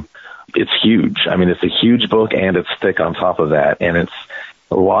using. It's huge. I mean, it's a huge book, and it's thick on top of that, and it's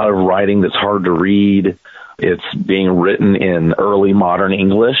a lot of writing that's hard to read. It's being written in early modern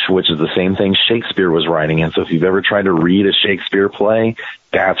English, which is the same thing Shakespeare was writing in. So if you've ever tried to read a Shakespeare play,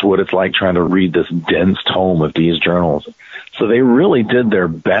 that's what it's like trying to read this dense tome of these journals. So they really did their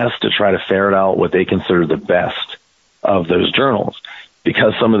best to try to ferret out what they considered the best of those journals.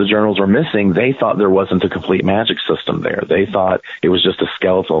 Because some of the journals were missing, they thought there wasn't a complete magic system there. They thought it was just a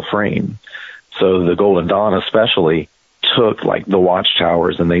skeletal frame. So the Golden Dawn especially took like the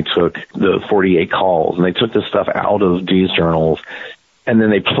Watchtowers, and they took the 48 Calls, and they took this stuff out of these journals, and then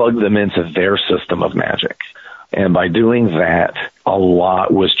they plugged them into their system of magic. And by doing that, a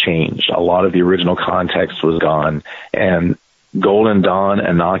lot was changed. A lot of the original context was gone, and Golden Dawn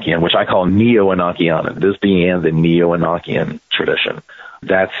Enochian, which I call Neo-Enochian. This began the Neo-Enochian tradition.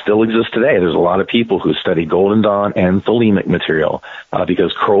 That still exists today. There's a lot of people who study Golden Dawn and Thelemic material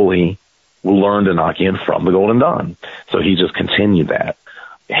because Crowley learned Enochian from the Golden Dawn. So he just continued that.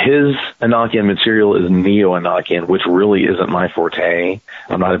 His Enochian material is Neo-Enochian, which really isn't my forte.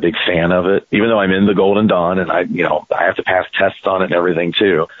 I'm not a big fan of it, even though I'm in the Golden Dawn and I have to pass tests on it and everything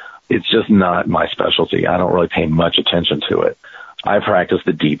too. It's just not my specialty. I don't really pay much attention to it. I practice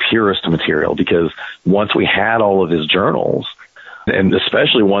the deep purist material because once we had all of his journals, and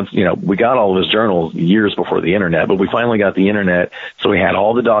especially once, we got all of his journals years before the internet, but we finally got the internet, so we had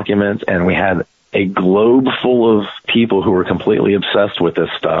all the documents, and we had a globe full of people who were completely obsessed with this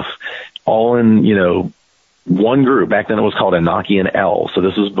stuff, all in, one group. Back then it was called Enochian L, so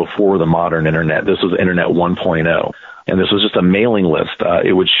this was before the modern internet. This was Internet 1.0. And this was just a mailing list.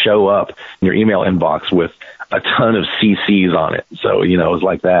 It would show up in your email inbox with a ton of CCs on it. So, it was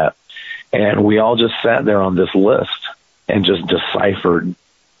like that. And we all just sat there on this list and just deciphered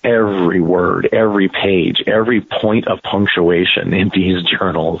every word, every page, every point of punctuation in these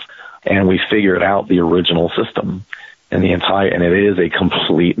journals. And we figured out the original system and and it is a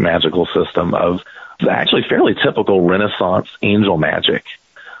complete magical system of actually fairly typical Renaissance angel magic.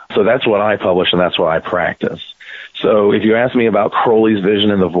 So that's what I publish and that's what I practice. So if you ask me about Crowley's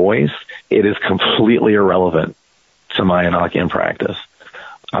vision and the voice, it is completely irrelevant to my Enochian practice.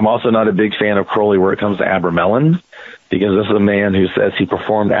 I'm also not a big fan of Crowley where it comes to Abramelin, because this is a man who says he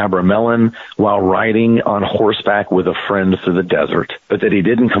performed Abramelin while riding on horseback with a friend through the desert, but that he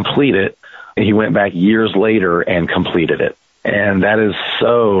didn't complete it, and he went back years later and completed it. And that is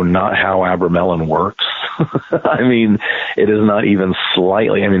so not how Abramelin works. I mean, it is not even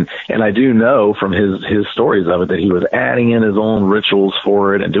slightly. I mean, and I do know from his stories of it that he was adding in his own rituals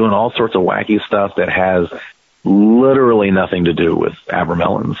for it and doing all sorts of wacky stuff that has literally nothing to do with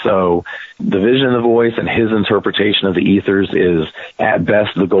Abramelin. So the vision of the voice and his interpretation of the ethers is at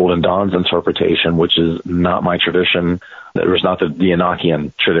best the Golden Dawn's interpretation, which is not my tradition. There's not the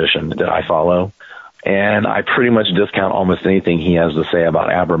Enochian tradition that I follow. And I pretty much discount almost anything he has to say about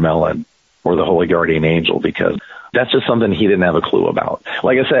Abramelin or the Holy Guardian Angel, because That's just something he didn't have a clue about.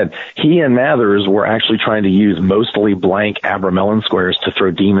 Like I said, he and Mathers were actually trying to use mostly blank Abramelin squares to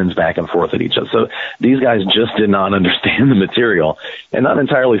throw demons back and forth at each other. So these guys just did not understand the material, and not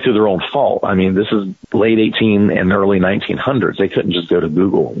entirely through their own fault. I mean, this is late 18 and early 1900s. They couldn't just go to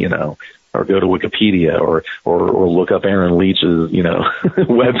Google, or go to Wikipedia or look up Aaron Leitch's,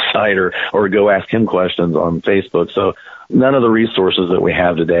 website or go ask him questions on Facebook. So none of the resources that we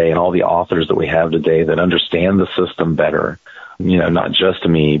have today and all the authors that we have today that understand the system better, not just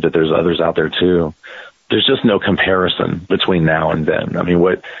me, but there's others out there too. There's just no comparison between now and then. I mean,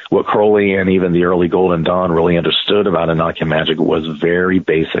 what Crowley and even the early Golden Dawn really understood about Enochian magic was very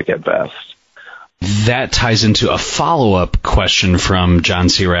basic at best. That ties into a follow-up question from John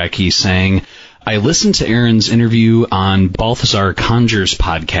Siraki saying, I listened to Aaron's interview on Balthazar Conjure's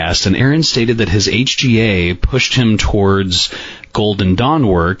podcast, and Aaron stated that his HGA pushed him towards Golden Dawn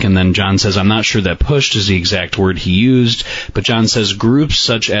work, and then John says, I'm not sure that pushed is the exact word he used, but John says groups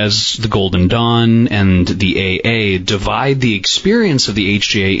such as the Golden Dawn and the AA divide the experience of the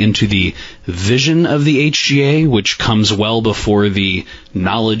HGA into the vision of the HGA, which comes well before the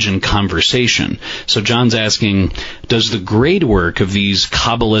knowledge and conversation. So John's asking, does the grade work of these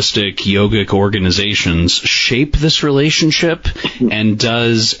Kabbalistic yogic organizations shape this relationship? And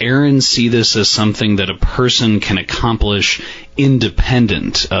does Aaron see this as something that a person can accomplish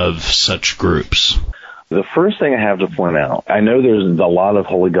independent of such groups? The first thing I have to point out, I know there's a lot of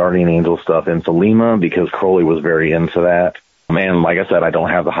Holy Guardian Angel stuff in Thelema because Crowley was very into that. And like I said, I don't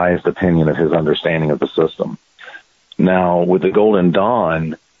have the highest opinion of his understanding of the system. Now, with the Golden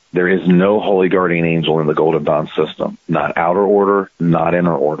Dawn, there is no Holy Guardian Angel in the Golden Dawn system. Not outer order, not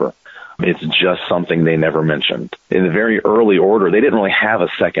inner order. It's just something they never mentioned. In the very early order, they didn't really have a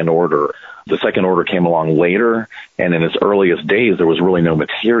second order. The second order came along later, and in its earliest days, there was really no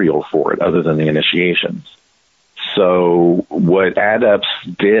material for it other than the initiations. So what adepts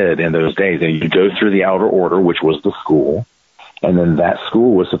did in those days, you go through the outer order, which was the school, and then that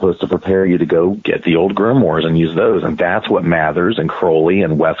school was supposed to prepare you to go get the old grimoires and use those. And that's what Mathers and Crowley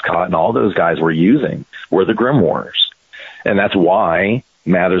and Westcott and all those guys were using, were the grimoires. And that's why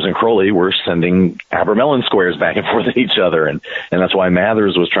Mathers and Crowley were sending Abramelin squares back and forth at each other. And that's why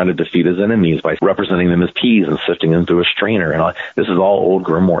Mathers was trying to defeat his enemies by representing them as peas and sifting them through a strainer. And this is all old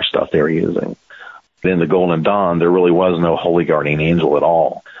grimoire stuff they were using. In the Golden Dawn, there really was no Holy Guardian Angel at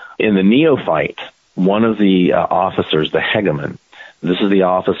all. In the Neophyte, one of the officers, the Hegemon, this is the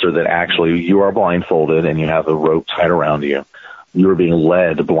officer that actually, you are blindfolded and you have a rope tied around you. You are being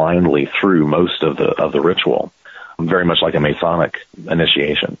led blindly through most of the ritual, very much like a Masonic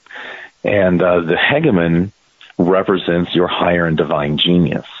initiation. And the Hegemon represents your higher and divine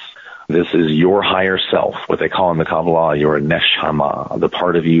genius. This is your higher self, what they call in the Kabbalah, your neshama, the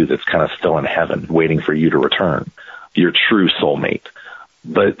part of you that's kind of still in heaven, waiting for you to return, your true soulmate.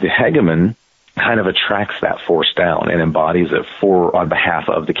 But the Hegemon kind of attracts that force down and embodies it on behalf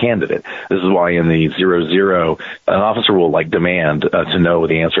of the candidate. This is why in the 0-0, an officer will demand to know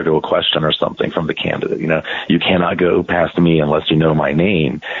the answer to a question or something from the candidate. You cannot go past me unless you know my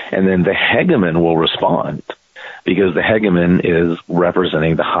name. And then the Hegemon will respond because the Hegemon is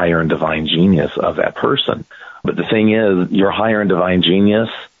representing the higher and divine genius of that person. But the thing is, your higher and divine genius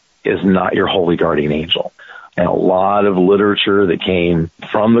is not your Holy Guardian Angel. And a lot of literature that came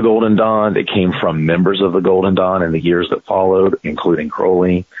from the Golden Dawn, that came from members of the Golden Dawn in the years that followed, including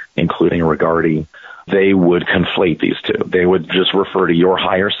Crowley, including Rigardi, they would conflate these two. They would just refer to your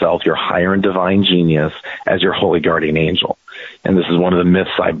higher self, your higher and divine genius, as your Holy Guardian Angel. And this is one of the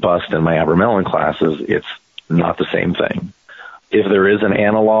myths I bust in my Abramelin classes. It's not the same thing. If there is an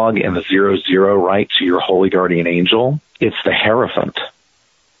analog in the 0-0 right to your Holy Guardian Angel, it's the Hierophant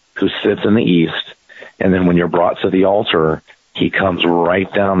who sits in the east. And then when you're brought to the altar, he comes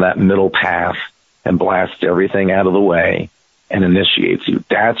right down that middle path and blasts everything out of the way and initiates you.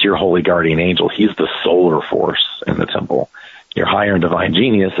 That's your Holy Guardian Angel. He's the solar force in the temple. Your higher and divine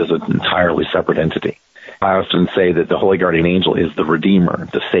genius is an entirely separate entity. I often say that the Holy Guardian Angel is the Redeemer,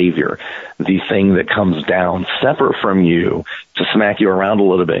 the Savior, the thing that comes down separate from you to smack you around a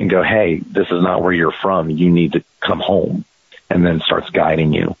little bit and go, hey, this is not where you're from. You need to come home, and then starts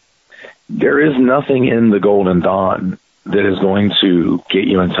guiding you. There is nothing in the Golden Dawn that is going to get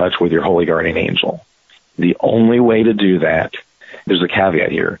you in touch with your Holy Guardian Angel. The only way to do that, there's a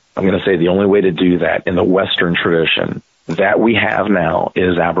caveat here. I'm going to say the only way to do that in the Western tradition that we have now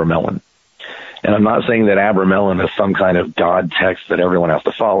is Abramelin. And I'm not saying that Abramelin is some kind of God text that everyone has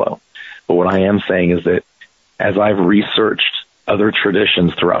to follow. But what I am saying is that as I've researched other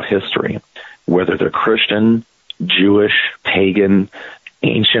traditions throughout history, whether they're Christian, Jewish, pagan,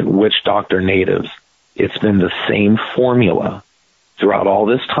 ancient witch doctor natives, It's been the same formula throughout all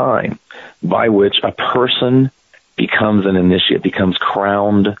this time by which a person becomes an initiate, becomes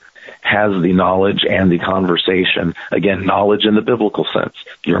crowned, has the knowledge and the conversation. Again, knowledge in the biblical sense.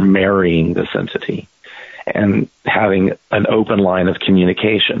 You're marrying this entity and having an open line of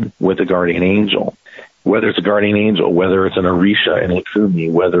communication with the guardian angel. Whether it's a guardian angel, whether it's an Orisha in Lakshmi,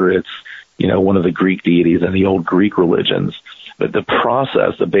 whether it's, one of the Greek deities in the old Greek religions. But the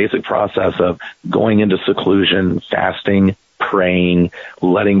process, the basic process of going into seclusion, fasting, praying,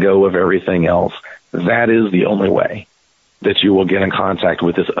 letting go of everything else, that is the only way that you will get in contact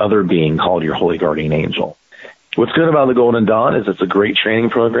with this other being called your holy guardian angel. What's good about the Golden Dawn is it's a great training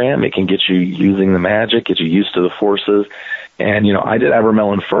program. It can get you using the magic, get you used to the forces. And, I did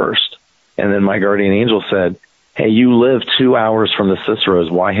Abramelin first. And then my guardian angel said, hey, you live 2 hours from the Ciceros.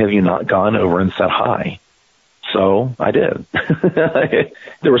 Why have you not gone over and said hi? So I did.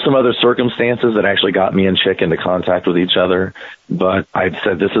 There were some other circumstances that actually got me and Chick into contact with each other. But I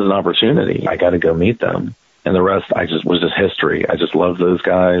said, this is an opportunity. I got to go meet them. And the rest was just history. I just love those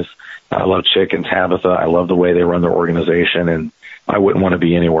guys. I love Chick and Tabitha. I love the way they run their organization, and I wouldn't want to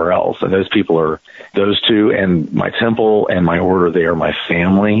be anywhere else. And those people are, those two and my temple and my order, they are my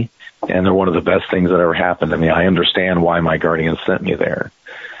family, and they're one of the best things that ever happened to me. I understand why my guardian sent me there.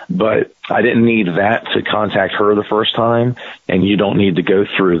 But I didn't need that to contact her the first time, and you don't need to go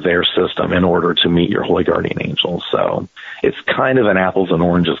through their system in order to meet your holy guardian angel. So it's kind of an apples and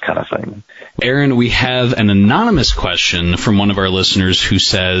oranges kind of thing. Aaron, we have an anonymous question from one of our listeners who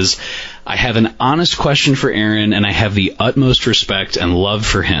says, I have an honest question for Aaron, and I have the utmost respect and love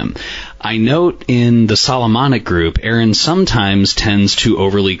for him. I note in the Solomonic group, Aaron sometimes tends to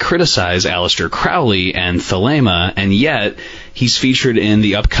overly criticize Aleister Crowley and Thelema, and yet he's featured in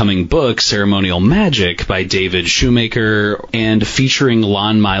the upcoming book, Ceremonial Magic, by David Shoemaker, and featuring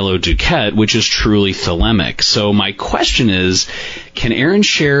Lon Milo Duquette, which is truly Thelemic. So my question is, can Aaron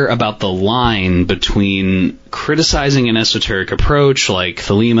share about the line between criticizing an esoteric approach like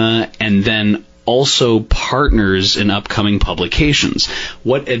Thelema and then also partners in upcoming publications?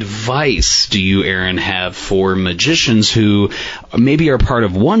 What advice do you, Aaron, have for magicians who maybe are part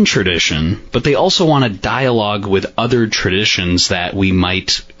of one tradition, but they also want to dialogue with other traditions that we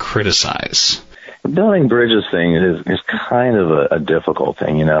might criticize? The building bridges thing is kind of a difficult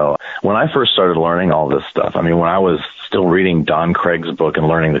thing, When I first started learning all this stuff, when I was still reading Don Craig's book and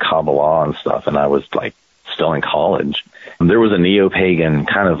learning the Kabbalah and stuff, and I was still in college, there was a neo-pagan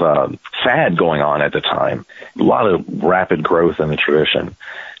kind of fad going on at the time. A lot of rapid growth in the tradition.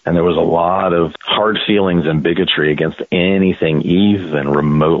 And there was a lot of hard feelings and bigotry against anything even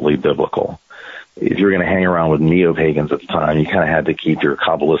remotely biblical. If you were going to hang around with neo-pagans at the time, you kind of had to keep your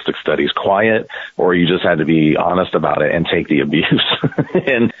Kabbalistic studies quiet, or you just had to be honest about it and take the abuse.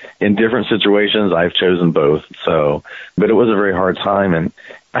 And in different situations, I've chosen both. But it was a very hard time, and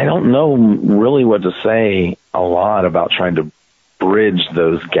I don't know really what to say a lot about trying to bridge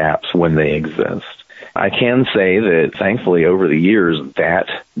those gaps when they exist. I can say that thankfully over the years, that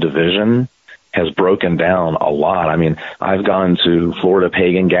division has broken down a lot. I've gone to Florida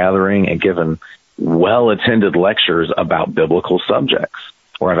Pagan Gathering and given well-attended lectures about biblical subjects,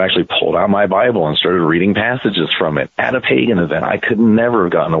 where I've actually pulled out my Bible and started reading passages from it at a pagan event. I could never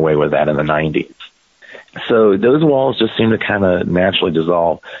have gotten away with that in the 90s. So those walls just seem to kind of naturally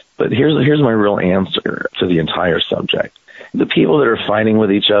dissolve. But here's my real answer to the entire subject. The people that are fighting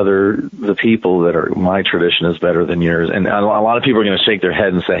with each other, the people that are, my tradition is better than yours, and a lot of people are going to shake their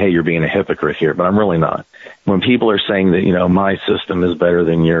head and say, hey, you're being a hypocrite here, but I'm really not. When people are saying that, my system is better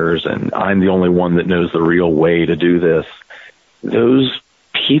than yours and I'm the only one that knows the real way to do this, those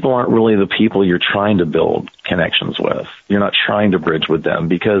people aren't really the people you're trying to build connections with. You're not trying to bridge with them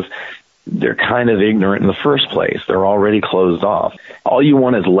because they're kind of ignorant in the first place. They're already closed off. All you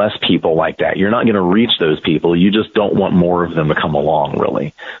want is less people like that. You're not going to reach those people. You just don't want more of them to come along,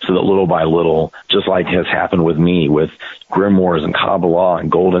 really. So that little by little, just like has happened with me with grimoires and Kabbalah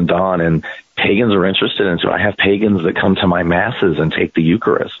and Golden Dawn, and pagans are interested in. So I have pagans that come to my masses and take the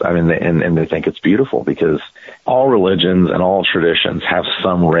Eucharist. And they think it's beautiful because all religions and all traditions have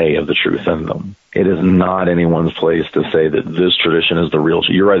some ray of the truth in them. It is not anyone's place to say that this tradition is the real.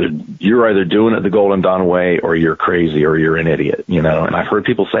 You're either doing it the Golden Dawn way, or you're crazy, or you're an idiot. And I've heard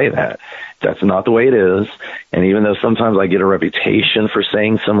people say that. That's not the way it is. And even though sometimes I get a reputation for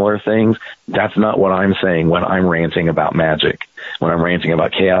saying similar things, that's not what I'm saying when I'm ranting about magic. when I'm ranting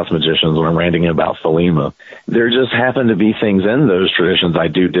about chaos magicians, when I'm ranting about Thelema. There just happen to be things in those traditions I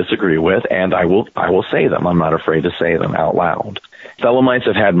do disagree with, and I will say them. I'm not afraid to say them out loud. Thelemites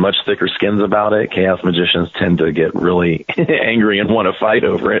have had much thicker skins about it. Chaos magicians tend to get really angry and want to fight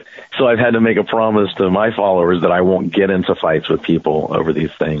over it. So I've had to make a promise to my followers that I won't get into fights with people over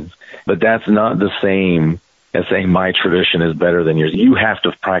these things. But that's not the same as saying my tradition is better than yours. You have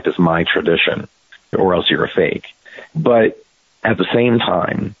to practice my tradition, or else you're a fake. But at the same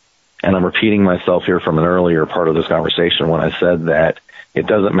time, and I'm repeating myself here from an earlier part of this conversation when I said that it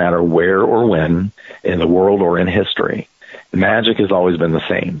doesn't matter where or when in the world or in history, magic has always been the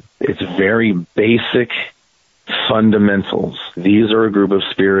same. It's very basic fundamentals. These are a group of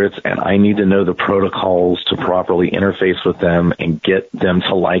spirits, and I need to know the protocols to properly interface with them and get them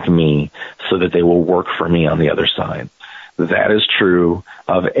to like me so that they will work for me on the other side. That is true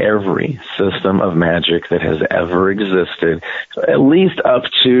of every system of magic that has ever existed, at least up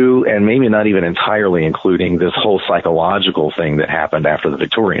to, and maybe not even entirely including, this whole psychological thing that happened after the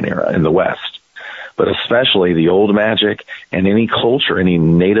Victorian era in the West. But especially the old magic and any culture, any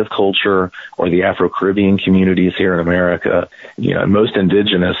native culture or the Afro-Caribbean communities here in America, most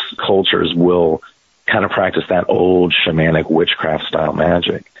indigenous cultures will kind of practice that old shamanic witchcraft style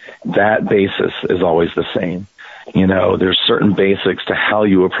magic. That basis is always the same. There's certain basics to how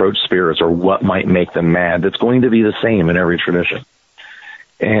you approach spirits or what might make them mad that's going to be the same in every tradition.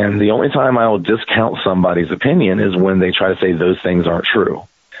 And the only time I will discount somebody's opinion is when they try to say those things aren't true,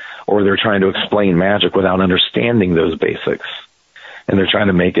 or they're trying to explain magic without understanding those basics. And they're trying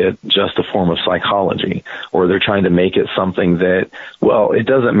to make it just a form of psychology, or they're trying to make it something that, well, it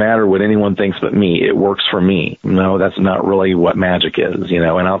doesn't matter what anyone thinks but me. It works for me. No, that's not really what magic is, and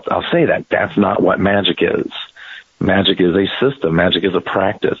I'll say that. That's not what magic is. Magic is a system. Magic is a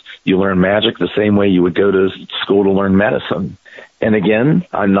practice. You learn magic the same way you would go to school to learn medicine. And again,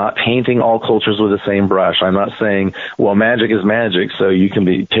 I'm not painting all cultures with the same brush. I'm not saying, well, magic is magic, so you can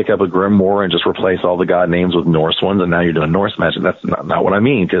pick up a grimoire and just replace all the god names with Norse ones, and now you're doing Norse magic. That's not what I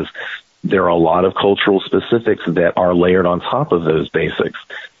mean, because there are a lot of cultural specifics that are layered on top of those basics.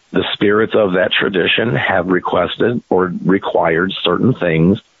 The spirits of that tradition have requested or required certain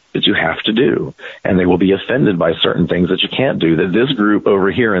things that you have to do, and they will be offended by certain things that you can't do, that this group over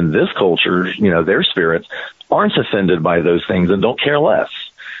here in this culture, their spirits aren't offended by those things and don't care less.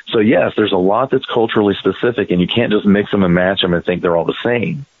 So yes, there's a lot that's culturally specific, and you can't just mix them and match them and think they're all the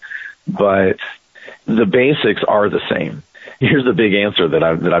same. But the basics are the same. Here's the big answer that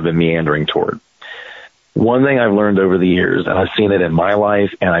I've been meandering toward. One thing I've learned over the years, and I've seen it in my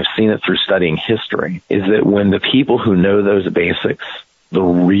life, and I've seen it through studying history, is that when the people who know those basics, the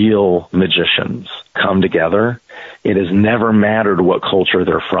real magicians, come together, it has never mattered what culture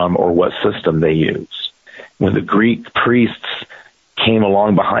they're from or what system they use. When the Greek priests came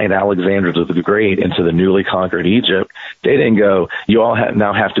along behind Alexander the Great into the newly conquered Egypt, they didn't go, you all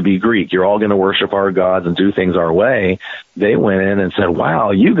now have to be Greek. You're all going to worship our gods and do things our way. They went in and said,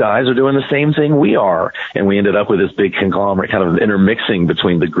 wow, you guys are doing the same thing we are. And we ended up with this big conglomerate kind of intermixing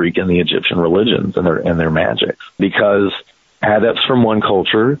between the Greek and the Egyptian religions and their magics, because adepts from one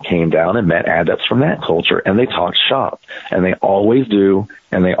culture came down and met adepts from that culture, and they talked shop. And they always do,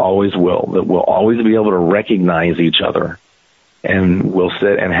 and they always will. That we'll always be able to recognize each other, and we'll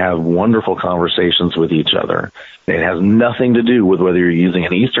sit and have wonderful conversations with each other. It has nothing to do with whether you're using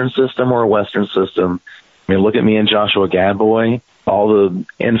an Eastern system or a Western system. I mean, look at me and Joshua Gadboy. All the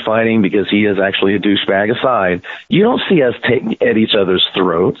infighting, because he is actually a douchebag aside, you don't see us take at each other's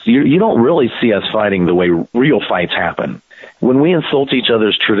throats. You don't really see us fighting the way real fights happen. When we insult each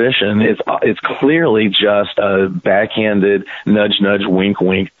other's tradition, it's clearly just a backhanded nudge, nudge, wink,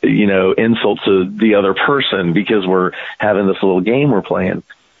 wink, insult to the other person, because we're having this little game we're playing.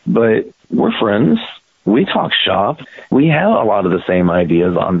 But we're friends. We talk shop. We have a lot of the same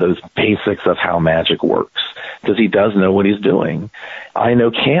ideas on those basics of how magic works, because he does know what he's doing. I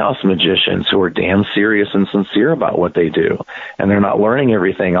know chaos magicians who are damn serious and sincere about what they do, and they're not learning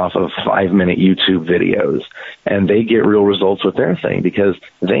everything off of 5-minute YouTube videos, and they get real results with their thing because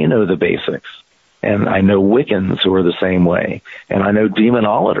they know the basics. And I know Wiccans who are the same way, and I know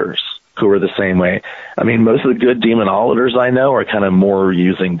demonolators who are the same way. I mean, most of the good demonolators I know are kind of more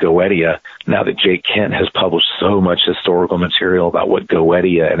using Goetia, now that Jake Kent has published so much historical material about what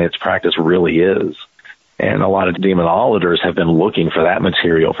Goetia and its practice really is. And a lot of demonolators have been looking for that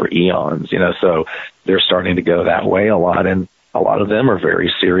material for eons, so they're starting to go that way a lot. And a lot of them are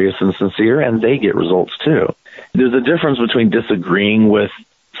very serious and sincere, and they get results too. There's a difference between disagreeing with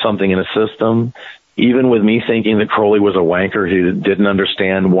something in a system, even with me thinking that Crowley was a wanker who didn't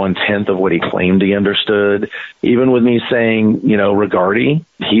understand 1/10 of what he claimed he understood, even with me saying, Rigardi,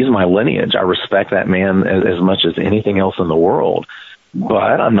 he's my lineage. I respect that man as much as anything else in the world.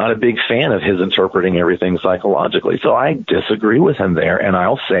 But I'm not a big fan of his interpreting everything psychologically. So I disagree with him there, and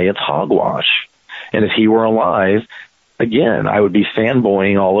I'll say it's hogwash. And if he were alive, again, I would be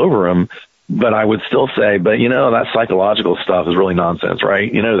fanboying all over him, but I would still say, but that psychological stuff is really nonsense, right?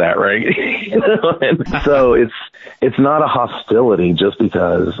 You know that, right? And so it's not a hostility just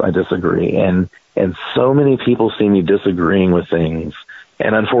because I disagree. And so many people see me disagreeing with things.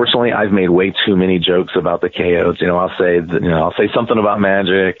 And unfortunately, I've made way too many jokes about the chaos. I'll say something about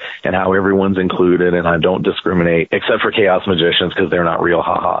magic and how everyone's included, and I don't discriminate except for chaos magicians because they're not real,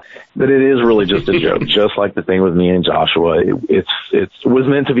 haha. But it is really just a joke, just like the thing with me and Joshua. It was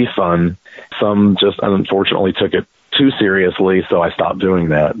meant to be fun. Some just unfortunately took it too seriously, so I stopped doing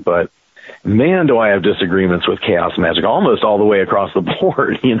that. But man, do I have disagreements with chaos magic almost all the way across the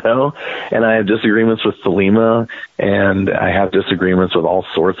board, and I have disagreements with Thelema, and I have disagreements with all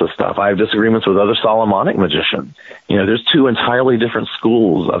sorts of stuff. I have disagreements with other Solomonic magicians. There's two entirely different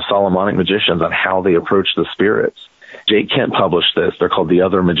schools of Solomonic magicians on how they approach the spirits. Jake Kent published this. They're called the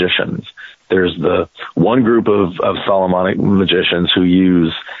Other Magicians. There's the one group of Solomonic magicians who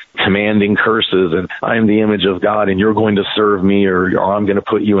use commanding curses and I am the image of God and you're going to serve me or I'm going to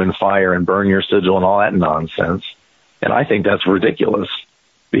put you in fire and burn your sigil and all that nonsense. And I think that's ridiculous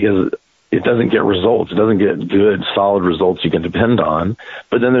because it doesn't get results. It doesn't get good, solid results you can depend on.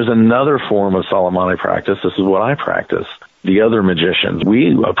 But then there's another form of Solomonic practice. This is what I practice. The Other Magicians.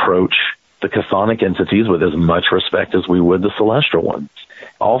 We approach the chthonic entities with as much respect as we would the celestial ones.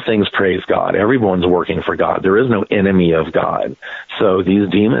 All things praise God. Everyone's working for God. There is no enemy of God. So these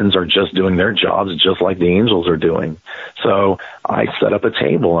demons are just doing their jobs just like the angels are doing. So I set up a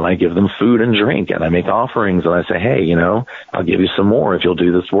table and I give them food and drink and I make offerings and I say, hey, I'll give you some more if you'll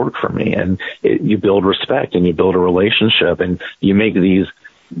do this work for me. And you build respect and you build a relationship and you make these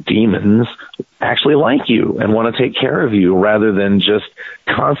demons actually like you and want to take care of you rather than just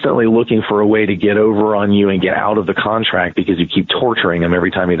constantly looking for a way to get over on you and get out of the contract because you keep torturing him every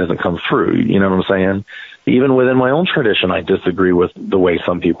time he doesn't come through. You know what I'm saying? Even within my own tradition, I disagree with the way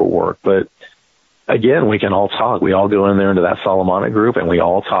some people work. But again, we can all talk. We all go in there into that Solomonic group and we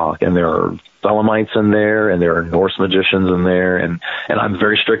all talk. And there are Thelemites in there and there are Norse magicians in there. And I'm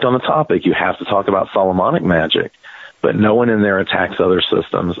very strict on the topic. You have to talk about Solomonic magic. But no one in there attacks other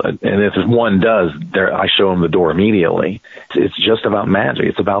systems. And if one does, I show them the door immediately. It's just about magic.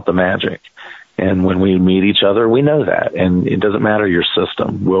 It's about the magic. And when we meet each other, we know that. And it doesn't matter your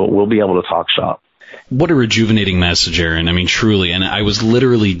system. We'll be able to talk shop. What a rejuvenating message, Aaron. I mean, truly. And I was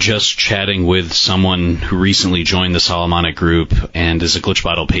literally just chatting with someone who recently joined the Solomonic group and is a Glitch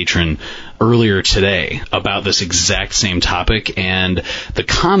Bottle patron earlier today about this exact same topic. And the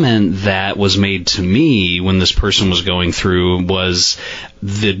comment that was made to me when this person was going through was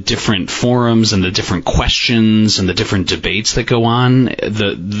the different forums and the different questions and the different debates that go on.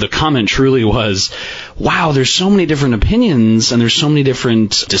 The comment truly was, wow, there's so many different opinions and there's so many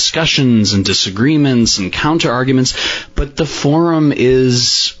different discussions and disagreements and counter arguments, but the forum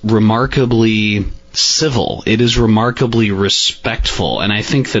is remarkably civil. It is remarkably respectful. And I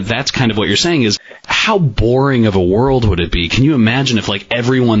think that that's kind of what you're saying is, how boring of a world would it be? Can you imagine if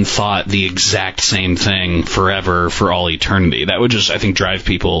everyone thought the exact same thing forever for all eternity? That would just, I think, drive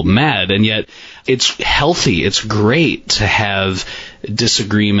people mad. And yet it's healthy. It's great to have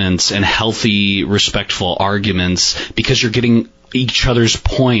disagreements and healthy, respectful arguments because you're getting each other's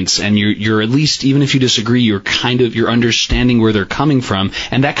points and you're at least, even if you disagree, you're understanding where they're coming from,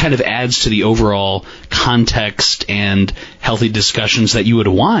 and that kind of adds to the overall context and healthy discussions that you would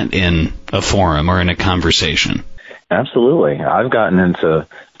want in a forum or in a conversation. Absolutely. I've gotten into,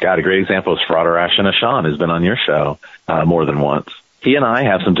 a great example is Frater Ashen who's been on your show more than once. He and I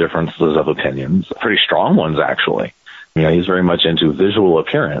have some differences of opinions, pretty strong ones actually. He's very much into visual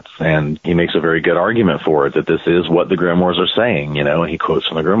appearance, and he makes a very good argument for it, that this is what the grimoires are saying, and he quotes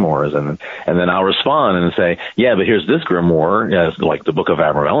from the grimoires, and then I'll respond and say, yeah, but here's this grimoire, like the Book of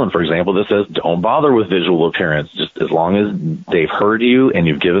Abramelin, for example, that says, don't bother with visual appearance, just as long as they've heard you and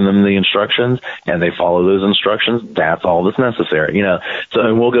you've given them the instructions and they follow those instructions, that's all that's necessary, So,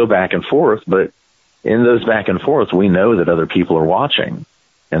 and we'll go back and forth, but in those back and forths, we know that other people are watching.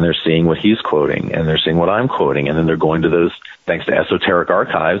 and they're seeing what he's quoting, and they're seeing what I'm quoting, and then they're going to those, thanks to Esoteric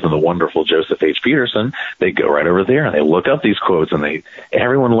Archives and the wonderful Joseph H. Peterson, they go right over there and they look up these quotes, and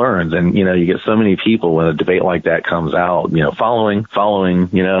everyone learns. And, you get so many people when a debate like that comes out, following,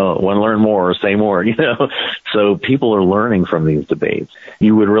 want to learn more, say more, So people are learning from these debates.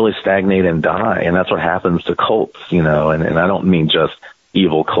 You would really stagnate and die, and that's what happens to cults, and I don't mean just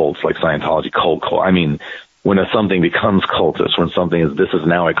evil cults like Scientology, cult. I mean, when something becomes cultist, when this is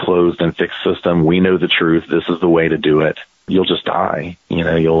now a closed and fixed system, we know the truth, this is the way to do it, you'll just die.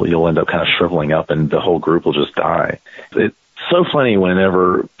 You'll end up kind of shriveling up, and the whole group will just die. It's so funny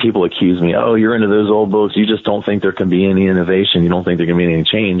whenever people accuse me, oh, you're into those old books, you just don't think there can be any innovation, you don't think there can be any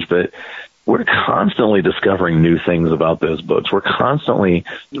change, but we're constantly discovering new things about those books. We're constantly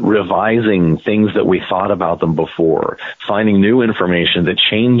revising things that we thought about them before, finding new information that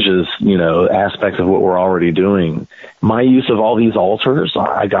changes, aspects of what we're already doing. My use of all these altars,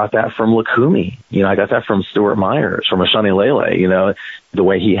 I got that from Lukumi. I got that from Stuart Myers, from Ashani Lele, the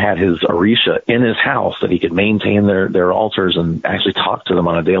way he had his Orisha in his house, that he could maintain their altars and actually talk to them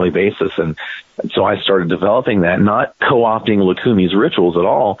on a daily basis. And so I started developing that, not co-opting Lukumi's rituals at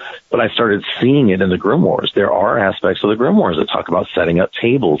all, but I started seeing it in the grimoires. There are aspects of the grimoires that talk about setting up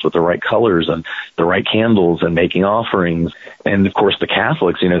tables with the right colors and the right candles and making offerings. And of course the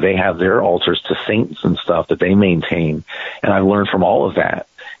Catholics, they have their altars to saints and stuff that they maintain. And I've learned from all of that.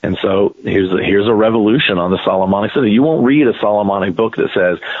 And so here's a revolution on the Solomonic system. You won't read a Solomonic book that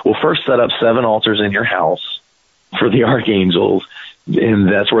says, well, first set up 7 altars in your house for the archangels,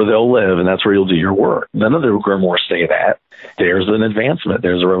 and that's where they'll live, and that's where you'll do your work. None of the grimoires say that. There's an advancement.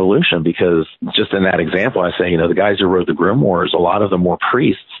 There's a revolution, because just in that example, I say, the guys who wrote the grimoires, a lot of them were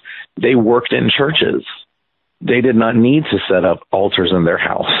priests. They worked in churches. They did not need to set up altars in their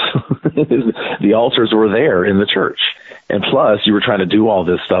house. The altars were there in the church. And plus, you were trying to do all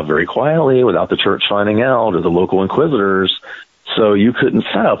this stuff very quietly without the church finding out or the local inquisitors. So you couldn't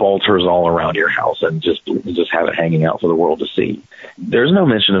set up altars all around your house and just have it hanging out for the world to see. There's no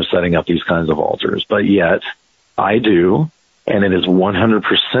mention of setting up these kinds of altars, but yet I do, and it is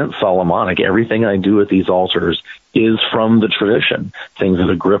 100% Solomonic. Everything I do at these altars is from the tradition. Things that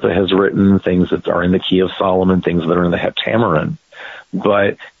Agrippa has written, things that are in the Key of Solomon, things that are in the Heptameron.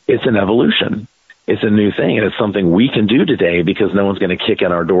 But it's an evolution. It's a new thing, and it's something we can do today because no one's going to kick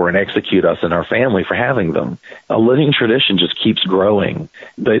in our door and execute us and our family for having them. A living tradition just keeps growing.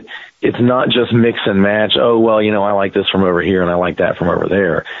 But it's not just mix and match, oh, well, I like this from over here and I like that from over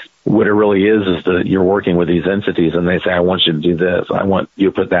there. What it really is that you're working with these entities and they say, I want you to do this. I want you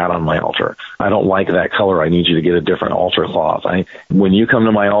to put that on my altar. I don't like that color. I need you to get a different altar cloth. When you come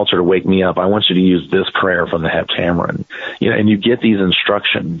to my altar to wake me up, I want you to use this prayer from the Heptameron. And you get these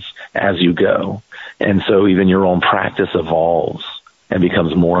instructions as you go. And so even your own practice evolves and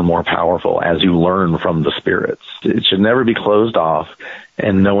becomes more and more powerful as you learn from the spirits. It should never be closed off,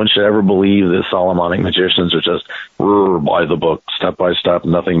 and no one should ever believe that Solomonic magicians are just by the book, step by step,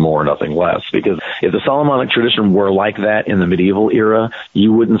 nothing more, nothing less. Because if the Solomonic tradition were like that in the medieval era,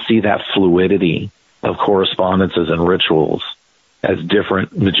 you wouldn't see that fluidity of correspondences and rituals, as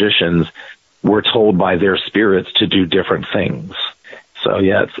different magicians were told by their spirits to do different things. So,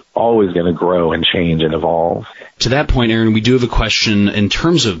 yeah, it's always going to grow and change and evolve. To that point, Aaron, we do have a question in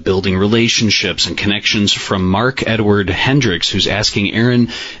terms of building relationships and connections from Mark Edward Hendricks, who's asking, Aaron,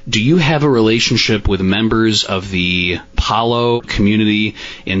 do you have a relationship with members of the Palo community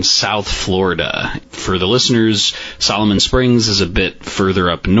in South Florida? For the listeners, Solomon Springs is a bit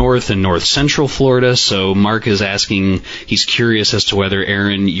further up north in north central Florida, so Mark is asking, he's curious as to whether,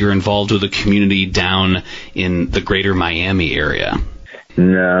 Aaron, you're involved with a community down in the greater Miami area.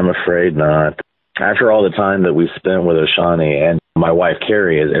 No, I'm afraid not. After all the time that we spent with Ashani and my wife,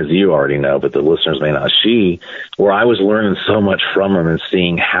 Carrie, as you already know, but the listeners may not, where I was learning so much from him and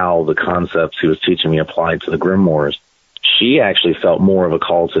seeing how the concepts he was teaching me applied to the grimoires, she actually felt more of a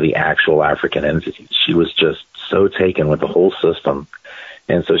call to the actual African entities. She was just so taken with the whole system.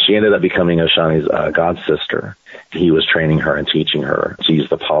 And so she ended up becoming Ashani's god sister. He was training her and teaching her to use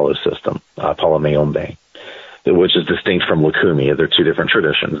the Palo system, Palo Mayombe, which is distinct from Lukumi. They're two different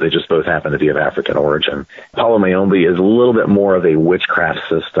traditions. They just both happen to be of African origin. Palo Mayombe is a little bit more of a witchcraft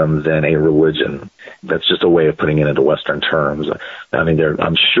system than a religion. That's just a way of putting it into Western terms. I mean,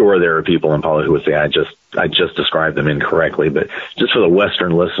 I'm sure there are people in Palo who would say I just described them incorrectly, but just for the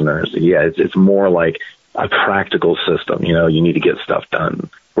Western listeners, yeah, it's more like a practical system. You need to get stuff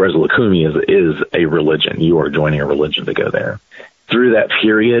done. Whereas Lukumi is a religion. You are joining a religion to go there. Through that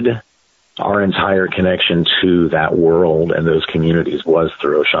period, our entire connection to that world and those communities was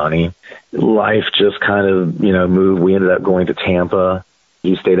through Ashani. Life just kind of, moved. We ended up going to Tampa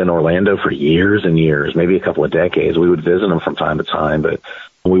He stayed in Orlando for years and years, maybe a couple of decades. We would visit him from time to time, but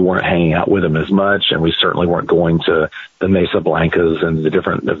we weren't hanging out with him as much, and we certainly weren't going to the Mesa Blancas and the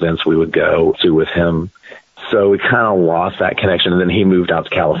different events we would go to with him. So we kind of lost that connection, and then he moved out to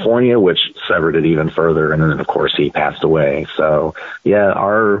California, which severed it even further, and then, of course, he passed away. So, yeah,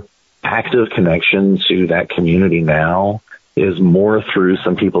 our active connection to that community now is more through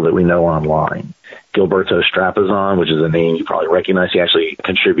some people that we know online. Gilberto Strapazon, which is a name you probably recognize. He actually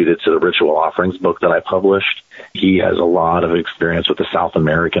contributed to the Ritual Offerings book that I published. He has a lot of experience with the South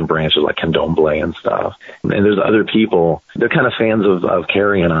American branches like Candomblé and stuff. And there's other people. They're kind of fans of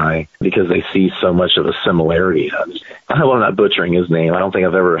Carrie and I because they see so much of a similarity. I hope I'm not butchering his name. I don't think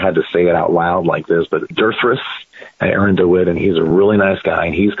I've ever had to say it out loud like this, but Dirthris, Aaron DeWitt, and he's a really nice guy,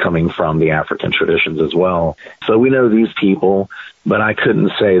 and he's coming from the African traditions as well. So we know these people, but I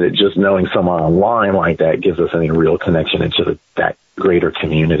couldn't say that just knowing someone online like that gives us any real connection into that greater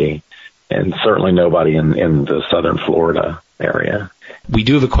community, and certainly nobody in the southern Florida area. We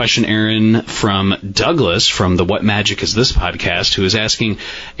do have a question, Aaron, from Douglas from the What Magic Is This podcast, who is asking,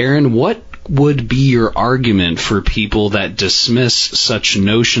 Aaron, what would be your argument for people that dismiss such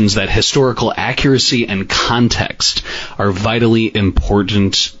notions that historical accuracy and context are vitally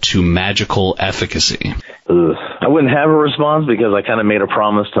important to magical efficacy? I wouldn't have a response because I kind of made a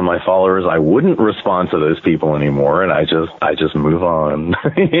promise to my followers I wouldn't respond to those people anymore, and I just move on.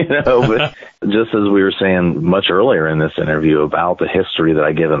 But just as we were saying much earlier in this interview about the history that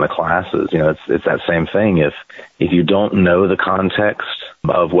I give in the classes, it's that same thing. If you don't know the context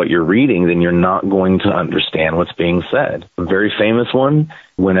of what you're reading, then you're not going to understand what's being said. A very famous one,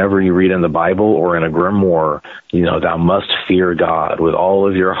 whenever you read in the Bible or in a grimoire, thou must fear God with all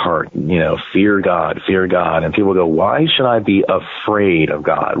of your heart, fear God. And people go, why should I be afraid of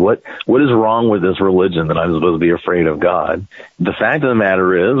God? What is wrong with this religion that I'm supposed to be afraid of God? The fact of the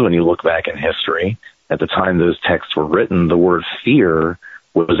matter is, when you look back in history, at the time those texts were written, the word fear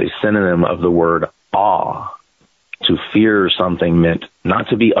was a synonym of the word awe. To fear something meant not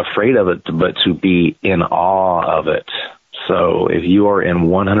to be afraid of it, but to be in awe of it. So if you are in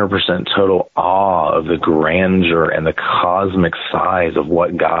 100% total awe of the grandeur and the cosmic size of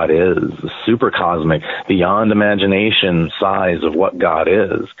what God is, the super cosmic, beyond imagination size of what God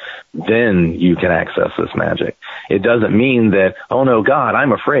is, then you can access this magic. It doesn't mean that, oh no, God,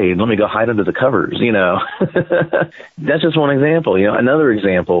 I'm afraid, let me go hide under the covers, That's just one example. Another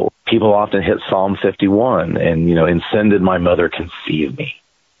example, people often hit Psalm 51 and, and sin did my mother conceive me.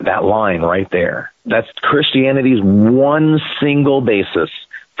 That line right there. That's Christianity's one single basis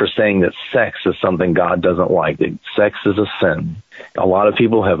for saying that sex is something God doesn't like, that sex is a sin. A lot of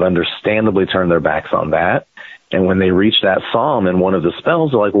people have understandably turned their backs on that. And when they reach that psalm in one of the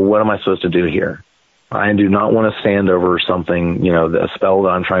spells, they're like, well, what am I supposed to do here? I do not want to stand over something, a spell that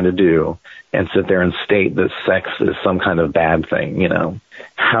I'm trying to do and sit there and state that sex is some kind of bad thing,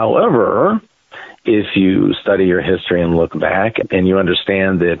 However, if you study your history and look back and you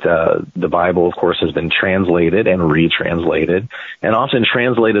understand that the Bible, of course, has been translated and retranslated and often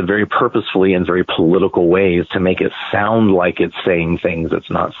translated very purposefully in very political ways to make it sound like it's saying things it's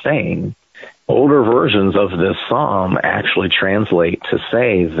not saying. Older versions of this psalm actually translate to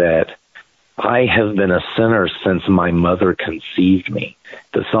say that I have been a sinner since my mother conceived me.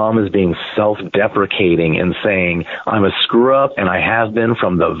 The psalm is being self-deprecating and saying, I'm a screw-up, and I have been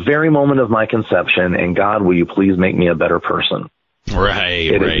from the very moment of my conception, and God, will you please make me a better person? Right.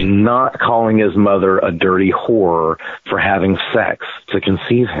 It is not calling his mother a dirty whore for having sex to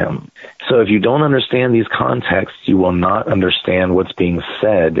conceive him. So if you don't understand these contexts, you will not understand what's being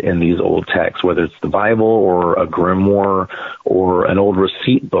said in these old texts, whether it's the Bible or a grimoire or an old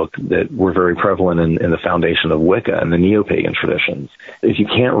receipt book that were very prevalent in the foundation of Wicca and the neo-pagan traditions. If you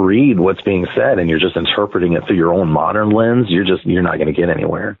can't read what's being said and you're just interpreting it through your own modern lens, you're not going to get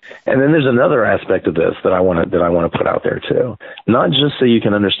anywhere. And then there's another aspect of this that I want to put out there too. Not just so you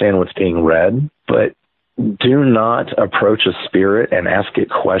can understand what's being read, but do not approach a spirit and ask it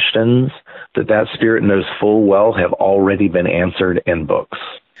questions that spirit knows full well have already been answered in books,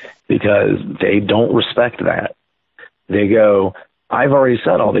 because they don't respect that. They go, I've already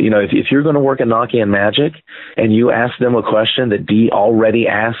said all that. If you're going to work in Enochian magic and you ask them a question that Dee already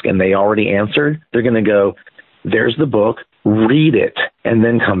asked and they already answered, they're going to go, there's the book, read it, and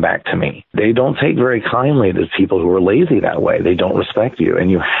then come back to me. They don't take very kindly to people who are lazy that way. They don't respect you, and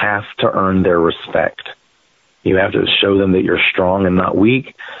you have to earn their respect. You have to show them that you're strong and not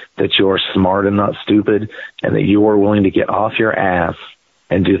weak, that you're smart and not stupid, and that you are willing to get off your ass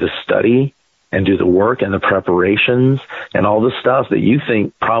and do the study and do the work and the preparations and all the stuff that you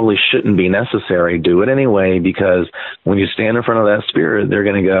think probably shouldn't be necessary. Do it anyway, because when you stand in front of that spirit, they're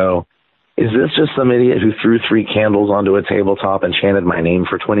going to go, is this just some idiot who threw 3 candles onto a tabletop and chanted my name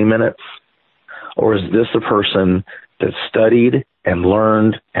for 20 minutes? Or is this a person that studied and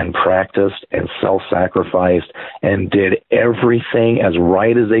learned and practiced and self-sacrificed and did everything as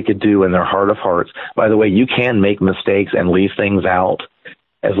right as they could do in their heart of hearts? By the way, you can make mistakes and leave things out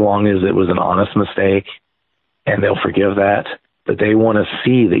as long as it was an honest mistake, and they'll forgive that. But they want to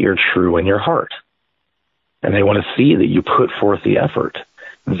see that you're true in your heart, and they want to see that you put forth the effort.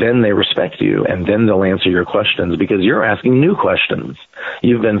 Then they respect you, and then they'll answer your questions because you're asking new questions.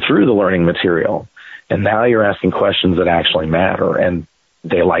 You've been through the learning material, and now you're asking questions that actually matter, and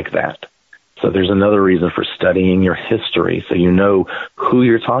they like that. So there's another reason for studying your history, so you know who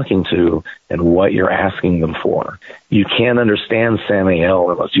you're talking to and what you're asking them for. You can't understand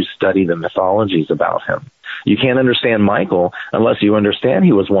Samael unless you study the mythologies about him. You can't understand Michael unless you understand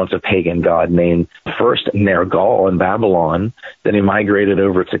he was once a pagan god named first Nergal in Babylon. Then he migrated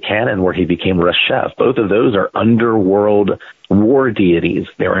over to Canaan, where he became Resheph. Both of those are underworld war deities.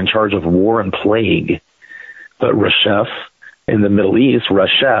 They're in charge of war and plague. But Resheph, in the Middle East,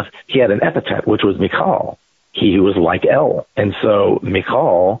 Resheph, he had an epithet, which was Michal. He was like El. And so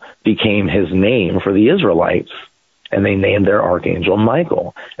Michal became his name for the Israelites, and they named their archangel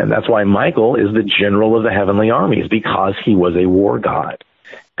Michael. And that's why Michael is the general of the heavenly armies, because he was a war god.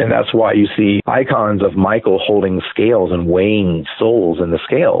 And that's why you see icons of Michael holding scales and weighing souls in the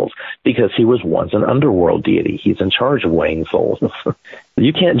scales, because he was once an underworld deity. He's in charge of weighing souls.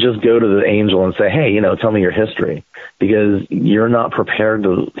 You can't just go to the angel and say, hey, tell me your history, because you're not prepared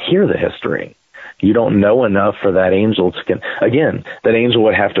to hear the history. You don't know enough for that angel to... Again, that angel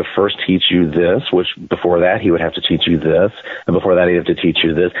would have to first teach you this, which before that he would have to teach you this, and before that he'd have to teach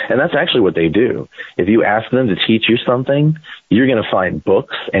you this. And that's actually what they do. If you ask them to teach you something, you're going to find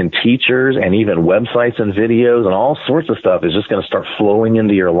books and teachers and even websites and videos and all sorts of stuff is just going to start flowing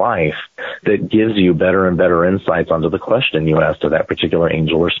into your life that gives you better and better insights onto the question you asked to that particular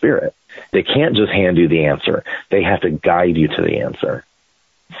angel or spirit. They can't just hand you the answer. They have to guide you to the answer.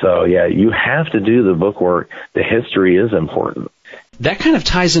 So, yeah, you have to do the book work. The history is important. That kind of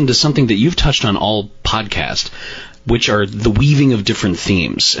ties into something that you've touched on all podcast, which are the weaving of different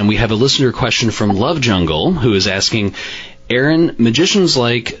themes. And we have a listener question from Love Jungle who is asking, Aaron, magicians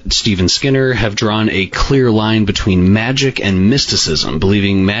like Stephen Skinner have drawn a clear line between magic and mysticism,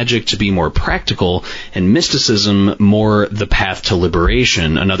 believing magic to be more practical and mysticism more the path to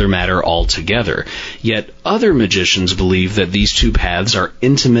liberation, another matter altogether. Yet other magicians believe that these two paths are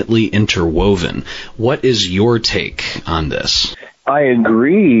intimately interwoven. What is your take on this? I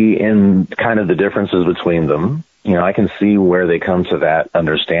agree in kind of the differences between them. I can see where they come to that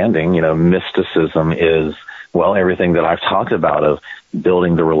understanding. Mysticism is, well, everything that I've talked about of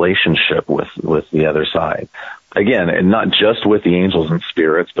building the relationship with the other side. Again, and not just with the angels and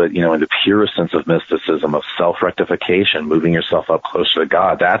spirits, but, in the purest sense of mysticism, of self-rectification, moving yourself up closer to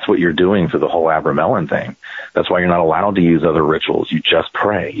God. That's what you're doing through the whole Abramelin thing. That's why you're not allowed to use other rituals. You just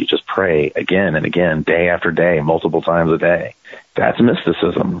pray. You just pray again and again, day after day, multiple times a day. That's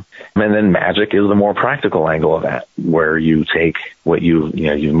mysticism. And then magic is the more practical angle of that, where you take what you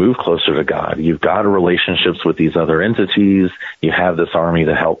move closer to God. You've got relationships with these other entities. You have this army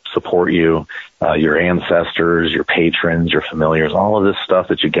to help support you, your ancestors, your patrons, your familiars, all of this stuff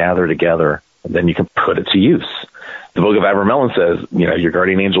that you gather together, and then you can put it to use. The book of Abramelin says, your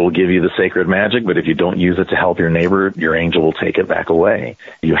guardian angel will give you the sacred magic, but if you don't use it to help your neighbor, your angel will take it back away.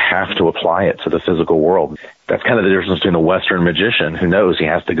 You have to apply it to the physical world. That's kind of the difference between a Western magician who knows he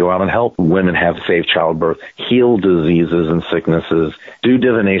has to go out and help women have safe childbirth, heal diseases and sicknesses, do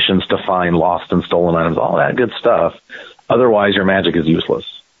divinations to find lost and stolen items, all that good stuff. Otherwise, your magic is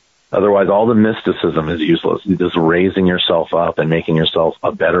useless. Otherwise, all the mysticism is useless. Just raising yourself up and making yourself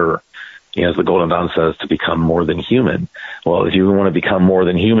a better, as the Golden Dawn says, to become more than human. Well, if you want to become more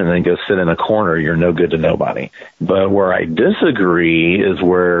than human, then go sit in a corner. You're no good to nobody. But where I disagree is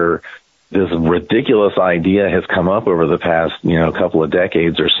where this ridiculous idea has come up over the past, couple of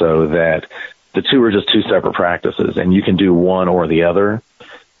decades or so, that the two are just two separate practices, and you can do one or the other.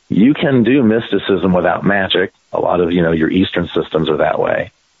 You can do mysticism without magic. A lot of, your Eastern systems are that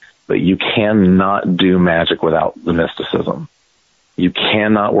way. But you cannot do magic without the mysticism. You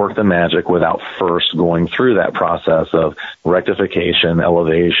cannot work the magic without first going through that process of rectification,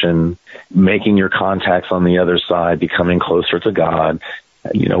 elevation, making your contacts on the other side, becoming closer to God,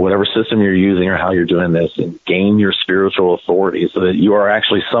 whatever system you're using or how you're doing this, and gain your spiritual authority so that you are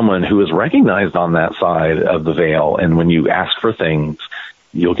actually someone who is recognized on that side of the veil. And when you ask for things,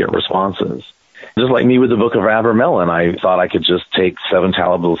 you'll get responses. Just like me with the book of Abramelin, I thought I could just take 7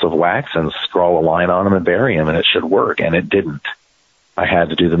 tablets of wax and scrawl a line on them and bury them, and it should work, and it didn't. I had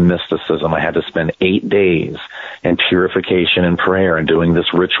to do the mysticism. I had to spend 8 days in purification and prayer and doing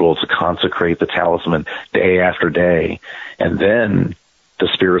this ritual to consecrate the talisman day after day. And then the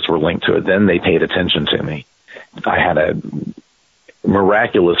spirits were linked to it. Then they paid attention to me. I had a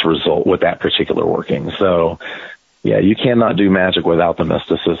miraculous result with that particular working. So, yeah, you cannot do magic without the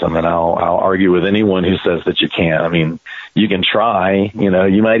mysticism, and I'll argue with anyone who says that you can't. I mean, you can try, you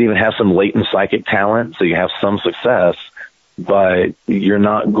might even have some latent psychic talent, so you have some success, but you're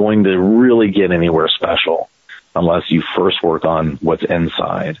not going to really get anywhere special unless you first work on what's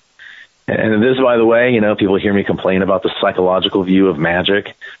inside. And this, by the way, people hear me complain about the psychological view of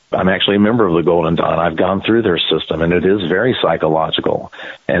magic. I'm actually a member of the Golden Dawn. I've gone through their system, and it is very psychological,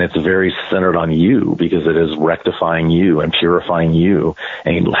 and it's very centered on you because it is rectifying you and purifying you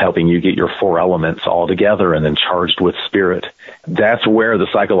and helping you get your 4 elements all together and then charged with spirit. That's where the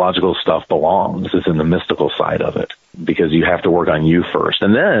psychological stuff belongs, is in the mystical side of it, because you have to work on you first,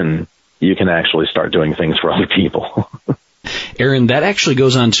 and then you can actually start doing things for other people. Aaron, that actually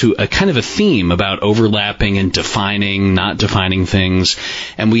goes on to a kind of a theme about overlapping and defining, not defining things.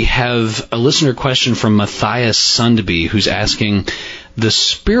 And we have a listener question from Matthias Sundby, who's asking, the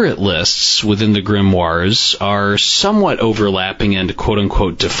spirit lists within the grimoires are somewhat overlapping and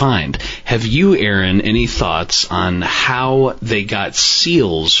quote-unquote defined. Have you, Aaron, any thoughts on how they got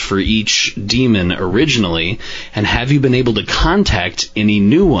seals for each demon originally, and have you been able to contact any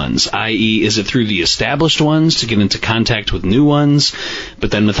new ones, i.e., is it through the established ones to get into contact with new ones?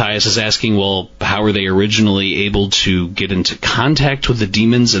 But then Matthias is asking, well, how were they originally able to get into contact with the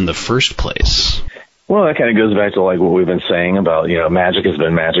demons in the first place? Well, that kind of goes back to like what we've been saying about, magic has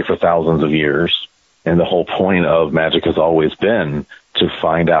been magic for thousands of years. And the whole point of magic has always been to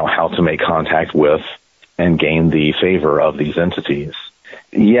find out how to make contact with and gain the favor of these entities.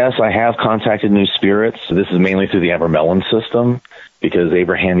 Yes, I have contacted new spirits. This is mainly through the Abramelin system, because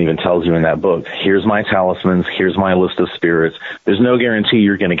Abraham even tells you in that book, here's my talismans, here's my list of spirits. There's no guarantee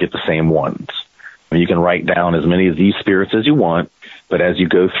you're going to get the same ones. You can write down as many of these spirits as you want, but as you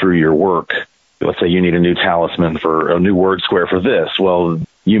go through your work, let's say you need a new talisman for a new word square for this. Well,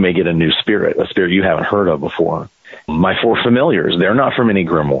 you may get a new spirit, a spirit you haven't heard of before. My 4 familiars, they're not from any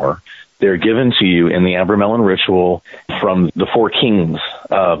grimoire. They're given to you in the Abramelin ritual from the 4 kings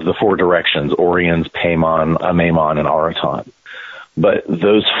of the 4 directions, Oriens, Paimon, Amamon, and Araton. But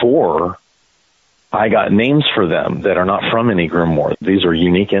those 4, I got names for them that are not from any grimoire. These are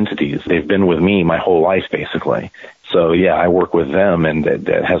unique entities. They've been with me my whole life, basically. So, yeah, I work with them, and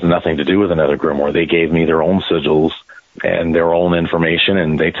that has nothing to do with another grimoire. They gave me their own sigils and their own information,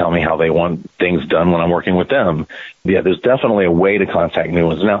 and they tell me how they want things done when I'm working with them. Yeah, there's definitely a way to contact new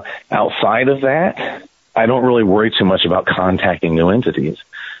ones. Now, outside of that, I don't really worry too much about contacting new entities,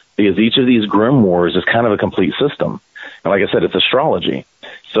 because each of these grimoires is kind of a complete system. And like I said, it's astrology.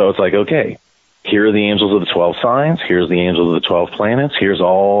 So it's like, okay, here are the angels of the 12 signs. Here's the angels of the 12 planets. Here's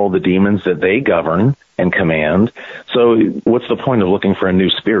all the demons that they govern and command. So what's the point of looking for a new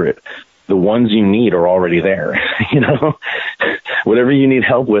spirit? The ones you need are already there. Whatever you need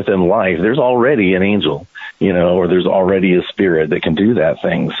help with in life, there's already an angel, or there's already a spirit that can do that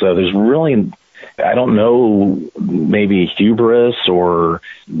thing. So there's really, I don't know, maybe hubris or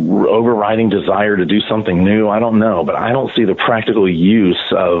overriding desire to do something new. I don't know, but I don't see the practical use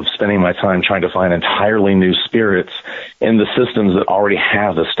of spending my time trying to find entirely new spirits in the systems that already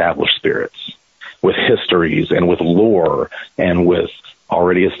have established spirits with histories and with lore and with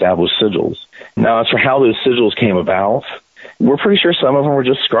already established sigils. Now, as for how those sigils came about, we're pretty sure some of them were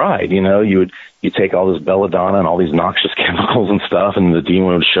just scried. You take all this belladonna and all these noxious chemicals and stuff, and the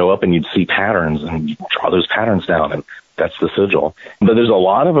demon would show up and you'd see patterns and you'd draw those patterns down, and that's the sigil. But there's a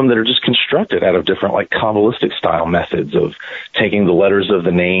lot of them that are just constructed out of different, like, Kabbalistic style methods of taking the letters of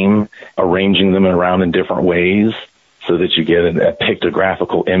the name, arranging them around in different ways so that you get a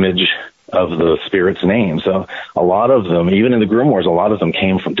pictographical image of the spirit's name. So a lot of them, even in the grimoires, a lot of them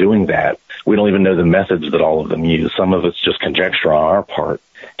came from doing that. We don't even know the methods that all of them use. Some of it's just conjecture on our part.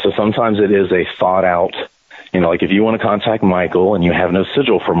 So sometimes it is a thought out, like if you want to contact Michael and you have no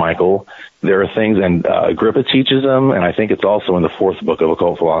sigil for Michael, there are things, and Agrippa teaches them, and I think it's also in the 4th book of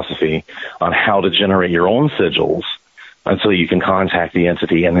occult philosophy, on how to generate your own sigils until you can contact the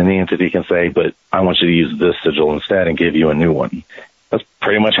entity, and then the entity can say, but I want you to use this sigil instead and give you a new one. That's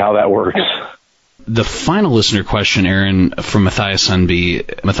pretty much how that works. The final listener question, Aaron, from Matthias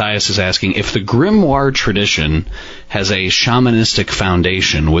Sunby. Matthias is asking, if the grimoire tradition has a shamanistic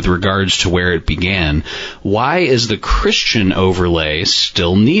foundation with regards to where it began, why is the Christian overlay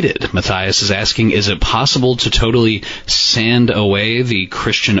still needed? Matthias is asking, is it possible to totally sand away the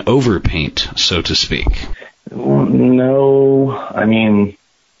Christian overpaint, so to speak? No. I mean,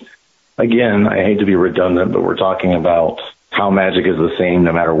 again, I hate to be redundant, but we're talking about how magic is the same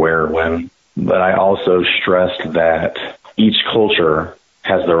no matter where or when. But I also stressed that each culture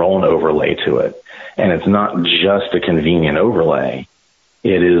has their own overlay to it. And it's not just a convenient overlay.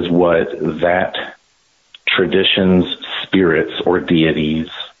 It is what that tradition's spirits or deities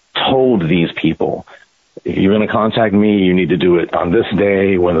told these people. If you're going to contact me, you need to do it on this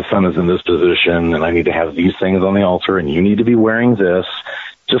day when the sun is in this position, and I need to have these things on the altar, and you need to be wearing this.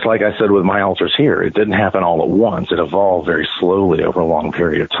 Just like I said with my altars here, it didn't happen all at once. It evolved very slowly over a long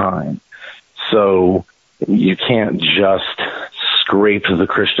period of time. So you can't just scrape the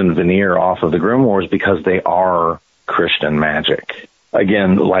Christian veneer off of the grimoires because they are Christian magic.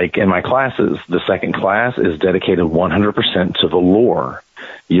 Again, like in my classes, the second class is dedicated 100% to the lore.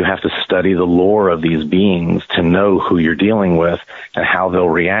 You have to study the lore of these beings to know who you're dealing with and how they'll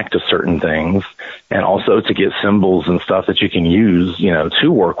react to certain things, and also to get symbols and stuff that you can use, to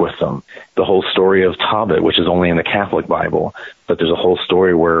work with them. The whole story of Tobit, which is only in the Catholic Bible, but there's a whole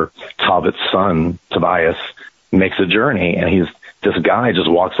story where Tobit's son, Tobias, makes a journey, and this guy just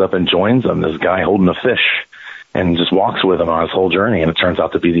walks up and joins him, this guy holding a fish, and just walks with him on his whole journey, and it turns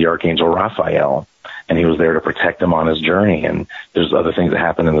out to be the Archangel Raphael. And he was there to protect him on his journey. And there's other things that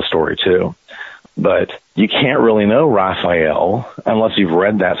happen in the story, too. But you can't really know Raphael unless you've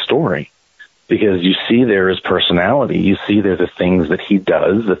read that story, because you see there his personality. You see there the things that he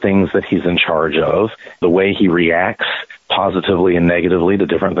does, the things that he's in charge of, the way he reacts positively and negatively to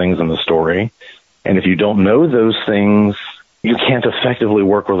different things in the story. And if you don't know those things, you can't effectively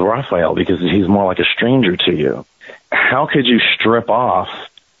work with Raphael because he's more like a stranger to you. How could you strip off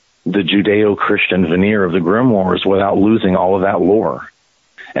the Judeo-Christian veneer of the grimoires without losing all of that lore?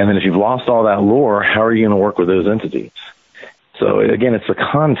 And then if you've lost all that lore, how are you going to work with those entities? So again, it's the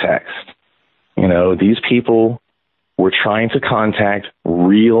context. These people were trying to contact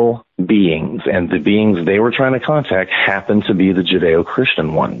real beings, and the beings they were trying to contact happened to be the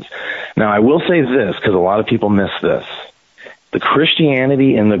Judeo-Christian ones. Now, I will say this, because a lot of people miss this. The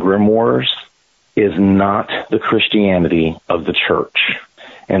Christianity in the grimoires is not the Christianity of the church.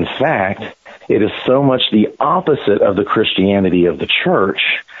 In fact, it is so much the opposite of the Christianity of the church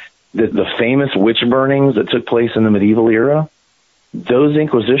that the famous witch burnings that took place in the medieval era, those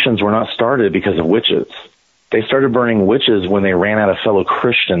inquisitions were not started because of witches. They started burning witches when they ran out of fellow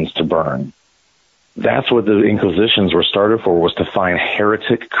Christians to burn. That's what the inquisitions were started for, was to find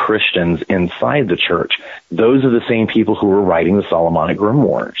heretic Christians inside the church. Those are the same people who were writing the Solomonic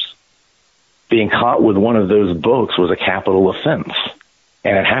grimoires. Being caught with one of those books was a capital offense.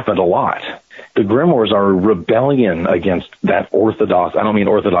 And it happened a lot. The grimoires are a rebellion against that Orthodox, I don't mean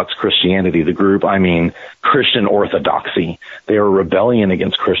Orthodox Christianity, the group, I mean Christian orthodoxy. They are a rebellion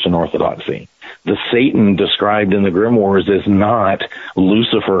against Christian orthodoxy. The Satan described in the grimoires is not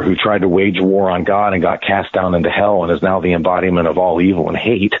Lucifer, who tried to wage war on God and got cast down into hell and is now the embodiment of all evil and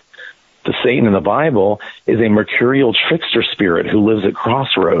hate. The Satan in the Bible is a mercurial trickster spirit who lives at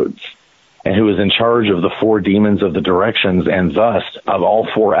crossroads, and who is in charge of the four demons of the directions, and thus of all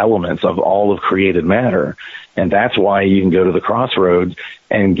four elements of all of created matter. And that's why you can go to the crossroads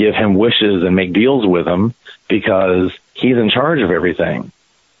and give him wishes and make deals with him, because he's in charge of everything.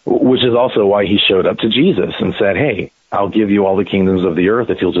 Which is also why he showed up to Jesus and said, hey, I'll give you all the kingdoms of the earth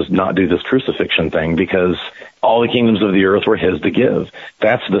if you'll just not do this crucifixion thing, because all the kingdoms of the earth were his to give.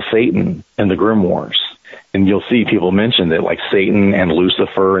 That's the Satan in the grimoires. And you'll see people mention that, like Satan and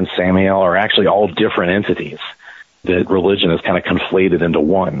Lucifer and Samael are actually all different entities that religion is kind of conflated into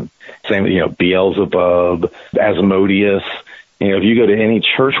one. Same, Beelzebub, Asmodeus. If you go to any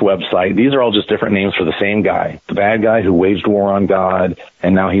church website, these are all just different names for the same guy, the bad guy who waged war on God,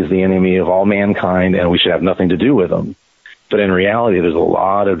 and now he's the enemy of all mankind, and we should have nothing to do with him. But in reality, there's a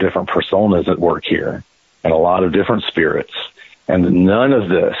lot of different personas at work here, and a lot of different spirits. And none of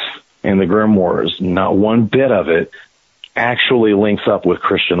this in the grimoires, not one bit of it, actually links up with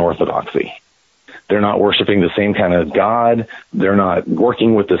Christian orthodoxy. They're not worshiping the same kind of God. They're not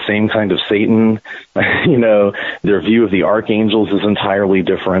working with the same kind of Satan. Their view of the archangels is entirely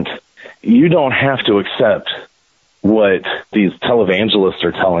different. You don't have to accept what these televangelists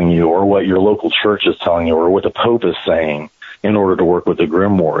are telling you, or what your local church is telling you, or what the Pope is saying in order to work with the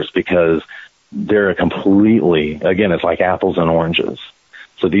grimoires, because they're completely, again, it's like apples and oranges.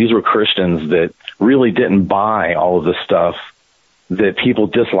 So these were Christians that really didn't buy all of the stuff that people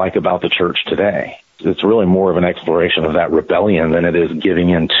dislike about the church today. It's really more of an exploration of that rebellion than it is giving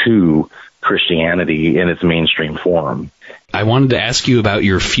into Christianity in its mainstream form. I wanted to ask you about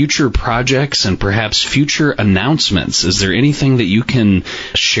your future projects and perhaps future announcements. Is there anything that you can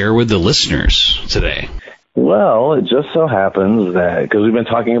share with the listeners today? Well, it just so happens that, because we've been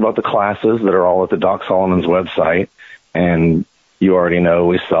talking about the classes that are all at the Doc Solomon's website, and you already know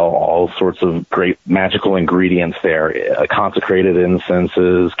we sell all sorts of great magical ingredients there, consecrated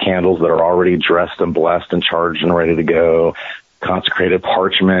incenses, candles that are already dressed and blessed and charged and ready to go, consecrated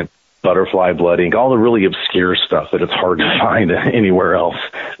parchment, butterfly blood ink, all the really obscure stuff that it's hard to find anywhere else.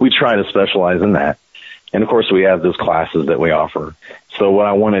 We try to specialize in that. And of course, we have those classes that we offer. So what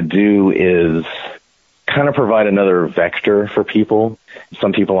I want to do is kind of provide another vector for people.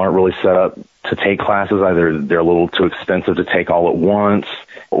 Some people aren't really set up to take classes. Either they're a little too expensive to take all at once,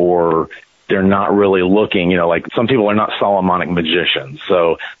 or they're not really looking, like some people are not Solomonic magicians,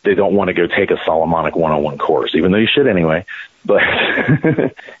 so they don't want to go take a Solomonic 101 course, even though you should anyway. But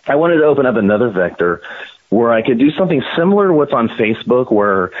I wanted to open up another vector where I could do something similar to what's on Facebook,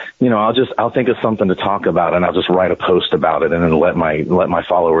 where, I'll think of something to talk about and I'll just write a post about it and then let my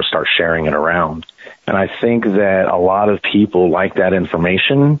followers start sharing it around. And I think that a lot of people like that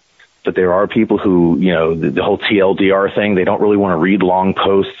information, but there are people who, the whole TLDR thing, they don't really want to read long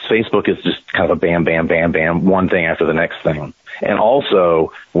posts. Facebook is just kind of a bam, bam, bam, bam, one thing after the next thing. And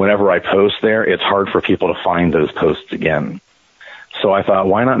also, whenever I post there, it's hard for people to find those posts again. So I thought,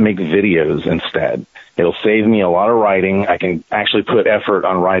 why not make videos instead? It'll save me a lot of writing. I can actually put effort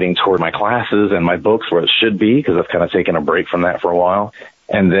on writing toward my classes and my books where it should be, because I've kind of taken a break from that for a while.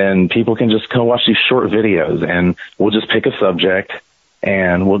 And then people can just go watch these short videos, and we'll just pick a subject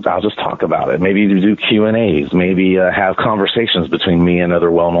and I'll just talk about it. Maybe do Q&As, maybe have conversations between me and other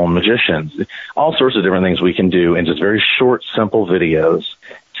well-known magicians, all sorts of different things we can do in just very short, simple videos.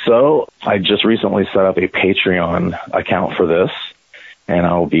 So I just recently set up a Patreon account for this, and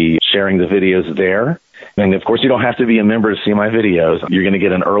I'll be sharing the videos there. And of course, you don't have to be a member to see my videos. You're going to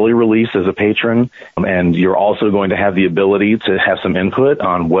get an early release as a patron, and you're also going to have the ability to have some input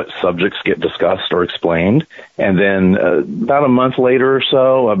on what subjects get discussed or explained. And then about a month later or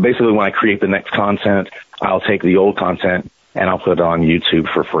so, basically when I create the next content, I'll take the old content and I'll put it on YouTube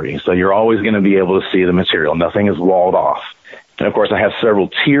for free. So you're always going to be able to see the material. Nothing is walled off. And of course, I have several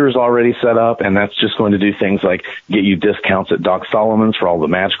tiers already set up, and that's just going to do things like get you discounts at Doc Solomon's for all the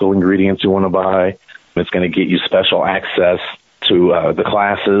magical ingredients you want to buy. It's going to get you special access to the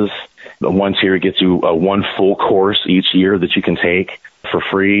classes. The one tier gets you one full course each year that you can take for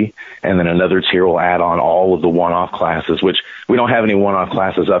free. And then another tier will add on all of the one-off classes, which we don't have any one-off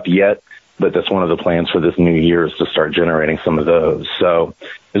classes up yet, but that's one of the plans for this new year is to start generating some of those. So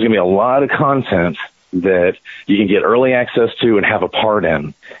there's going to be a lot of content that you can get early access to and have a part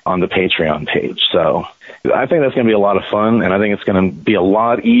in on the Patreon page. So I think that's going to be a lot of fun, and I think it's going to be a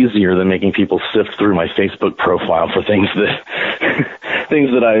lot easier than making people sift through my Facebook profile for things that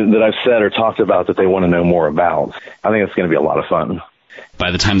things that I've said or talked about that they want to know more about. I think it's going to be a lot of fun.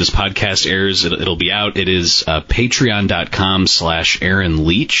 By the time this podcast airs, it'll be out. It is patreon.com/Aaron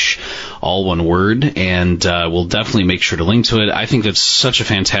Leitch, all one word, and we'll definitely make sure to link to it. I think that's such a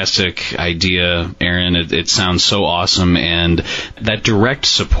fantastic idea, Aaron. It sounds so awesome, and that direct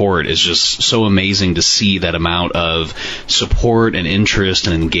support is just so amazing to see that amount of support and interest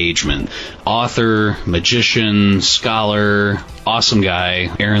and engagement. Author, magician, scholar, awesome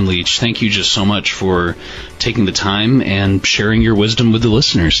guy, Aaron Leitch, thank you just so much for taking the time and sharing your wisdom with the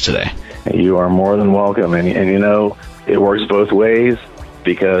listeners today. You are more than welcome. And it works both ways,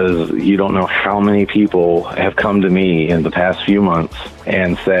 because you don't know how many people have come to me in the past few months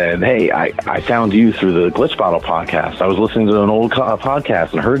and said, hey, I found you through the Glitch Bottle podcast. I was listening to an old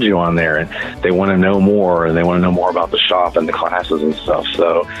podcast and heard you on there, and they want to know more, and they want to know more about the shop and the classes and stuff.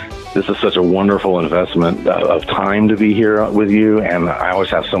 So this is such a wonderful investment of time to be here with you, and I always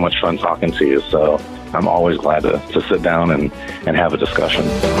have so much fun talking to you. So I'm always glad to sit down and have a discussion.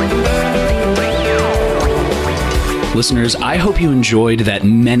 Listeners, I hope you enjoyed that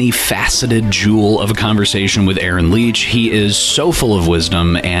many-faceted jewel of a conversation with Aaron Leitch. He is so full of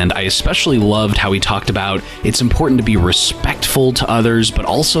wisdom, and I especially loved how he talked about it's important to be respectful to others, but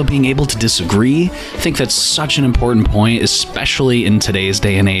also being able to disagree. I think that's such an important point, especially in today's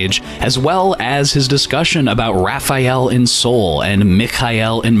day and age, as well as his discussion about Raphael in Sol and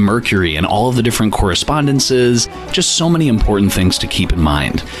Michael in Mercury and all of the different correspondences. Just so many important things to keep in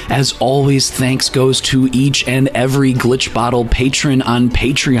mind. As always, thanks goes to each and every every Glitch Bottle patron on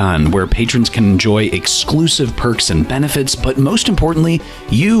Patreon, where patrons can enjoy exclusive perks and benefits, but most importantly,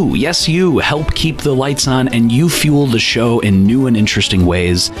 you, yes you, help keep the lights on and you fuel the show in new and interesting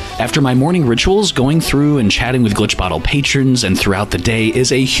ways. After my morning rituals, going through and chatting with Glitch Bottle patrons and throughout the day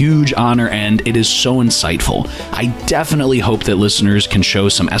is a huge honor, and it is so insightful. I definitely hope that listeners can show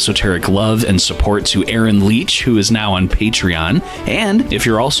some esoteric love and support to Aaron Leitch, who is now on Patreon. And if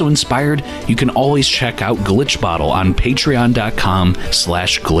you're also inspired, you can always check out Glitch Bottle on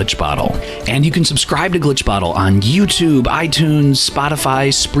patreon.com/glitchbottle. And you can subscribe to Glitch Bottle on YouTube, iTunes, Spotify,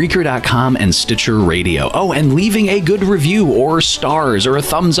 Spreaker.com, and Stitcher Radio. Oh, and leaving a good review or stars or a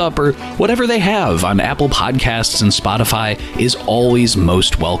thumbs up or whatever they have on Apple Podcasts and Spotify is always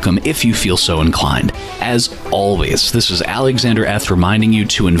most welcome if you feel so inclined. As always, this is Alexander Eth reminding you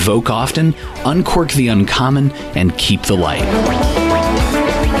to invoke often, uncork the uncommon, and keep the light.